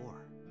it's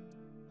for.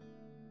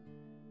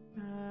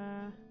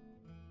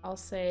 I'll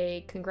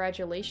say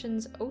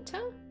congratulations,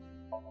 Ota?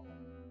 Oh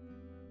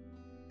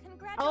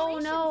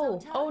Congratulations, no!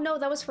 Ota. Oh no,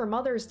 that was for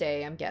Mother's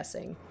Day, I'm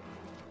guessing.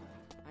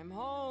 I'm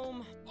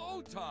home.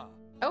 Ota!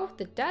 Oh,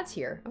 the dad's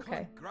here.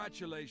 Okay.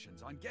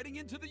 Congratulations on getting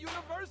into the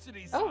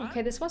university, Oh, son.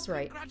 okay, this was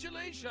right.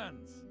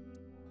 Congratulations!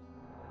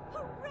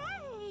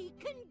 Hooray!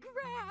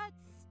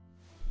 Congrats!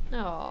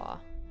 Aww.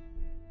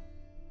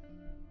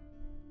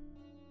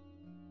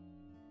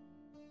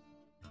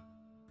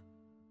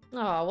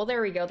 Oh, well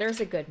there we go.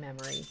 There's a good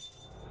memory.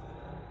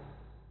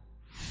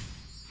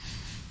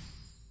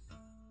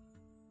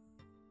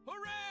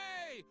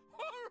 Hooray!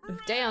 Hooray!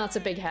 Damn, that's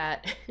a big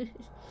hat.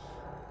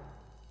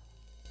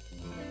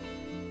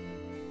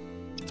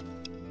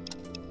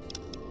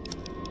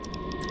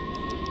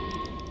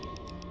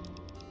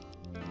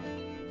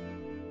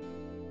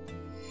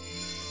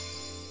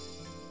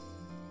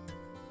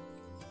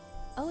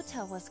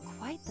 Ota was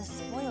quite the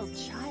spoiled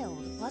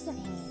child, wasn't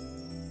he?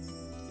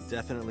 He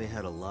definitely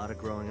had a lot of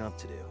growing up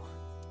to do.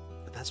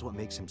 But that's what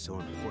makes him so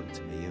important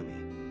to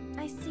Mayumi.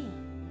 I see.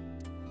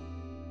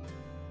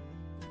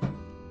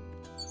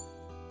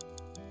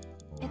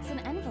 It's an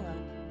envelope.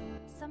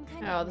 Some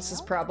kind Oh, of this is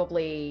mail?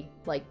 probably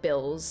like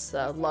Bill's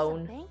This is a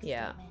loan. bank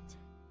Yeah. statement.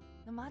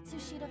 The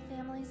Matsushita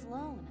family's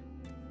loan.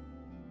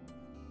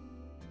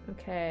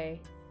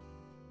 Okay.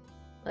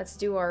 Let's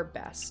do our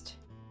best.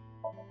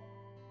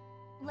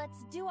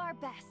 Let's do our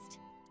best.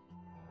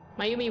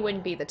 Mayumi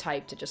wouldn't be the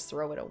type to just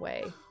throw it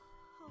away.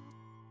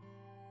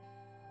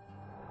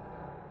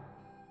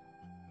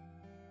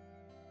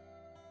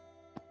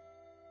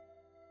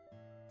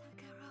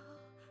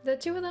 The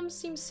 2 of them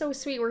seem so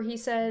sweet where he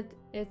said,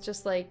 it's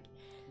just like,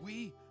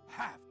 We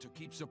have to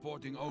keep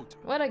supporting Ota.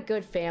 what a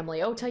good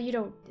family. Ota, you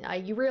don't,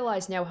 you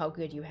realize now how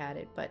good you had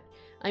it, but,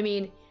 I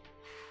mean,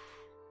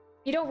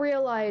 you don't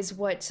realize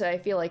what I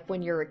feel like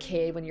when you're a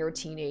kid, when you're a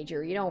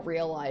teenager, you don't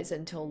realize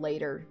until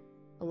later,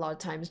 a lot of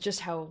times, just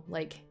how,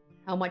 like,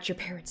 how much your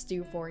parents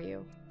do for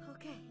you.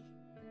 Okay.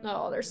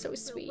 Oh, they're so We'll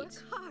sweet. work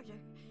harder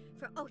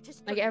for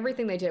Ota's Like, good.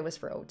 everything they did was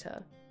for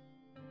Ota.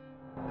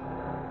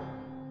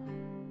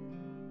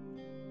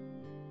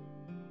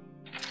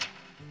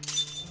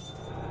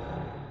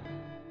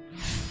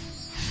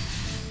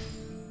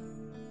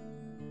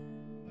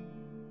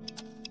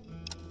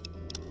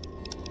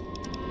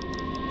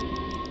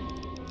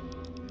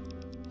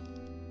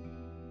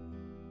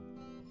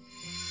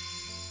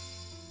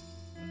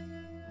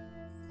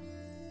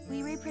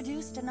 We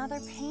reproduced another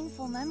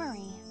painful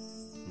memory.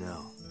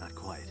 No, not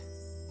quite.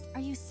 Are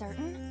you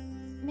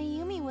certain?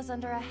 Mayumi was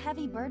under a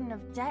heavy burden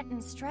of debt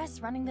and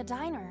stress running the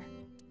diner.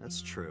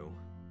 That's true.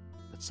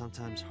 But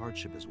sometimes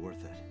hardship is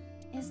worth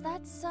it. Is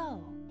that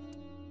so?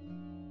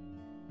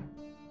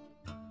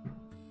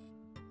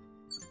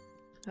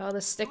 Oh,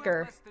 the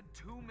sticker.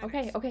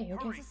 Okay.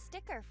 It's a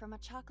sticker from a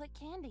chocolate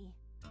candy.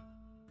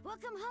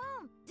 Welcome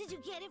home. Did you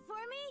get it for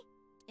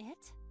me?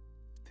 It?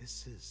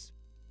 This is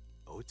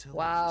Ota?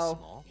 Wow.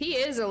 Small? He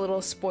is a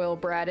little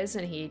spoiled brat,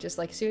 isn't he? Just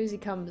like as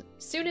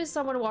soon as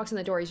someone walks in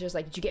the door, he's just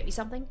like, "Did you get me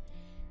something?"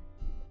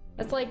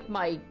 That's like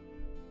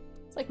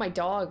it's like my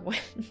dog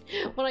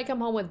when I come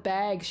home with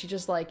bags, she's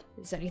just like,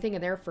 "Is anything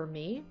in there for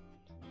me?"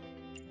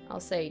 I'll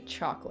say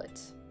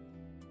chocolate.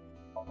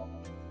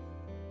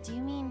 Do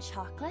you mean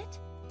chocolate?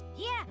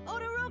 Yeah,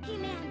 Todoroki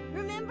man,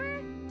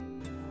 remember?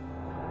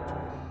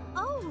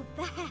 Oh,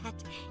 that.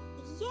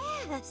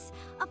 Yes,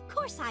 of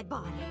course I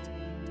bought it.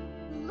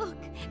 Look,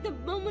 the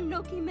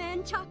Momonoke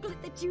Man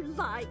chocolate that you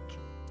like.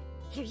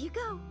 Here you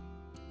go.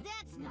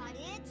 That's not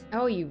it.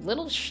 Oh, you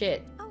little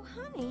shit. Oh,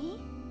 honey,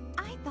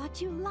 I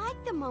thought you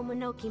liked the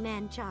Momonoke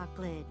Man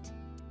chocolate.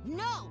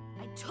 No,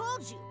 I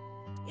told you.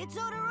 It's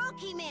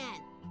Todoroki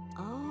Man.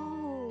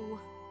 Oh,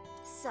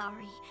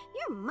 sorry.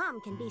 Your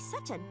mom can be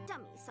such a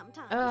dummy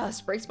sometimes.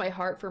 This breaks my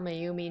heart for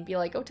Mayumi and be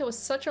like, Ota was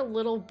such a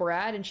little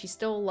brat and she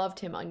still loved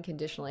him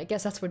unconditionally. I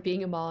guess that's what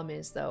being a mom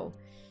is, though.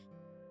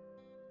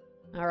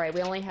 Alright,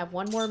 we only have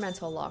one more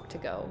mental lock to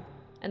go.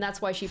 And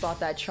that's why she bought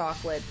that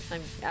chocolate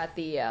at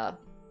the,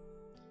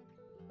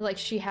 like,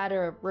 she had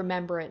a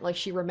remembrance, like,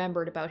 she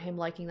remembered about him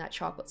liking that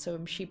chocolate,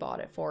 so she bought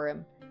it for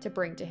him to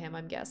bring to him,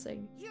 I'm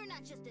guessing. You're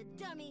not just a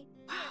dummy,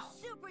 Wow.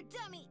 you're a super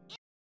dummy.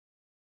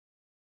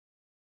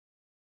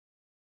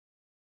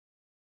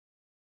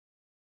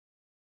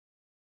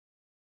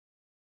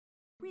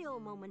 Real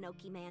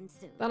Momonoke Man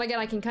soon. Then again,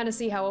 I can kind of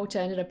see how Ota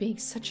ended up being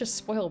such a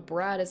spoiled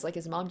brat, as like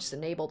his mom just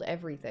enabled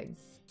everything.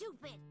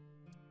 Stupid.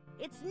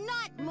 It's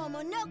not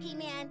Momonoke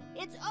Man,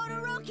 it's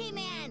Todoroki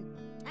Man.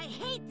 I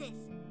hate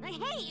this. I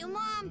hate you,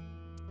 Mom.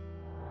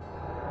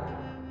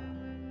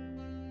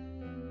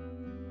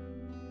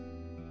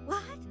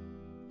 What?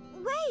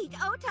 Wait,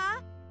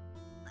 Ota.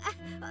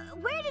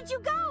 Where did you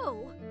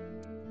go?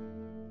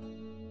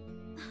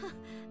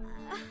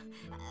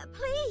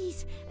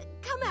 Please,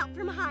 come out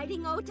from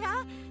hiding,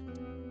 Ota.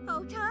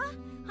 Ota,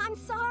 I'm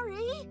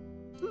sorry.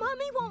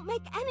 Mommy won't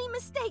make any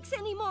mistakes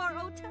anymore,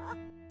 Ota.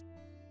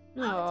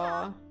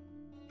 Aww.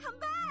 Come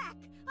back,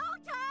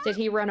 Ota! Did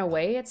he run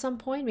away at some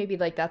point? Maybe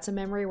like that's a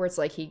memory where it's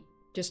like he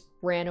just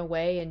ran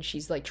away and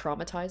she's like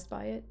traumatized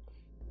by it.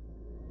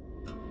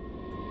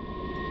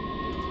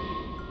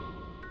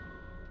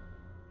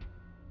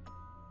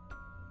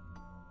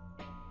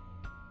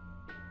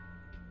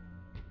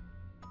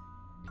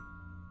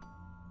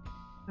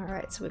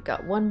 Alright, so we've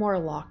got one more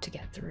lock to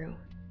get through.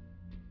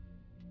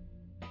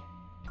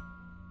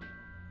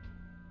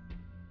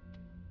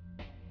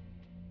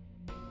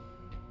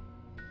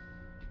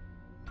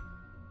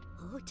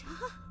 Ota?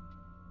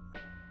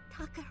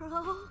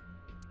 Takaro,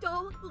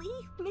 don't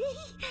leave me.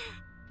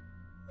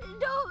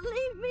 Don't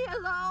leave me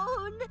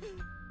alone.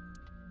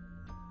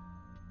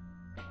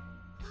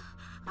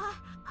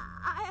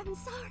 I am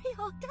sorry,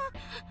 Ota.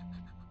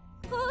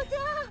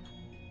 Ota!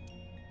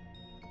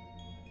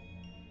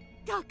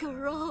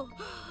 Takaro,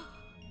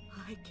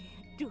 I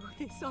can't do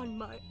this on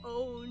my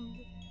own.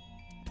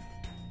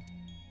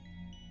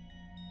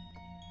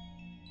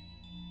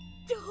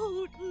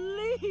 Don't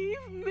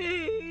leave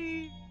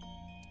me!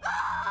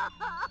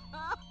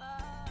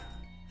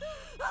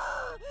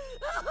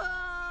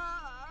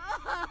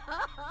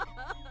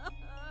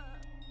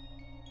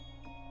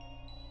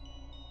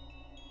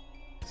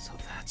 So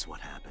that's what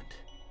happened.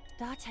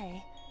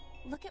 Date,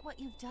 look at what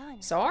you've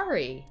done.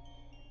 Sorry.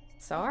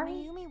 If Sorry?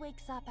 Mayumi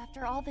wakes up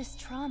after all this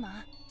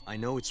trauma, I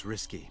know it's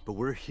risky, but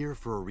we're here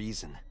for a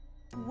reason.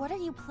 what are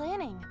you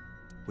planning?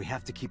 We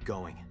have to keep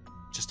going.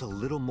 Just a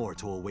little more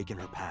to awaken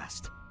her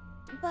past.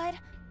 But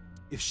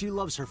If she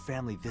loves her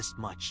family this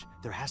much,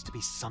 there has to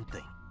be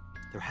something.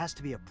 There has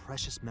to be a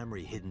precious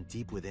memory hidden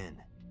deep within.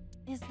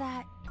 is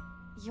that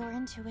your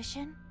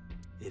intuition?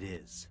 It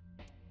is.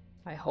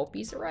 I hope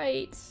he's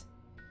right.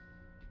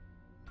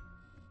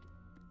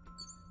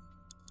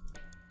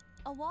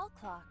 A wall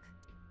clock.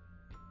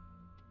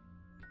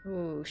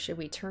 Ooh, should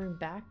we turn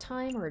back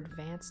time or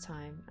advance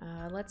time?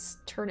 Let's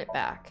turn it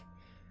back.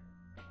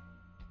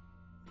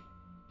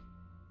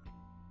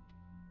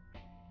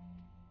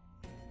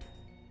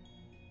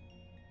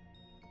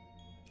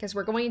 Because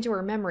we're going into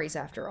our memories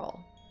after all,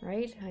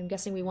 right? I'm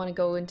guessing we want to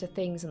go into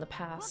things in the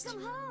past.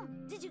 Welcome home.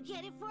 Did you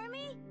get it for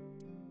me?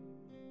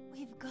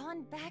 We've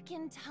gone back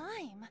in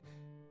time.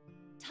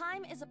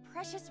 Time is a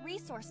precious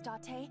resource,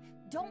 Date.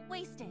 Don't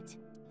waste it.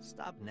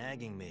 Stop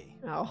nagging me.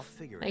 Oh, I'll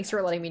figure it thanks out.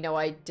 for letting me know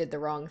I did the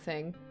wrong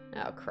thing.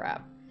 Oh,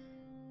 crap.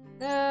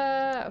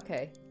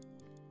 Okay.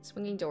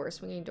 Swinging door,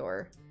 swinging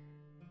door.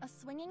 A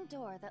swinging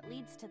door that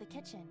leads to the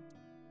kitchen.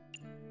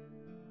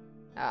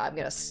 I'm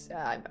gonna...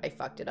 I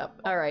fucked it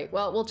up. Alright,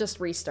 well, we'll just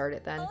restart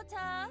it then.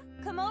 Ota,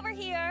 come over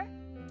here.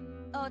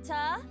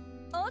 Ota,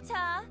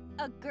 Ota,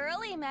 a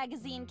girly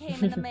magazine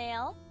came in the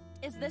mail.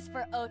 Is this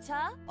for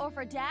Ota or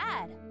for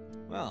Dad?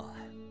 Well,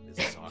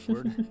 this is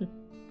awkward,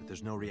 but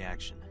there's no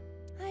reaction.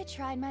 I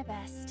tried my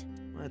best.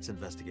 Let's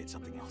investigate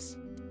something else.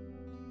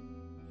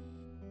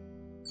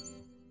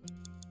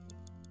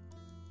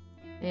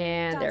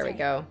 And there we Date,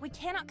 go. We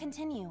cannot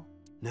continue.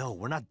 No,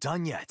 we're not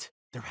done yet.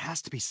 There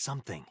has to be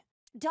something.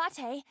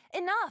 Date,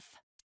 enough!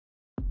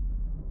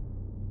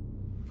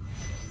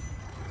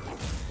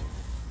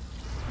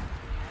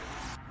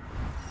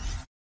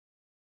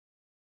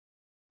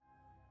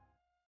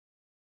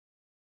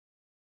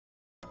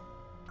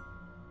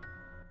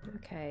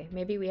 Okay,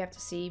 maybe we have to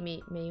see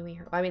Mayumi.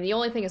 I mean, the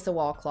only thing is the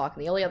wall clock,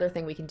 and the only other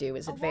thing we can do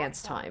is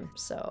advance time.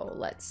 So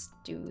let's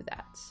do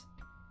that.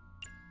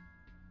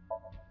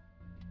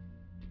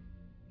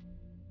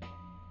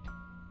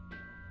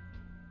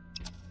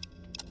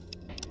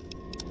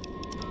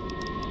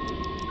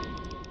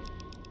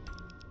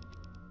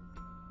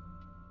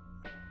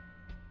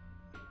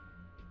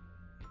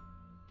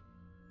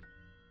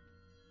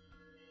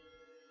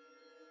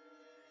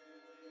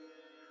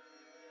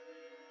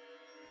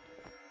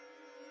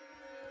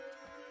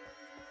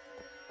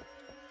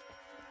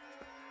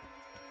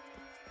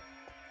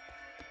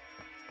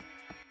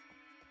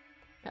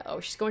 Uh-oh,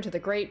 she's going to the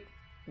great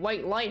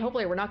white light.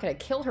 Hopefully we're not going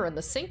to kill her in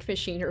the sink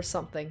machine or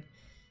something.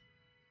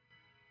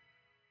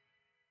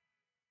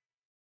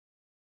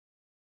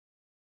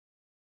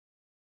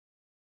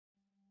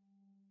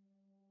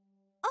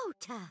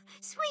 Ota,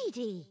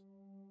 sweetie.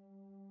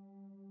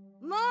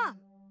 Mom,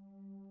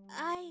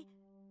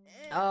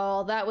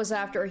 Oh, that was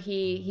after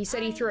he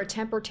said he threw a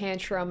temper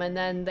tantrum and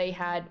then they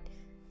had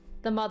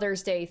the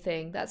Mother's Day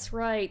thing. That's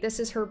right. This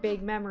is her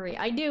big memory.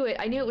 I knew it.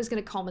 I knew it was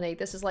going to culminate.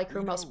 This is like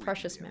her most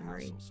precious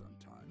memory.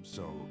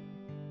 So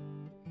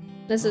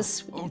This is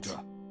sweet.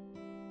 Ota.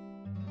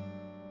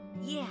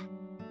 Yeah.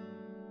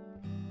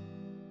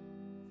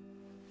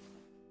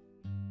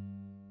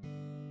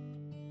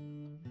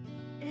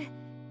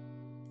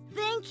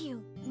 Thank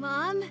you,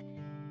 Mom.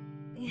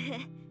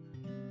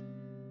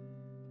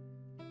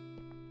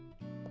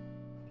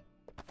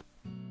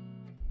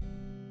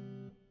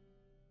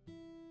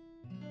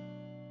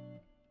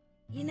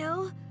 You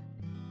know,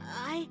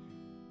 I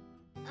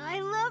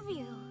love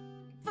you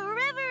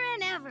forever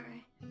and ever.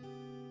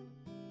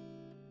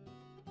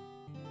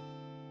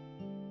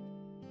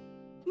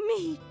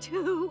 Me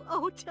too,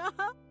 Ota.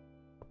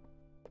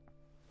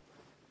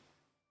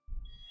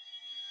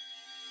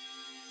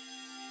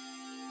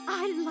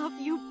 I love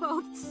you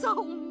both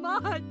so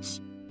much.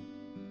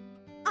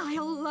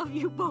 I'll love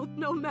you both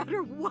no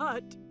matter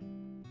what.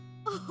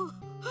 Oh,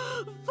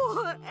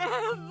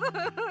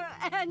 forever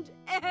and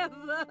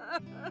ever.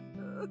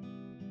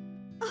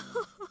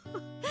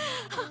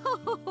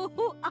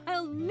 Oh,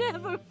 I'll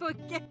never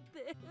forget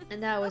this.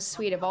 And that was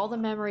sweet. Of all the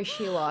memories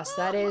she lost,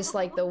 that is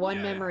like the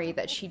one memory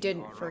that she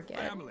didn't forget.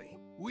 Family.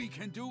 We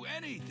can do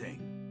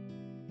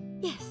anything.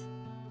 Yes.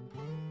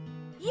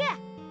 Yeah.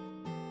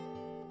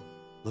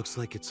 Looks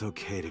like it's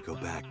okay to go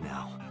back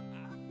now.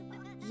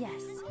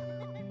 Yes,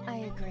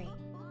 I agree.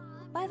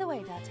 By the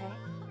way, Date.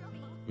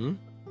 Hmm?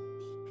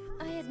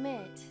 I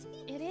admit,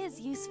 it is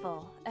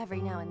useful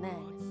every now and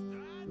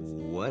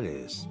then. What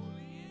is?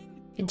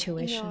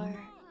 Intuition. Your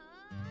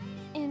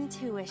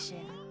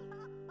intuition.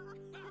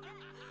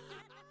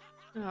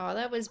 Oh,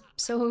 that was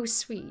so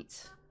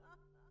sweet.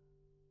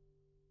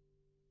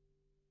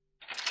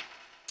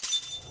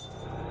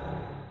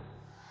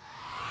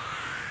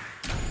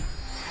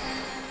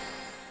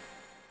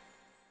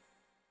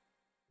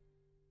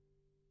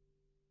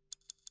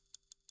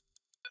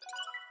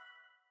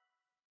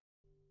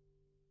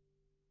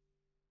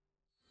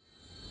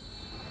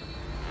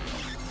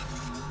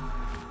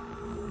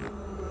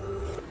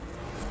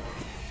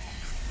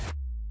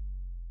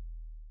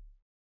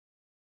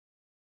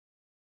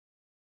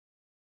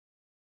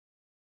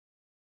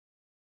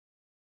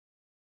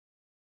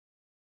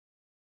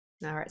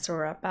 Alright, so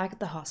we're back at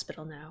the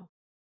hospital now.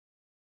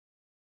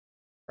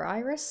 For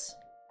Iris?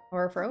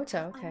 Or for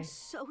Ota? Okay. I'm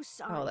so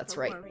sorry Oh, that's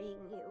for right. worrying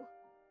you.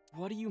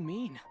 What do you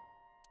mean?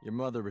 Your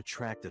mother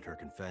retracted her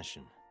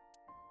confession.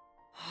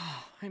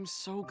 I'm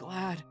so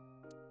glad.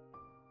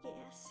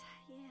 Yes,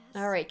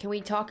 yes. Alright, can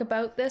we talk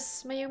about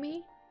this,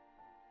 Mayumi?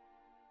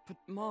 But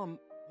Mom,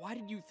 why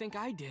did you think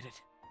I did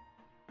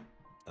it?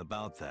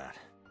 About that.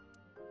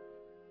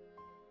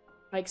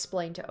 I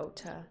explained to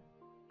Ota.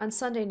 On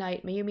Sunday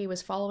night, Mayumi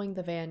was following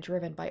the van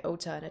driven by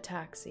Ota in a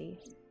taxi.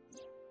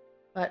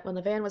 But when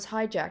the van was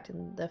hijacked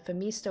in the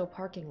Femisto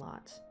parking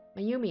lot,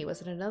 Mayumi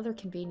was at another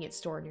convenience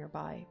store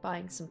nearby,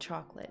 buying some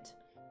chocolate.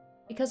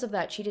 Because of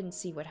that, she didn't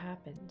see what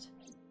happened.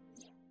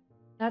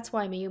 That's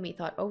why Mayumi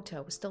thought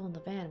Ota was still in the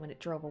van when it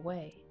drove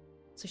away,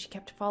 so she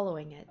kept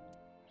following it.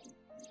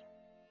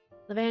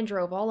 The van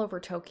drove all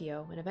over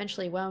Tokyo and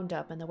eventually wound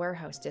up in the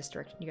warehouse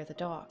district near the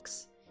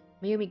docks.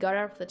 Mayumi got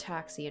out of the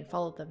taxi and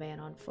followed the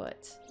van on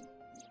foot.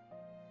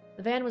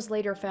 The van was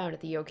later found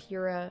at the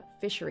Yokira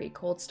Fishery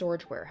cold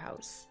storage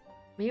warehouse.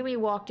 Mayumi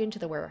walked into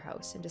the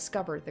warehouse and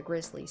discovered the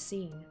grisly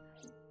scene.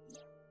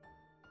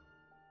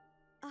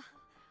 A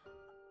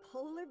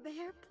polar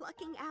bear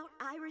plucking out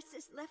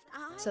Iris's left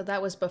eye? So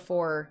that was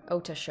before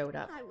Ota showed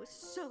up. I was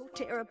so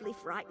terribly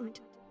frightened.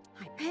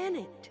 I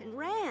panicked and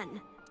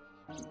ran.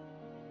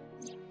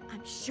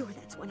 I'm sure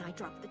that's when I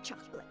dropped the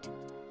chocolate.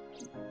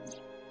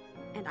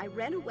 And I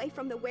ran away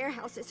from the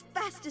warehouse as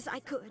fast as I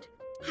could.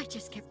 I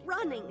just kept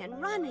running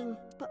and running.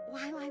 But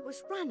while I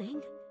was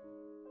running,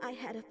 I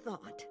had a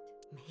thought.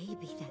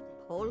 Maybe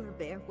that polar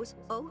bear was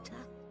Ota.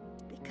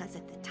 Because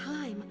at the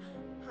time,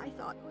 I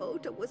thought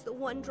Ota was the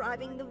one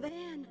driving the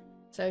van.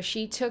 So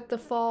she took the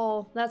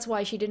fall. That's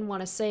why she didn't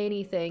want to say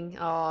anything.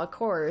 Oh, of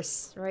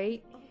course,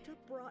 right? Ota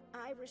brought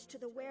Iris to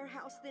the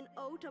warehouse, then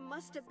Ota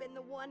must have been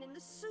the one in the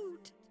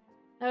suit.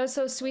 That was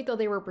so sweet, though.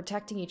 They were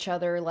protecting each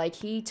other. Like,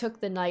 he took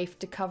the knife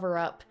to cover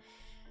up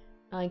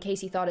in case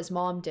he thought his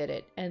mom did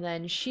it. And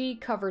then she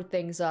covered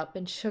things up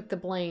and took the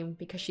blame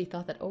because she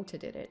thought that Ota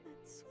did it.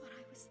 That's what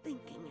I was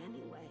thinking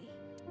anyway.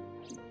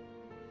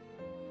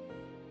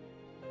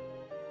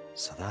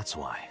 So that's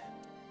why.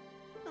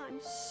 I'm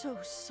so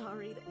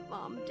sorry that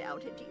Mom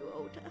doubted you,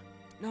 Ota.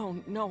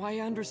 No, I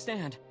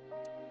understand.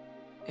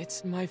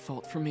 It's my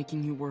fault for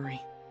making you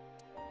worry.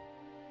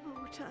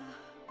 Ota.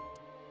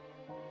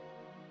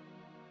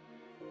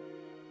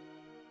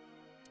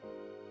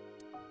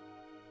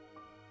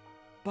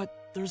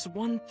 But there's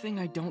one thing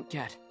I don't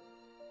get.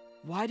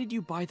 Why did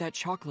you buy that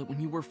chocolate when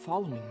you were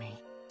following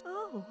me?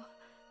 Oh,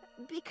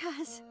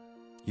 because...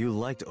 You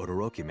liked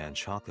Todoroki Man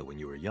chocolate when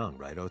you were young,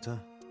 right, Ota?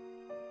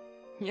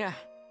 Yeah.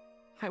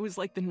 I was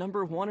like the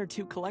number 1 or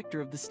 2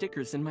 collector of the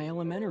stickers in my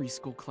elementary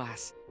school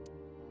class.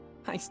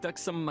 I stuck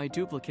some of my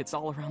duplicates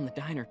all around the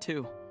diner,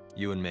 too.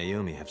 You and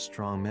Mayumi have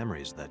strong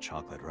memories of that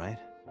chocolate, right?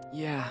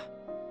 Yeah,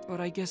 but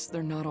I guess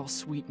they're not all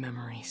sweet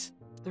memories.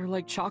 They're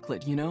like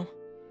chocolate, you know?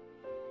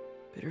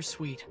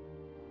 Bittersweet.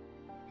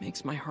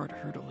 Makes my heart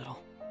hurt a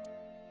little.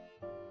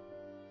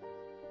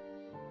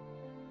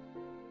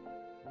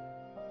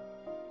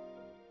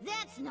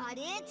 That's not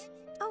it!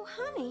 Oh,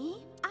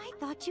 honey, I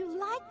thought you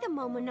liked the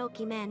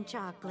Momonoki Man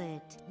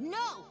chocolate.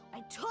 No! I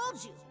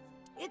told you!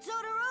 It's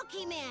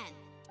Todoroki Man!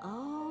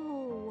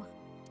 Oh,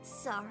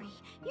 sorry.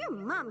 Your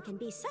mom can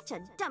be such a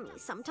dummy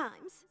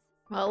sometimes.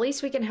 Well, at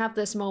least we can have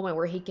this moment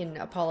where he can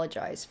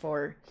apologize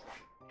for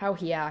how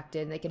he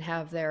acted. They can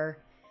have their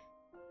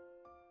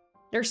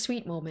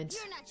sweet moments.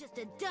 You're not just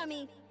a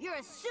dummy, you're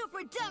a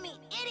super dummy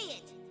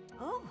idiot!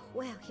 Oh,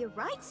 well, you're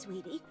right,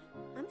 sweetie.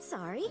 I'm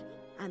sorry.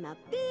 I'm a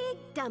big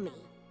dummy.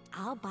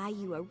 I'll buy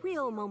you a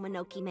real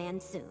Momonoki Man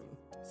soon.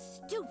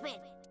 Stupid!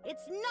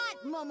 It's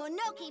not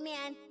Momonoki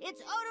Man,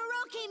 it's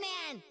Todoroki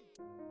Man!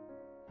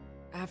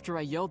 After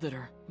I yelled at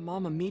her,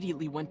 Mom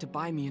immediately went to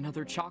buy me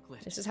another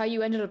chocolate. This is how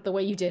you ended up the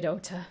way you did,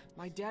 Ota.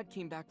 My dad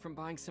came back from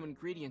buying some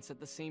ingredients at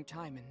the same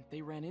time and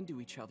they ran into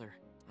each other.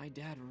 My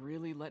dad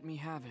really let me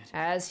have it.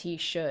 As he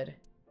should.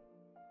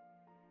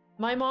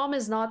 My mom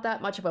is not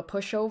that much of a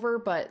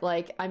pushover, but,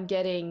 like, I'm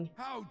getting...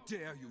 How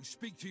dare you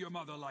speak to your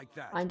mother like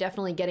that? I'm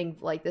definitely getting,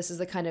 like, this is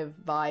the kind of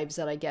vibes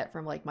that I get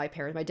from, like, my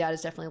parents. My dad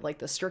is definitely, like,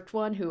 the strict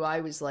one, who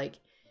I was, like,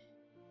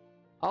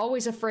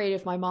 always afraid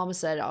if my mom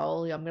said,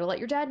 oh, I'm gonna let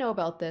your dad know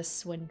about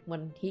this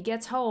when he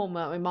gets home.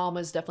 My mom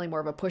was definitely more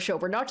of a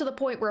pushover. Not to the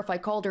point where if I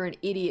called her an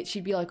idiot,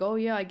 she'd be like, oh,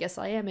 yeah, I guess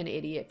I am an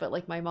idiot. But,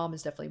 like, my mom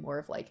is definitely more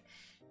of, like...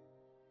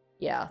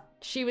 Yeah,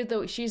 she's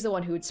the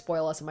one who would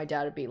spoil us, and my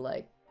dad would be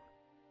like,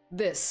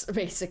 this,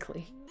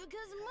 basically.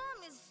 Because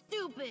Mom is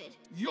stupid.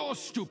 You're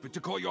stupid to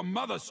call your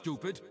mother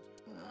stupid.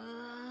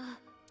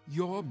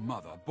 Your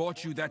mother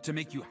bought you that to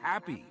make you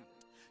happy.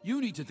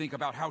 You need to think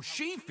about how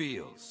she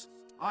feels.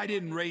 I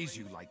didn't raise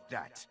you like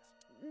that.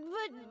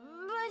 But...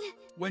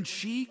 When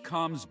she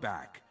comes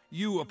back,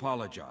 you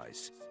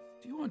apologize.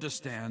 Do you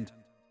understand?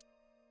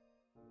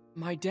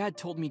 My dad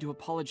told me to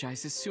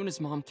apologize as soon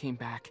as Mom came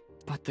back.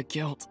 But the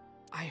guilt...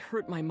 I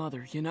hurt my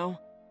mother, you know?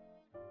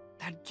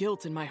 That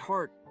guilt in my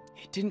heart,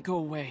 it didn't go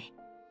away.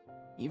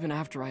 Even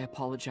after I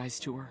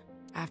apologized to her.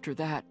 After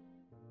that,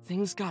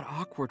 things got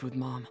awkward with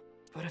Mom.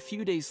 But a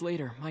few days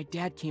later, my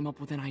dad came up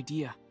with an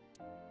idea.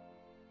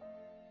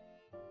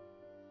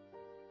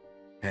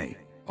 Hey,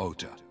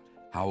 Ota,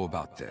 how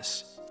about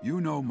this? You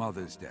know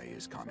Mother's Day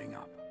is coming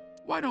up.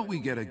 Why don't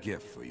we get a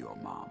gift for your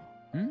mom,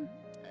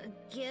 A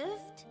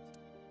gift?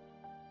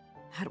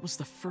 That was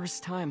the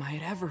first time I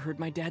had ever heard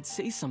my dad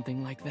say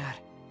something like that.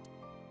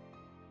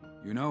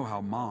 You know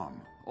how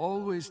Mom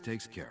always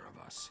takes care of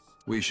us.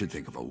 We should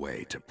think of a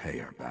way to pay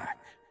her back.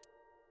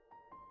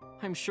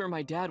 I'm sure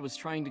my dad was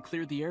trying to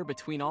clear the air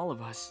between all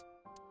of us.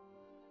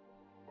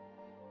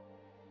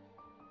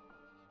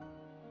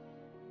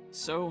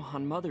 So,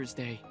 on Mother's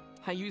Day,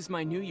 I used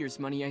my New Year's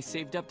money I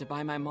saved up to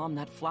buy my mom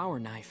that flower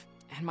knife.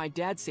 And my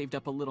dad saved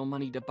up a little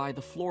money to buy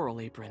the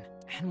floral apron.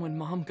 And when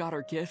Mom got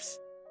her gifts,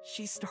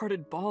 she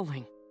started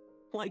bawling.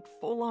 Like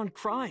full-on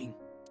crying.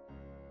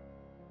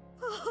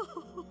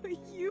 Oh,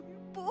 you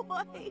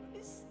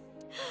boys.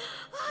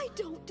 I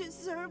don't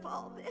deserve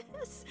all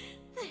this.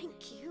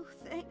 Thank you,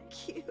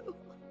 thank you.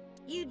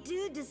 You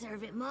do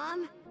deserve it,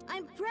 Mom.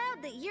 I'm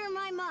proud that you're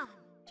my mom.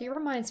 She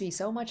reminds me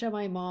so much of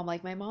my mom.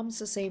 Like, my mom's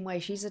the same way.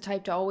 She's the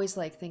type to always,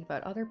 like, think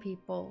about other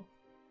people.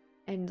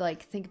 And,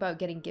 like, think about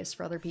getting gifts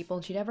for other people.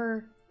 And she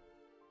never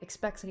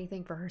expects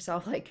anything for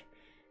herself. Like,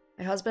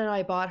 my husband and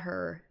I bought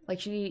her,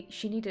 like, she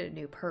needed a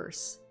new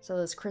purse. So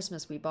this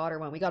Christmas we bought her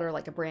one. We got her,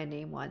 like, a brand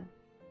name one.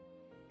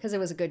 Because it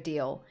was a good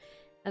deal.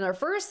 And our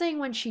first thing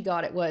when she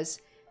got it was,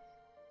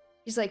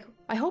 He's like,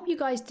 I hope you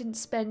guys didn't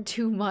spend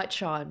too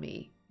much on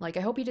me. Like,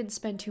 I hope you didn't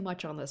spend too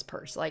much on this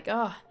purse. Like,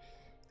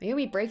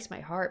 Mayumi breaks my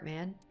heart,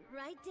 man.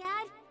 Right,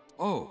 Dad?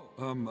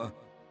 Oh,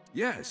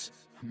 yes.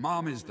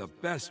 Mom is the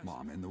best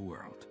mom in the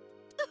world.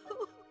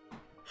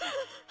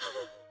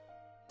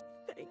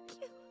 Thank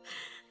you.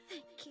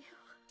 Thank you.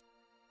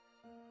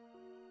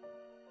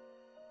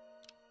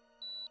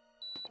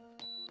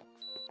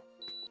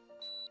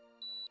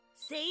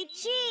 Say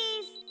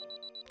cheese!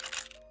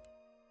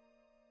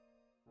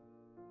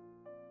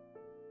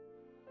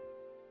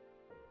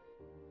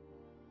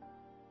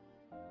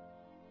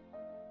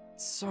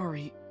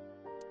 Sorry,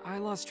 I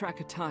lost track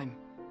of time.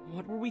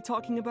 What were we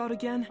talking about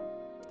again?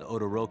 The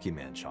Otoroki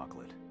Man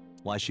chocolate.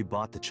 Why she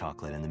bought the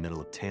chocolate in the middle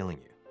of tailing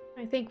you.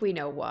 I think we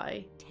know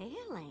why.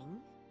 Tailing?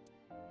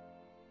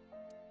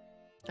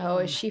 Oh,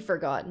 is she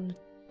forgotten?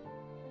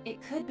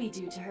 It could be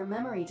due to her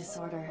memory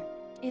disorder.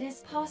 It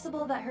is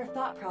possible that her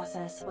thought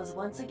process was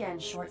once again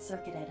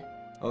short-circuited.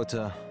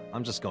 Ota,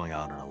 I'm just going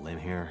out on a limb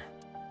here.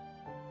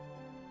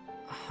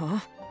 Huh?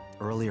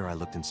 Earlier I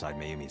looked inside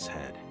Mayumi's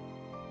head.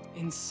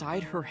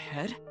 Inside her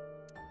head?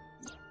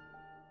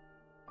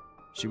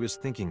 She was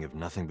thinking of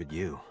nothing but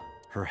you.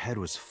 Her head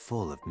was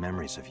full of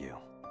memories of you.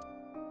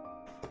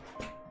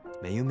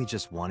 Mayumi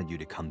just wanted you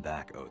to come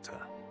back,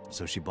 Ota,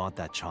 so she bought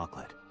that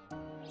chocolate.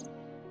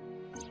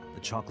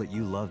 The chocolate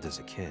you loved as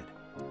a kid.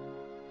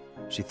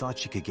 She thought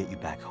she could get you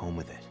back home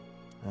with it.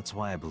 That's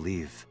why I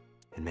believe,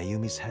 in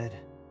Mayumi's head,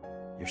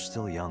 you're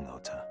still young,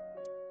 Ota.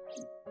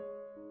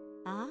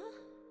 Huh?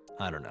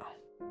 I don't know.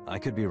 I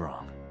could be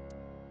wrong.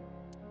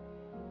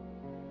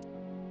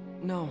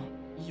 No,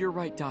 you're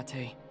right,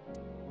 Date.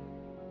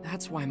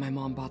 That's why my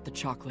mom bought the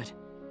chocolate.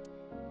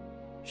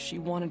 She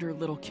wanted her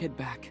little kid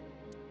back.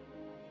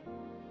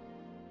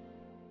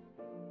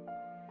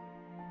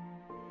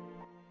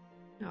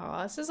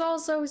 Oh, this is all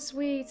so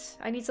sweet.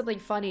 I need something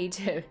funny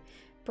to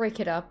break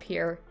it up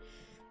here.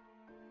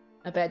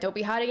 I bet. Don't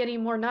be hiding any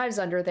more knives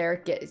under there.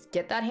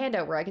 Get that hand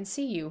out where I can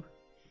see you.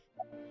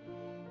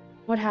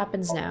 What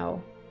happens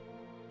now?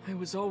 I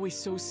was always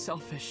so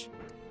selfish.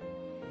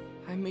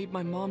 I made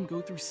my mom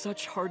go through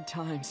such hard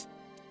times.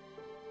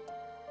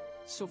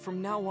 So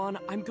from now on,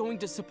 I'm going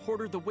to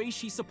support her the way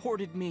she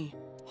supported me.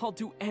 I'll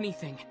do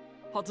anything.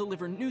 I'll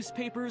deliver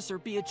newspapers or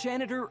be a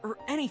janitor or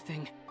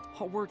anything.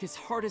 I'll work as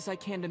hard as I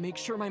can to make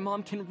sure my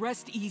mom can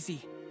rest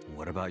easy.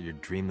 What about your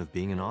dream of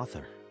being an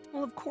author?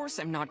 Well, of course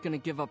I'm not gonna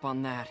give up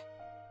on that.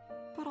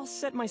 But I'll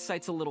set my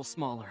sights a little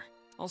smaller.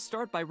 I'll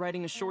start by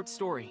writing a short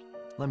story.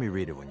 Let me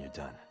read it when you're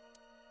done.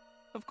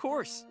 Of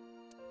course.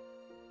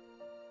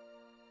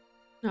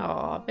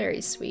 Aw,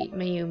 very sweet,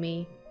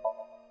 Mayumi.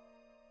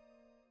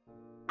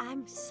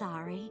 I'm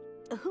sorry.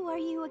 Who are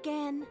you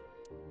again?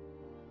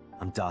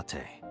 I'm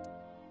Date.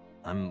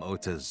 I'm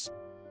Ota's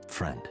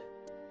friend.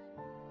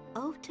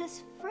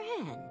 Ota's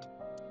friend?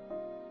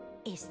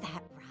 Is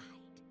that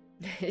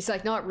right? It's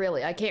like, not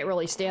really. I can't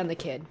really stand the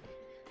kid.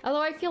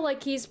 Although I feel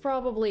like he's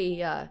probably,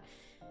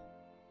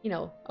 you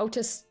know,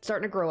 Ota's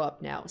starting to grow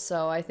up now,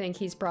 so I think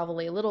he's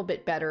probably a little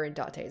bit better in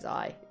Date's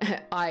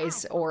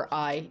eyes, or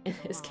eye, in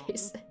this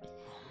case.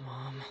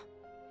 Mom.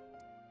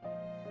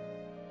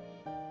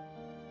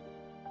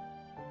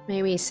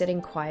 Mayumi's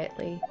sitting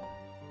quietly.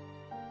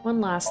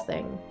 One last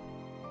thing.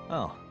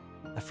 Oh,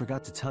 I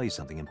forgot to tell you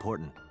something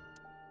important.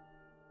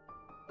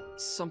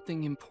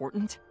 Something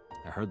important?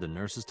 I heard the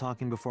nurses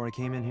talking before I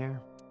came in here.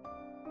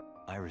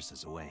 Iris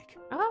is awake.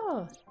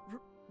 Oh.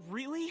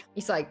 Really?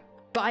 He's like,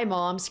 bye,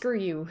 Mom, screw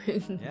you.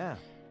 Yeah,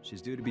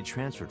 she's due to be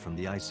transferred from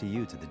the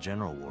ICU to the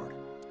general ward.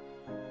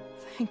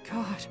 Thank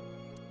God.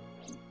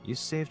 You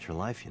saved her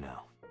life, you know.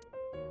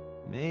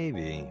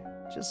 Maybe,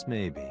 just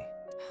maybe.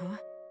 Huh?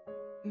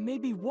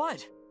 Maybe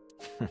what?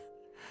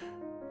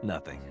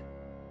 Nothing.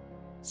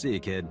 See you,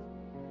 kid.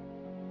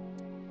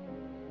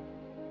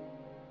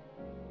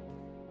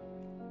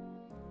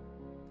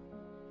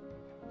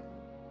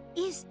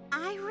 Is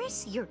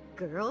Iris your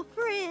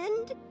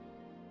girlfriend?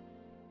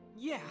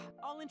 Yeah,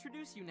 I'll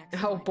introduce you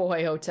next Oh time.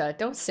 boy, Ota,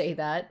 don't say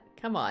that.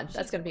 Come on, that's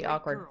She's gonna a be great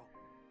awkward. girl.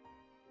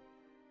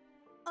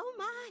 Oh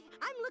my,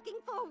 I'm looking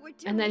forward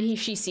to And then it.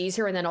 she sees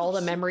her, and then all Is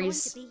the she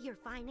memories going to be your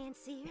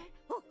financier?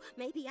 Oh,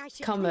 maybe I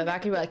should come clean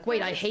back up and be a like, bit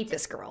wait, I first. hate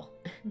this girl.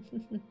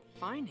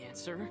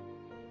 Financer?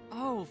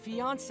 Oh,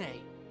 fiance.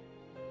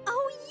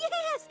 Oh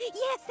yes,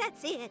 yes,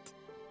 that's it.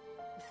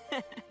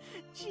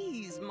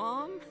 Jeez,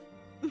 Mom.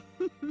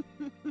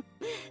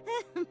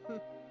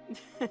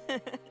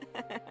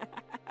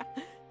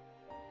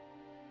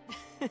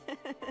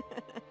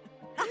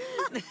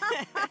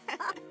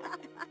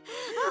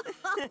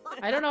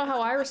 I don't know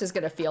how Iris is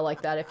gonna feel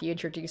like that if you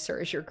introduce her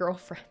as your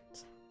girlfriend.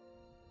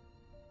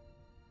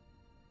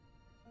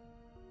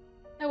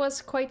 That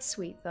was quite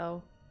sweet,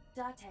 though.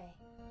 Date,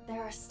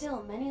 there are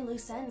still many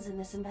loose ends in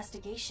this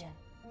investigation.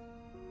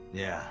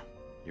 Yeah,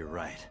 you're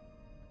right.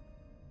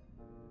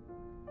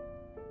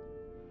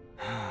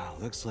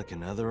 Looks like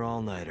another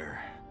all-nighter.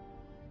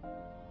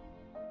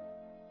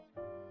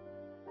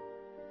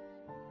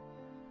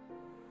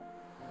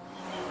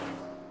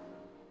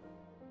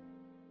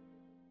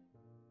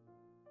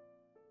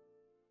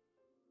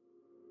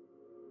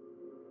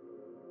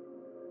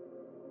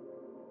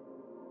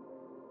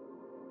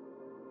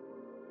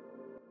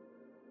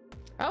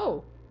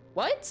 Oh,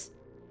 what?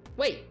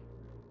 Wait,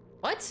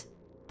 what?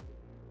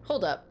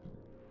 Hold up.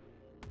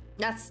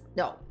 That's,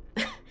 no.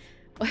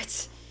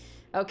 What?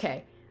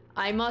 Okay.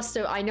 I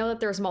know that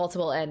there's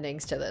multiple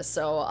endings to this,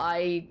 so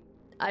I'm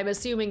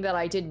assuming that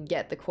I didn't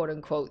get the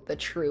quote-unquote the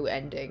true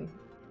ending.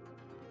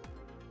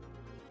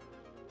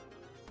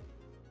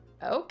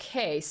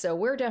 Okay, so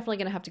we're definitely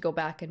gonna have to go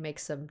back and make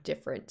some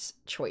different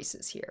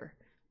choices here.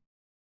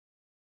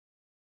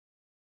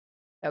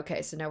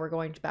 Okay, so now we're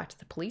going back to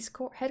the police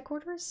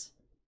headquarters?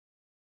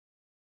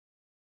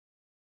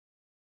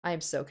 I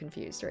am so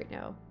confused right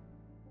now.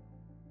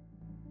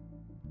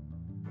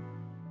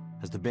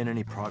 Has there been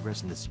any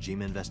progress in this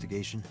Jima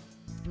investigation?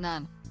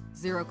 None.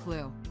 Zero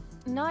clue.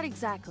 Not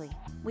exactly.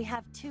 We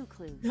have 2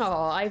 clues.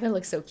 Oh, Ivan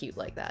looks so cute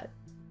like that.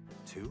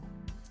 2?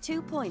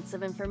 2 points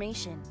of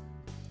information.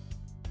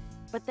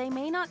 But they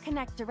may not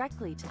connect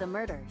directly to the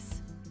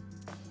murders.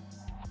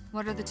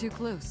 What are the 2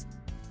 clues?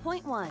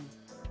 Point 1.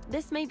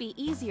 This may be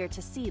easier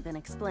to see than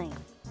explain.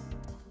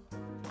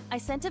 I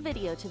sent a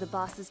video to the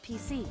boss's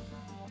PC.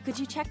 Could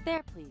you check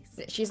there, please?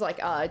 She's like,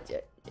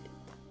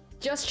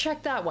 just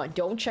check that one.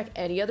 Don't check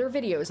any other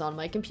videos on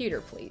my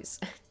computer,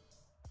 please.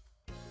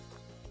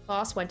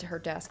 Boss went to her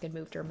desk and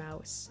moved her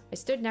mouse. I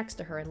stood next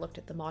to her and looked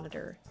at the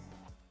monitor.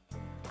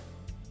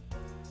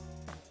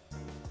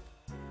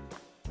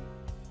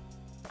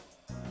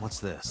 What's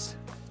this?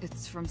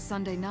 It's from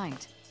Sunday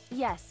night.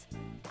 Yes,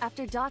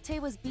 after Date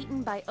was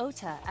beaten by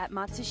Ota at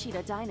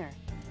Matsushita Diner.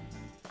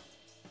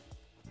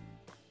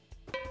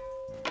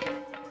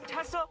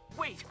 Tessa,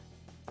 wait!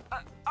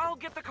 I'll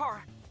get the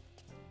car.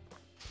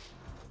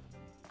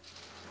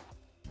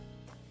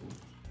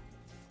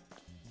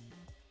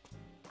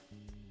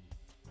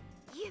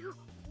 You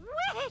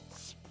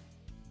witch!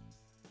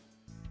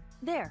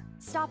 There,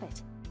 stop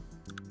it.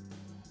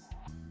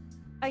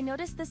 I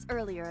noticed this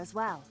earlier as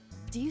well.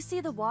 Do you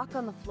see the walk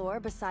on the floor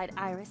beside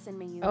Iris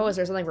and Mayumi? Oh, is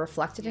there something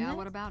reflected in it? Yeah,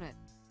 what about it?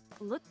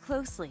 Look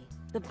closely.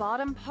 The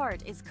bottom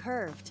part is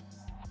curved.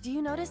 Do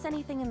you notice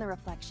anything in the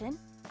reflection?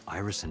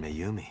 Iris and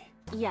Mayumi.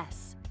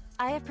 Yes.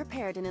 I have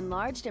prepared an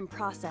enlarged and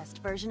processed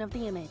version of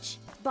the image.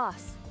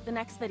 Boss, the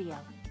next video.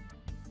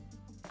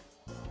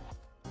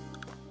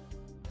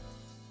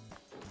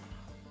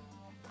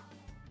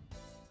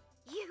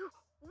 You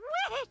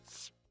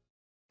witch!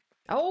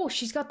 Oh,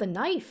 she's got the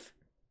knife.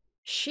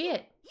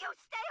 Shit. You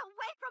stay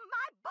away from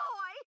my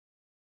boy!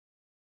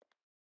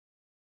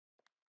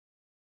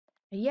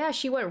 Yeah,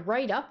 she went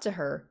right up to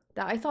her.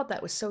 I thought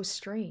that was so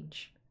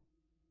strange.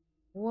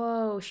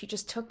 Whoa, she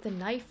just took the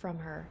knife from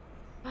her.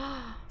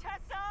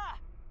 Tessa!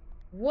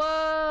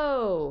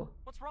 Whoa!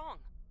 What's wrong?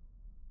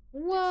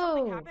 Whoa! Did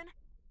something happen?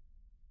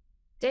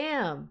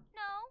 Damn.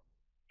 No,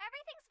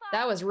 everything's fine.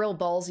 That was real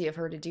ballsy of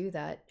her to do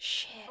that.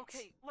 Shit.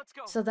 Okay, let's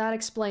go. So that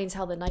explains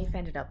how the knife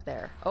ended up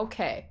there.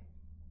 Okay.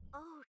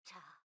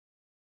 Ota.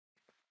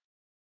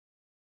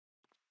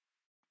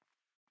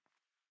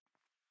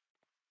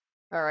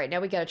 Alright, now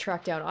we gotta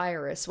track down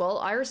Iris. Well,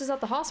 Iris is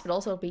at the hospital,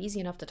 so it'll be easy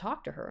enough to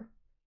talk to her.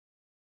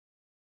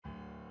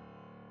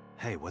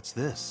 Hey, what's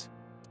this?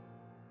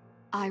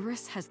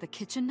 Iris has the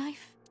kitchen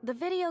knife? The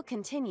video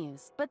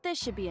continues, but this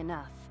should be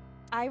enough.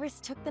 Iris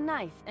took the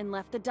knife and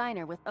left the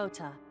diner with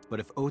Ota. But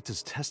if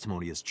Ota's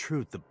testimony is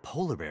true, the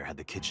polar bear had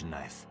the kitchen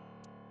knife.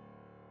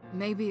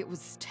 Maybe it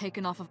was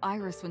taken off of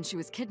Iris when she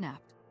was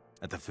kidnapped.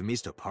 At the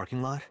Femisto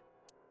parking lot?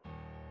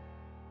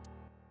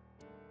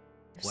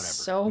 Whatever.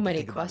 So We can many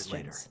think about it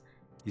later. questions.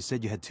 You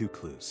said you had 2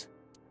 clues.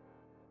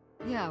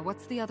 Yeah,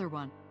 what's the other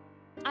one?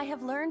 I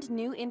have learned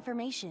new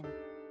information.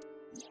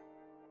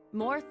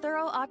 More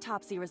thorough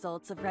autopsy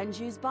results of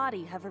Renju's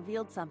body have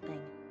revealed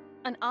something.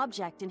 An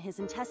object in his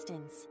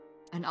intestines.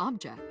 An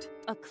object?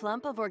 A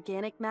clump of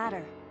organic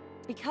matter.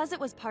 Because it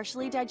was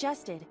partially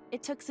digested,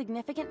 it took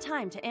significant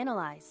time to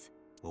analyze.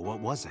 Well, what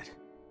was it?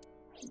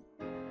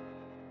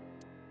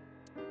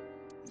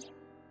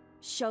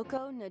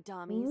 Shoko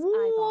Nadami's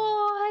eyeball.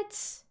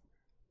 What?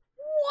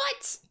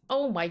 What?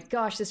 Oh my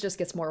gosh, this just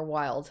gets more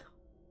wild.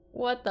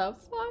 What the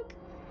fuck?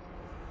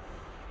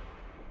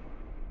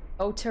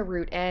 Ota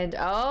root and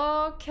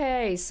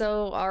okay,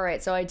 so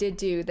alright, so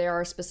there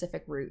are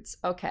specific roots.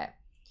 Okay.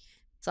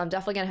 So I'm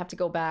definitely gonna have to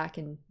go back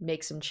and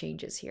make some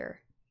changes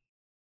here.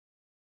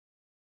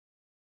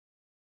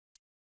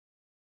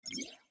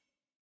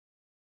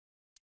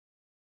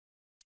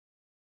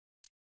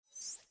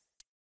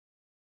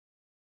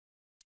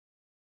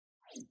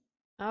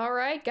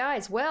 Alright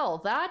guys, well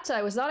that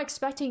I was not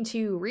expecting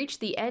to reach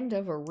the end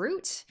of a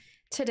route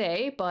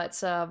today,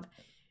 but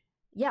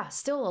yeah,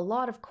 still a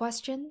lot of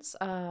questions.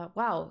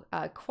 Wow,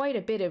 quite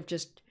a bit of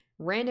just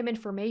random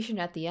information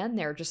at the end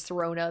there, just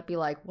thrown out, be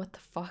like, what the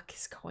fuck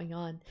is going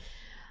on?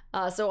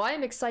 So I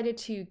am excited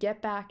to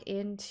get back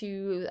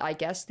into, I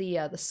guess, the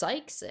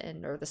psychs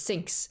or the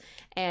sinks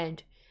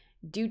and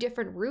do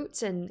different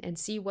routes and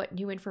see what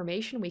new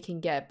information we can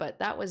get. But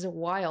that was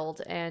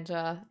wild and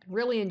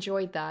really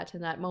enjoyed that.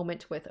 And that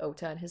moment with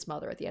Ota and his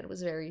mother at the end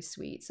was very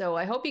sweet. So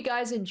I hope you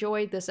guys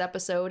enjoyed this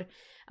episode.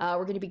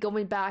 We're going to be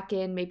going back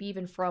in, maybe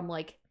even from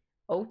like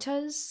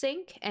Ota's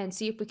sink, and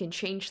see if we can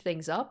change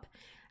things up.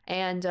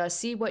 and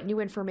see what new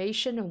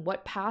information and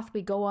what path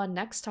we go on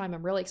next time.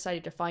 I'm really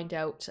excited to find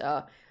out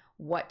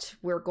what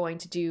we're going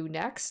to do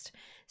next.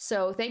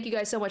 So thank you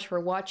guys so much for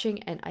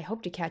watching, and I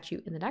hope to catch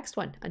you in the next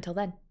one. Until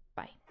then,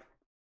 bye.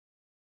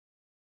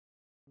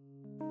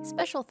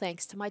 Special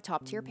thanks to my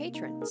top tier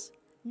patrons: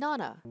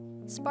 Nana,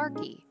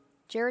 Sparky,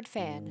 Jared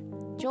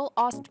Fan, Joel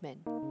Ostman,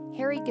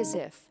 Harry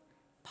Gazif,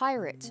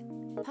 Pirate,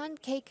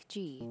 Pancake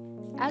G,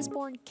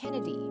 Asborn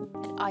Kennedy,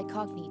 and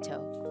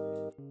Icognito.